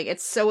compelling.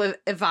 It's so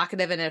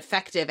evocative and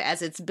effective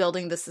as it's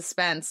building the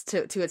suspense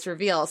to its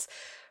reveals.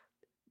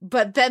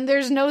 But then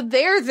there's no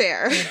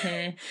there.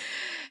 Mm-hmm.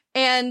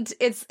 And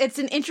it's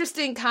an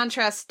interesting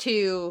contrast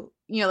to,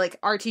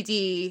 like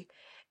RTD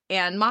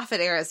and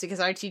Moffat eras, because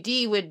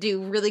RTD would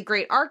do really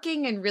great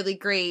arcing and really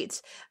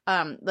great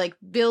like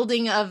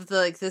building of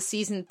the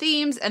season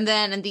themes, and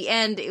then in the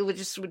end it would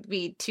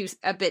be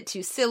a bit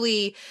too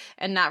silly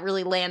and not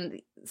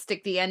really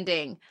stick the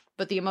ending,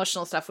 but the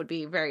emotional stuff would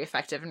be very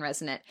effective and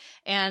resonant.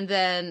 And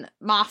then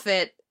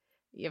Moffat,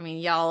 I mean,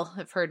 y'all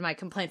have heard my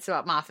complaints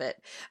about Moffat.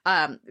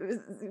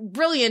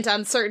 Brilliant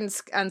on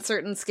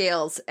certain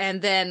scales,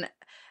 and then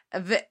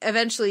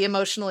eventually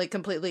emotionally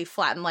completely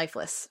flat and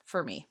lifeless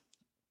for me.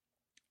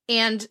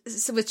 And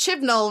so with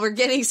Chibnall, we're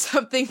getting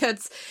something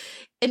that's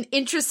an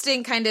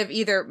interesting kind of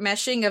either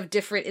meshing of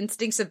different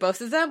instincts of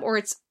both of them,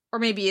 or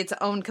maybe its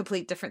own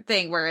complete different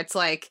thing where it's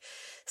like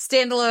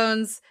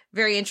standalones,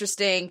 very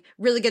interesting,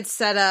 really good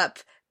setup,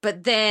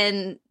 but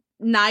then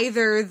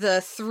neither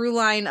the through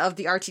line of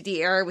the RTD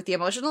era with the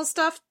emotional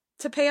stuff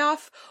to pay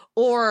off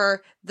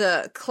or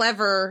the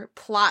clever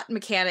plot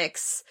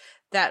mechanics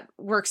that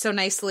work so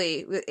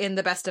nicely in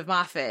The Best of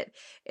Moffat.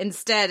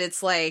 Instead,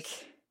 it's like,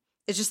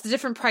 it's just the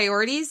different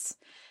priorities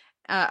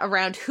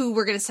around who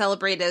we're going to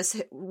celebrate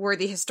as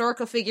worthy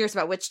historical figures,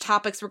 about which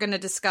topics we're going to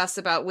discuss,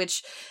 about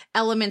which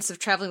elements of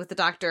Traveling with the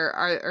Doctor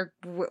are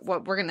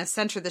what we're going to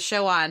center the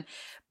show on.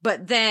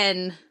 But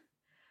then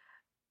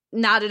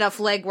not enough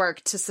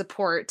legwork to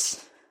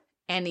support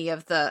any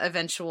of the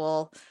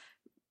eventual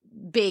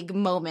big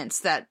moments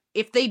that,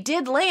 if they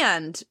did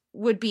land,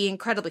 would be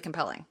incredibly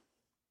compelling.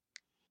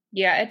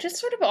 Yeah, it just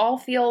sort of all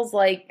feels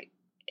like,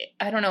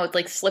 I don't know, it's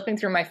like slipping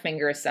through my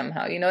fingers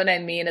somehow. You know what I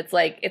mean? It's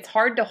like, it's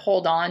hard to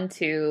hold on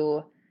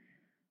to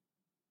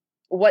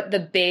what the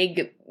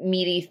big,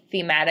 meaty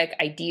thematic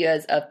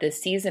ideas of this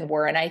season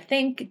were. And I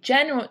think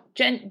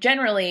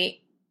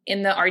generally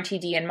in the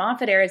RTD and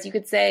Moffat eras, you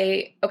could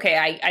say,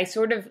 okay, I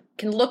sort of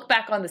can look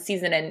back on the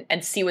season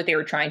and see what they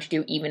were trying to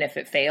do, even if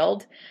it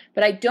failed.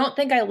 But I don't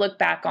think I look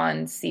back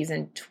on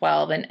season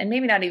 12 and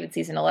maybe not even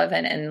season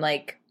 11 and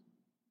like,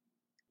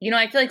 you know,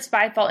 I feel like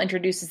Spyfall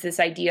introduces this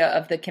idea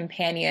of the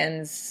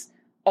companions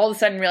all of a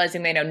sudden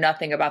realizing they know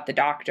nothing about the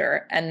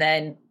Doctor. And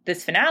then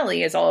this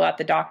finale is all about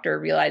the Doctor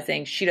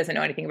realizing she doesn't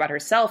know anything about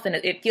herself. And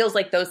it feels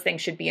like those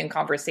things should be in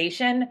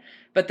conversation,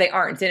 but they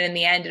aren't. And in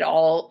the end, it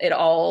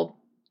all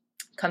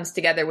comes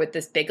together with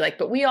this big, like,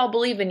 but we all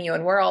believe in you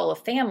and we're all a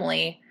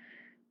family,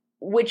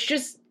 which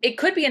just, it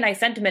could be a nice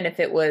sentiment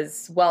if it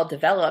was well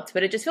developed,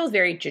 but it just feels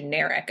very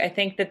generic. I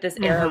think that this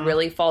era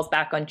really falls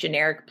back on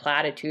generic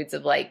platitudes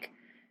of like,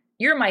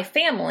 you're my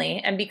family,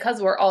 and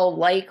because we're all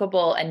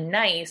likable and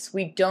nice,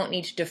 we don't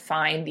need to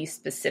define these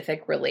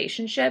specific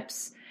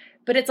relationships.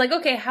 But it's like,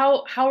 okay,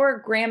 how are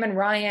Graham and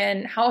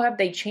Ryan, how have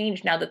they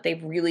changed now that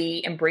they've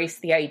really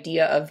embraced the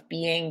idea of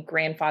being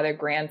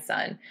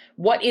grandfather-grandson?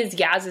 What is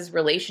Yaz's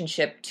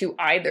relationship to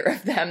either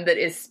of them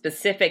that is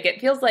specific?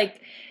 It feels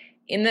like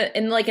in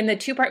the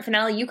two-part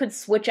finale, you could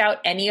switch out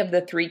any of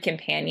the three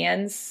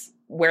companions,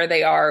 where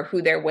they are,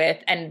 who they're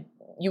with, and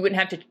you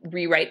wouldn't have to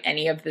rewrite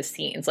any of the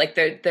scenes. Like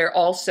they're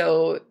all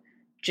so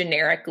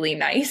generically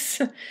nice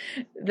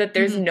that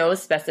there's no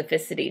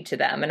specificity to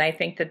them. And I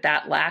think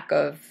that lack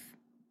of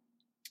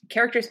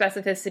character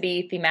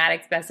specificity,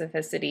 thematic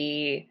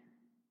specificity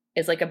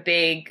is like a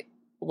big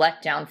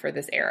letdown for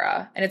this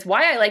era. And it's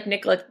why I like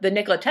the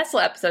Nikola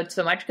Tesla episode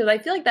so much, because I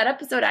feel like that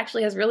episode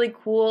actually has really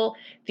cool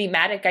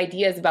thematic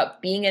ideas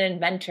about being an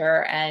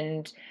inventor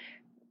and,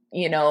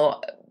 you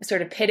know,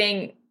 sort of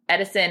pitting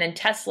Edison and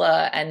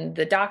Tesla and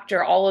the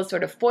Doctor, all those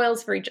sort of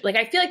foils for each. Like,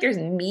 I feel like there's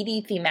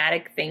meaty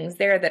thematic things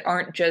there that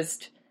aren't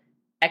just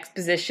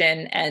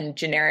exposition and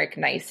generic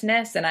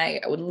niceness. And I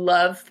would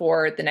love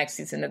for the next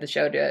season of the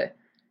show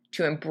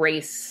to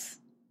embrace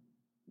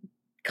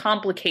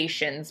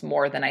complications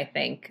more than I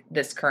think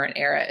this current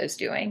era is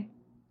doing.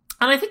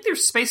 And I think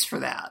there's space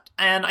for that.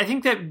 And I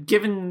think that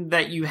given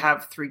that you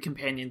have three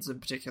companions in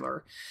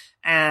particular,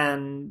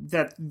 and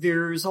that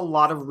there's a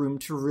lot of room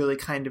to really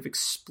kind of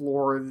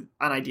explore an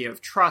idea of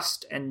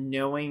trust and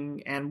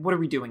knowing and what are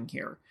we doing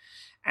here.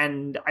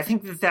 And I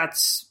think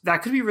that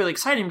could be really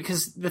exciting,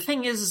 because the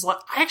thing is like,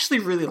 I actually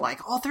really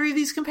like all three of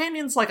these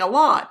companions like a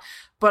lot.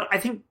 But I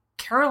think,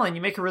 Caroline,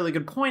 you make a really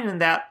good point in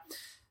that,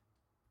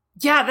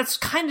 yeah, that's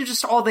kind of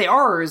just all they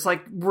are, is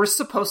like, we're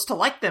supposed to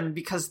like them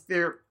because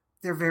they're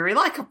very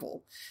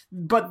likable,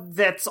 but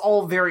that's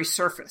all very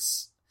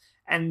surface,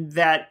 and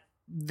that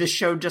the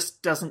show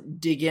just doesn't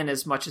dig in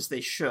as much as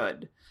they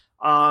should.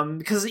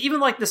 Because even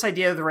like this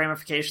idea of the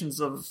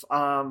ramifications of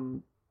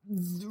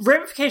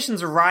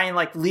Ryan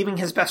like leaving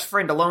his best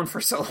friend alone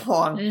for so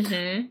long,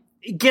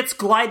 it gets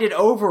glided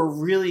over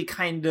really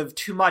kind of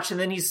too much, and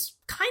then he's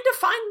kind of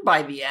fine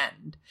by the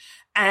end,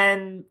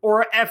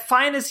 or as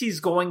fine as he's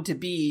going to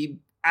be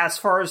as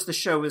far as the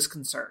show is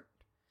concerned.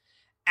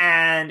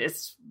 And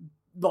it's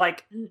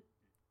like,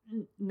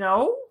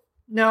 no,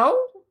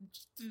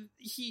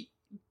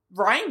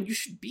 Ryan, you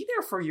should be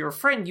there for your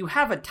friend. You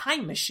have a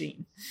time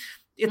machine.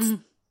 It's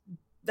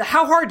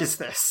how hard is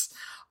this?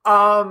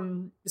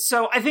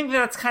 So I think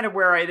that's kind of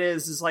where it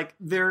is like,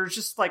 there's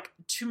just like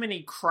too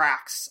many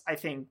cracks, I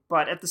think.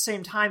 But at the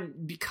same time,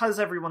 because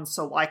everyone's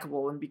so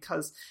likable and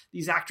because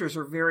these actors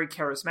are very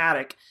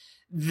charismatic,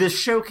 the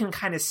show can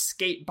kind of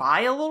skate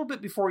by a little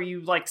bit before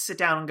you like sit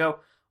down and go,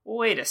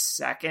 wait a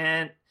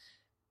second.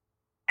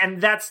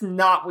 And that's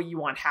not what you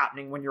want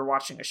happening when you're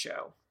watching a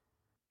show.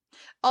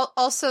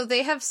 Also,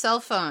 they have cell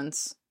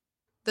phones.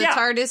 The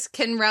TARDIS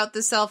can route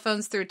the cell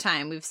phones through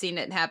time. We've seen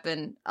it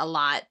happen a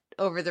lot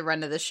over the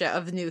run of the show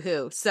of New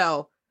Who.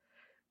 So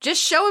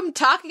just show him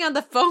talking on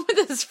the phone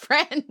with his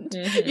friend.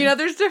 You know,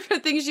 there's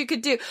different things you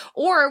could do.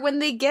 Or when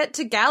they get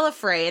to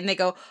Gallifrey and they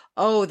go,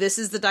 oh, this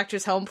is the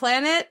Doctor's home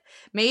planet.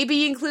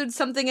 Maybe include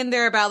something in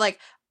there about like,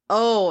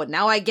 oh,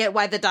 now I get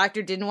why the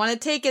doctor didn't want to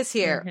take us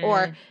here.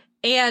 Mm-hmm.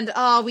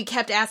 And we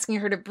kept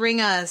asking her to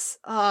bring us.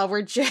 Oh,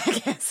 we're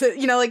jackasses.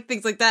 You know, like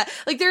things like that.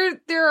 Like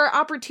there are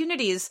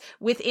opportunities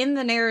within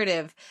the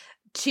narrative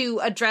to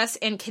address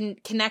and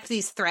connect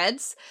these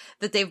threads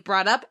that they've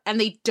brought up, and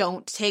they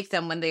don't take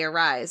them when they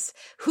arise.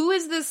 Who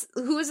is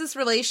this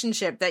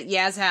relationship that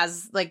Yaz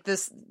has, like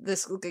this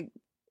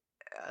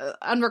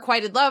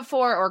unrequited love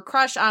for or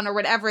crush on or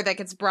whatever that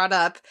gets brought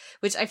up,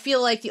 which I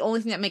feel like the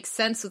only thing that makes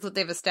sense with what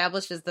they've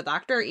established is the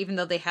doctor, even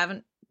though they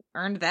haven't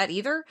earned that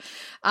either.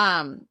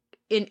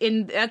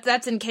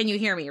 That's in Can You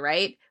Hear Me,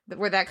 right?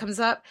 Where that comes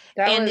up.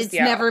 It's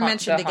never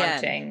mentioned again.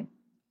 Haunting.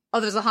 Oh,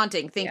 there's a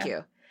haunting. Thank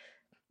you.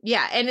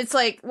 Yeah, and it's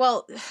like,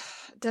 well,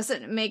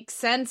 doesn't make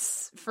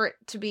sense for it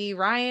to be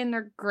Ryan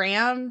or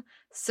Graham.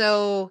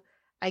 So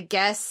I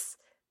guess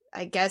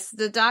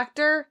the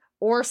doctor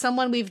or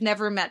someone we've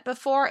never met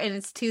before, and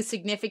it's too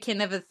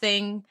significant of a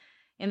thing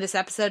in this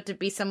episode to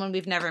be someone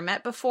we've never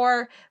met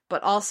before,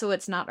 but also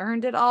it's not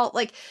earned at all.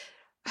 Like,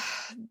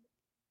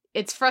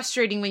 it's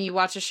frustrating when you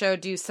watch a show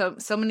do so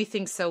many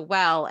things so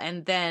well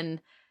and then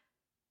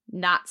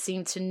not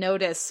seem to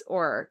notice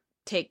or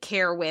take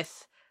care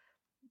with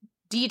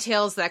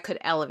details that could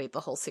elevate the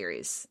whole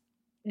series.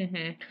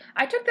 Mm-hmm.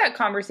 I took that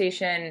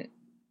conversation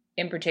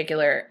in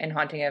particular in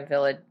Haunting of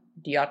Villa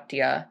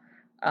Diotia,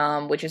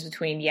 which is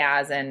between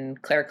Yaz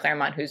and Claire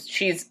Claremont,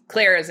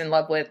 Claire is in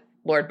love with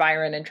Lord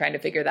Byron and trying to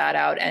figure that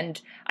out.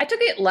 And I took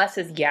it less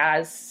as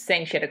Yaz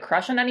saying she had a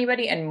crush on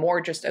anybody and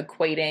more just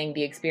equating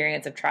the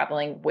experience of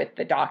traveling with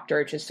the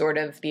doctor to sort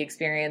of the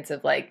experience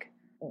of, like,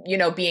 you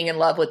know, being in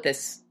love with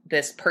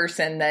this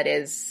person that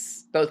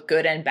is both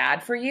good and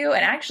bad for you.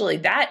 And actually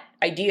that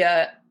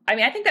idea, I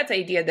mean, I think that's an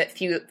idea that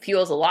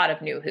fuels a lot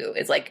of New Who,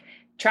 is like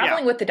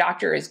traveling with the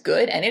doctor is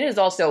good. And it is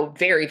also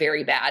very,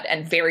 very bad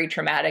and very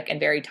traumatic and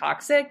very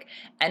toxic.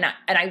 And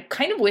I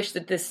kind of wish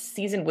that this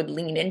season would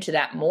lean into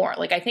that more.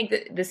 Like, I think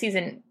that the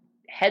season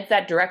heads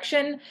that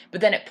direction,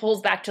 but then it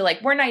pulls back to,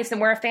 like, we're nice and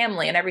we're a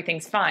family and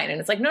everything's fine. And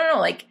it's like, no,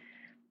 like,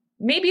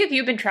 maybe if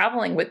you've been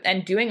traveling with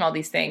and doing all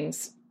these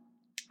things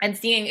and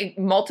seeing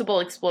multiple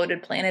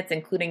exploded planets,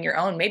 including your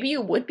own, maybe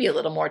you would be a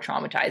little more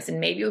traumatized,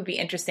 and maybe it would be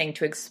interesting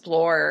to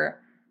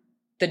explore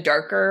the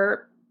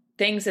darker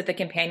things that the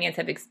companions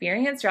have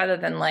experienced, rather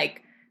than,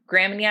 like,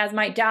 Graham and Yaz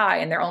might die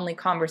and their only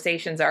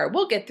conversations are,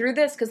 we'll get through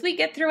this because we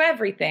get through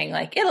everything.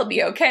 Like, it'll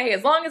be okay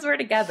as long as we're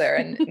together.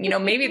 And, you know,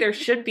 maybe there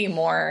should be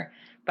more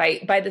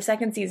by the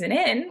second season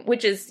in,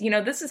 which is, you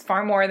know, this is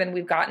far more than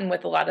we've gotten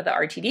with a lot of the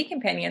RTD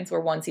companions, were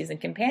one season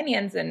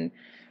companions. And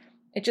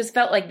it just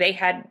felt like they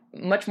had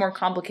much more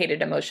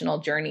complicated emotional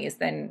journeys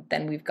than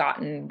we've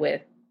gotten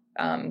with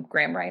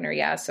Graham, Ryan, or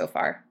Yaz so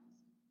far.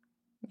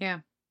 Yeah.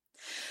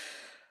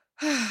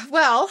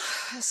 Well,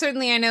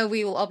 certainly I know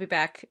we will all be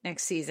back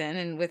next season,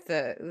 and with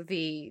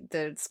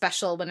the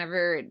special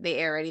whenever they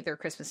air at either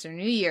Christmas or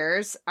New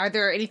Year's. Are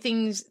there any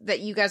things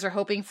that you guys are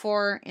hoping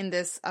for in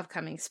this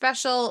upcoming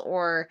special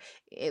or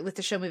with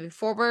the show moving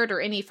forward, or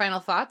any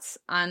final thoughts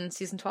on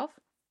season 12?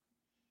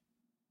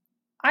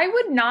 I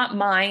would not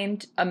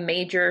mind a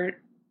major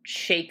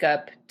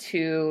shakeup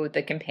to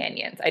the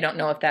companions. I don't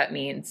know if that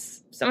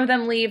means some of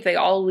them leave, they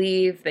all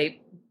leave,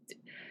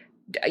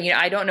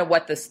 I don't know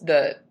what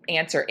the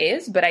answer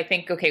is, but I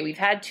think, okay, we've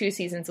had 2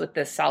 seasons with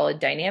this solid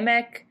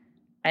dynamic,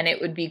 and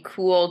it would be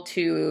cool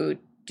to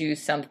do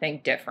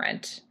something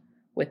different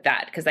with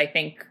that. Because I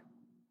think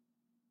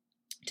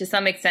to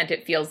some extent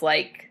it feels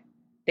like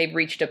they've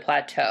reached a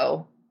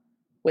plateau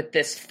with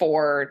this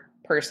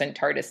 4-person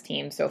TARDIS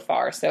team so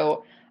far.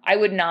 So I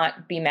would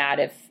not be mad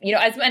if,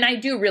 and I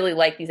do really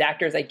like these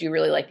actors. I do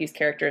really like these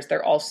characters.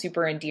 They're all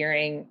super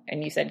endearing.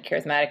 And you said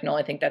charismatic, Noel.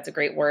 I think that's a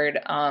great word.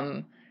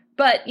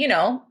 But,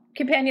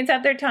 companions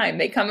have their time.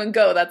 They come and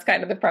go. That's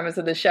kind of the premise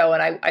of the show.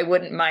 And I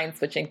wouldn't mind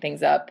switching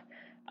things up,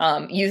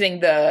 using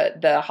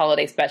the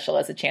holiday special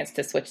as a chance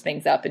to switch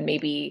things up and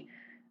maybe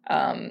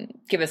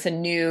give us a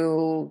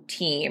new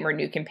team or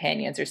new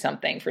companions or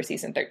something for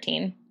season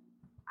 13.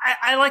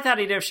 I like that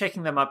idea of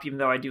shaking them up, even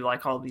though I do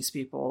like all of these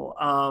people.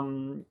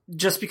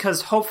 Just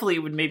because hopefully it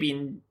would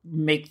maybe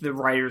make the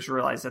writers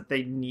realize that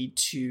they need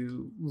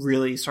to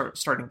really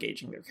start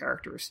engaging their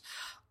characters.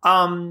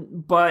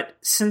 But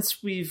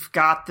since we've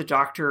got the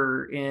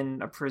Doctor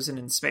in a prison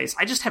in space,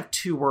 I just have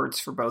 2 words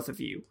for both of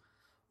you.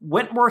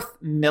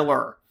 Wentworth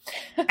Miller.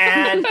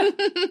 And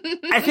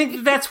I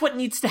think that's what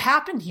needs to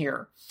happen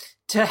here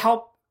to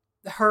help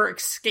her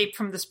escape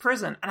from this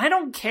prison. And I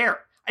don't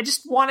care. I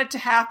just want it to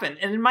happen.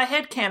 And in my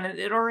headcanon,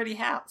 it already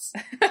has.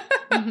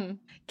 Mm-hmm.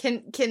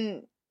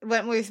 Can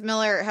Wentworth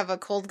Miller have a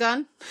cold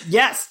gun?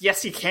 Yes,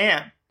 he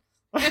can.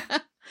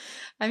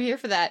 I'm here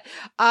for that.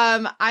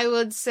 I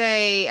would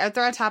say, I'd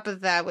throw on top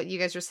of that what you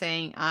guys were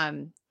saying.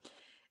 I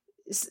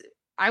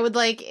would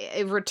like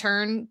a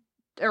return,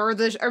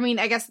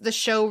 I guess the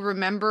show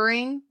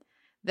remembering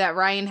that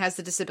Ryan has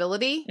a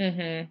disability.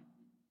 Mm-hmm.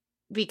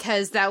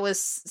 Because that was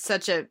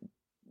such a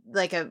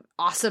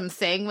awesome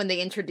thing when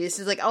they introduced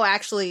it. Like, oh,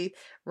 actually,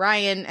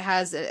 Ryan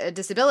has a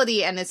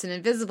disability and it's an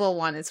invisible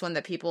one. It's one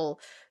that people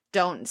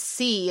don't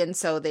see, and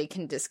so they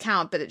can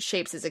discount, but it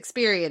shapes his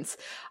experience.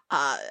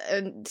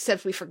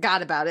 Except we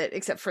forgot about it,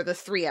 except for the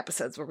 3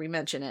 episodes where we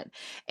mention it.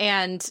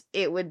 And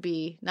it would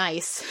be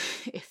nice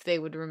if they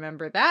would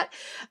remember that.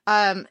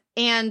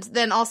 And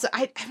then also,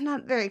 I'm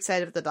not very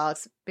excited with the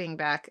dogs being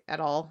back at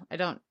all. I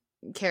don't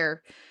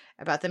care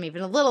about them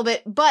even a little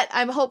bit, but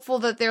I'm hopeful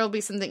that there will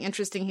be something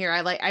interesting here.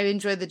 I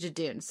enjoy the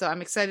Jadoon, so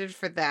I'm excited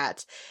for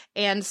that.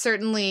 And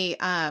certainly,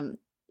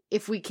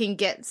 if we can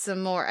get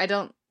some more, I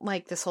don't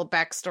like this whole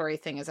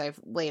backstory thing as I've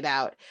laid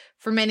out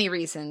for many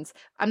reasons.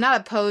 I'm not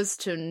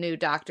opposed to new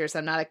doctors.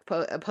 I'm not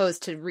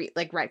opposed to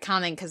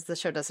retconning, because the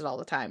show does it all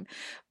the time.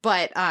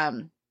 But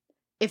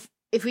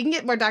if we can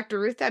get more Dr.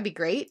 Ruth, that'd be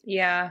great.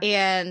 Yeah.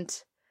 And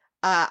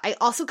I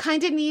also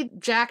kind of need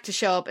Jack to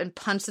show up and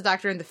punch the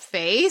doctor in the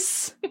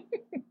face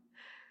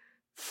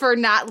for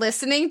not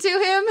listening to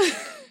him.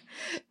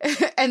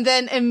 And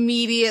then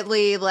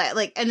immediately,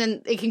 and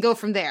then it can go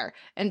from there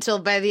until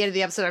by the end of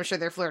the episode, I'm sure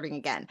they're flirting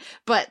again.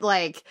 But,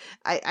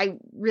 I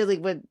really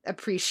would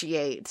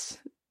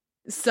appreciate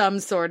some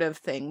sort of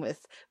thing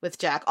with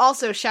Jack.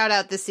 Also, shout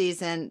out this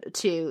season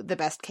to the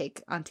best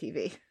cake on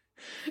TV.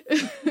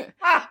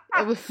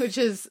 Which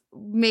is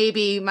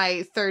maybe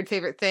my 3rd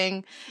favorite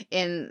thing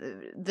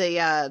in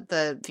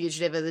the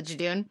Fugitive of the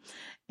Jadoon.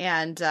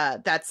 And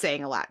that's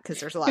saying a lot, because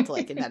there's a lot to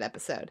like in that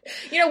episode.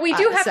 We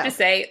do have to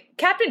say,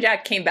 Captain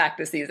Jack came back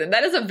this season.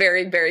 That is a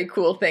very, very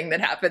cool thing that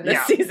happened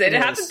this season.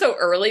 It happened so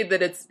early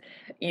that it's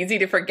easy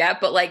to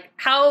forget, but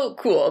how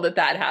cool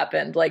that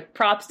happened.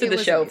 Props to the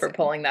show amazing for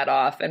pulling that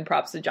off, and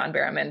props to John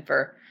Barrowman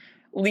for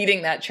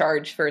leading that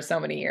charge for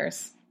so many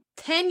years.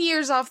 10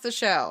 years off the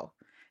show.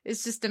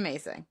 It's just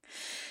amazing.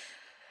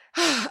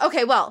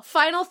 Okay, well,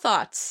 final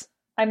thoughts.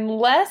 I'm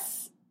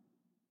less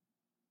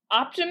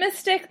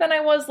optimistic than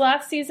I was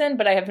last season,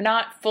 but I have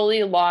not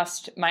fully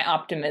lost my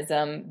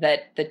optimism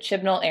that the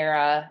Chibnall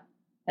era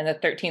and the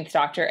 13th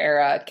Doctor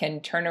era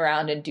can turn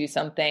around and do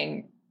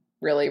something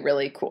really,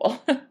 really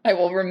cool. I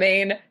will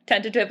remain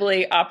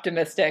tentatively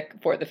optimistic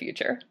for the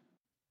future.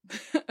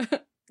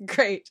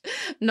 Great.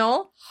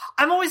 Noel?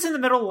 I'm always in the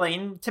middle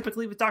lane,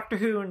 typically with Doctor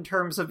Who, in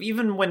terms of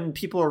even when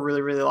people are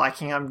really, really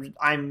liking,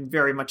 I'm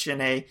very much in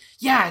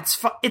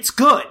it's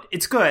good.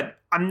 It's good.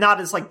 I'm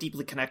not as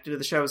deeply connected to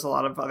the show as a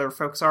lot of other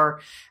folks are,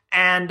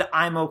 and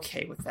I'm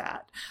okay with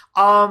that.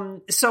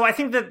 So I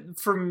think that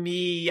for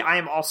me, I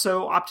am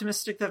also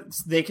optimistic that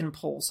they can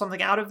pull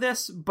something out of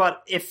this,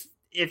 but if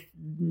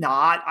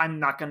not, I'm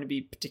not going to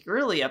be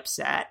particularly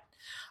upset.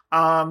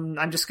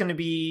 I'm just going to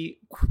be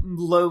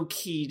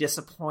low-key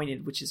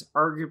disappointed, which is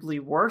arguably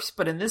worse,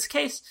 but in this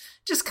case,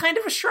 just kind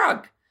of a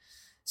shrug.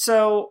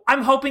 So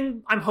I'm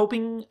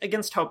hoping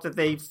against hope that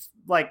they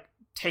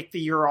take the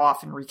year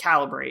off and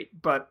recalibrate,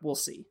 but we'll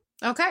see.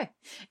 Okay.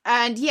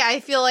 And yeah, I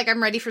feel like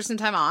I'm ready for some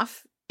time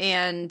off,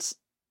 and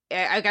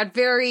I got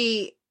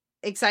very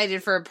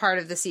excited for a part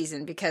of the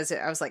season because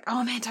I was like,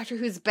 oh man, Doctor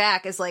Who's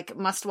back is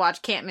must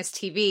watch, can't miss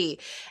TV,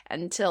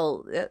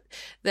 until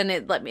then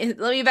it let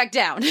me back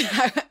down.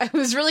 I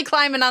was really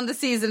climbing on the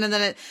season, and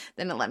then it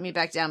let me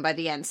back down by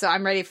the end. So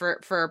I'm ready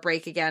for a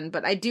break again,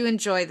 but I do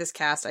enjoy this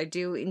cast. I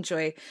do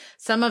enjoy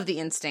some of the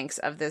instincts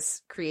of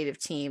this creative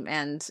team,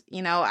 and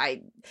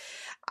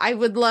I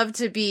would love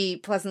to be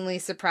pleasantly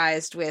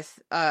surprised with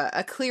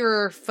a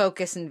clearer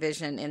focus and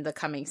vision in the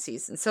coming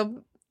season.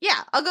 So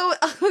yeah, I'll go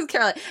with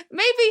Caroline.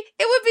 Maybe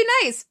it would be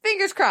nice.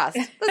 Fingers crossed.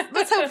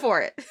 Let's hope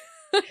for it.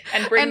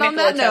 And bring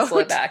Nikola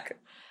Tesla back.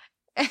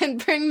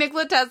 And bring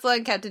Nikola Tesla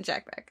and Captain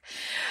Jack back.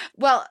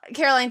 Well,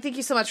 Caroline, thank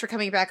you so much for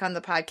coming back on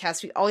the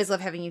podcast. We always love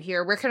having you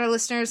here. Where can our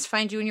listeners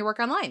find you and your work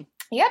online?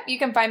 Yep, you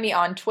can find me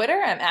on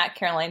Twitter. I'm at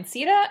Caroline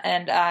Siede,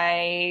 and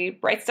I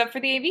write stuff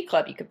for the AV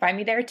Club. You can find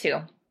me there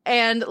too.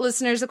 And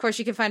listeners, of course,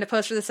 you can find a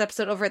post for this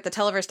episode over at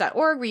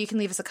theteleverse.org, where you can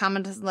leave us a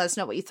comment and let us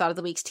know what you thought of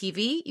the week's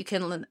TV. You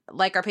can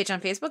like our page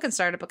on Facebook and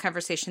start up a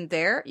conversation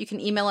there. You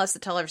can email us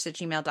at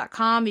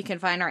televerse@gmail.com. You can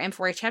find our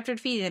M4A chaptered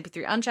feed and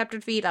MP3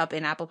 unchaptered feed up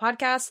in Apple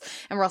Podcasts.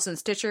 And we're also in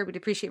Stitcher. We'd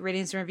appreciate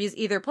ratings and reviews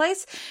either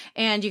place.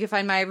 And you can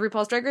find my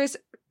RuPaul's Drag Race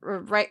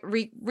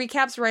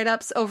recaps,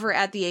 write-ups over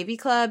at the AV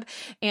Club.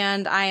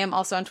 And I am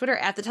also on Twitter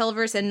at the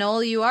Televerse. And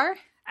Noel, you are?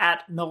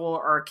 At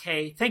Noel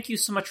RK. Thank you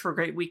so much for a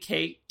great week,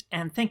 Kate.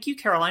 And thank you,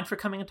 Caroline, for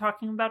coming and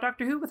talking about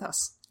Doctor Who with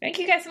us. Thank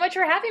you guys so much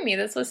for having me.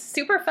 This was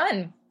super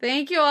fun.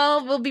 Thank you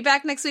all. We'll be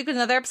back next week with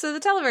another episode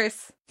of The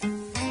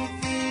Televerse.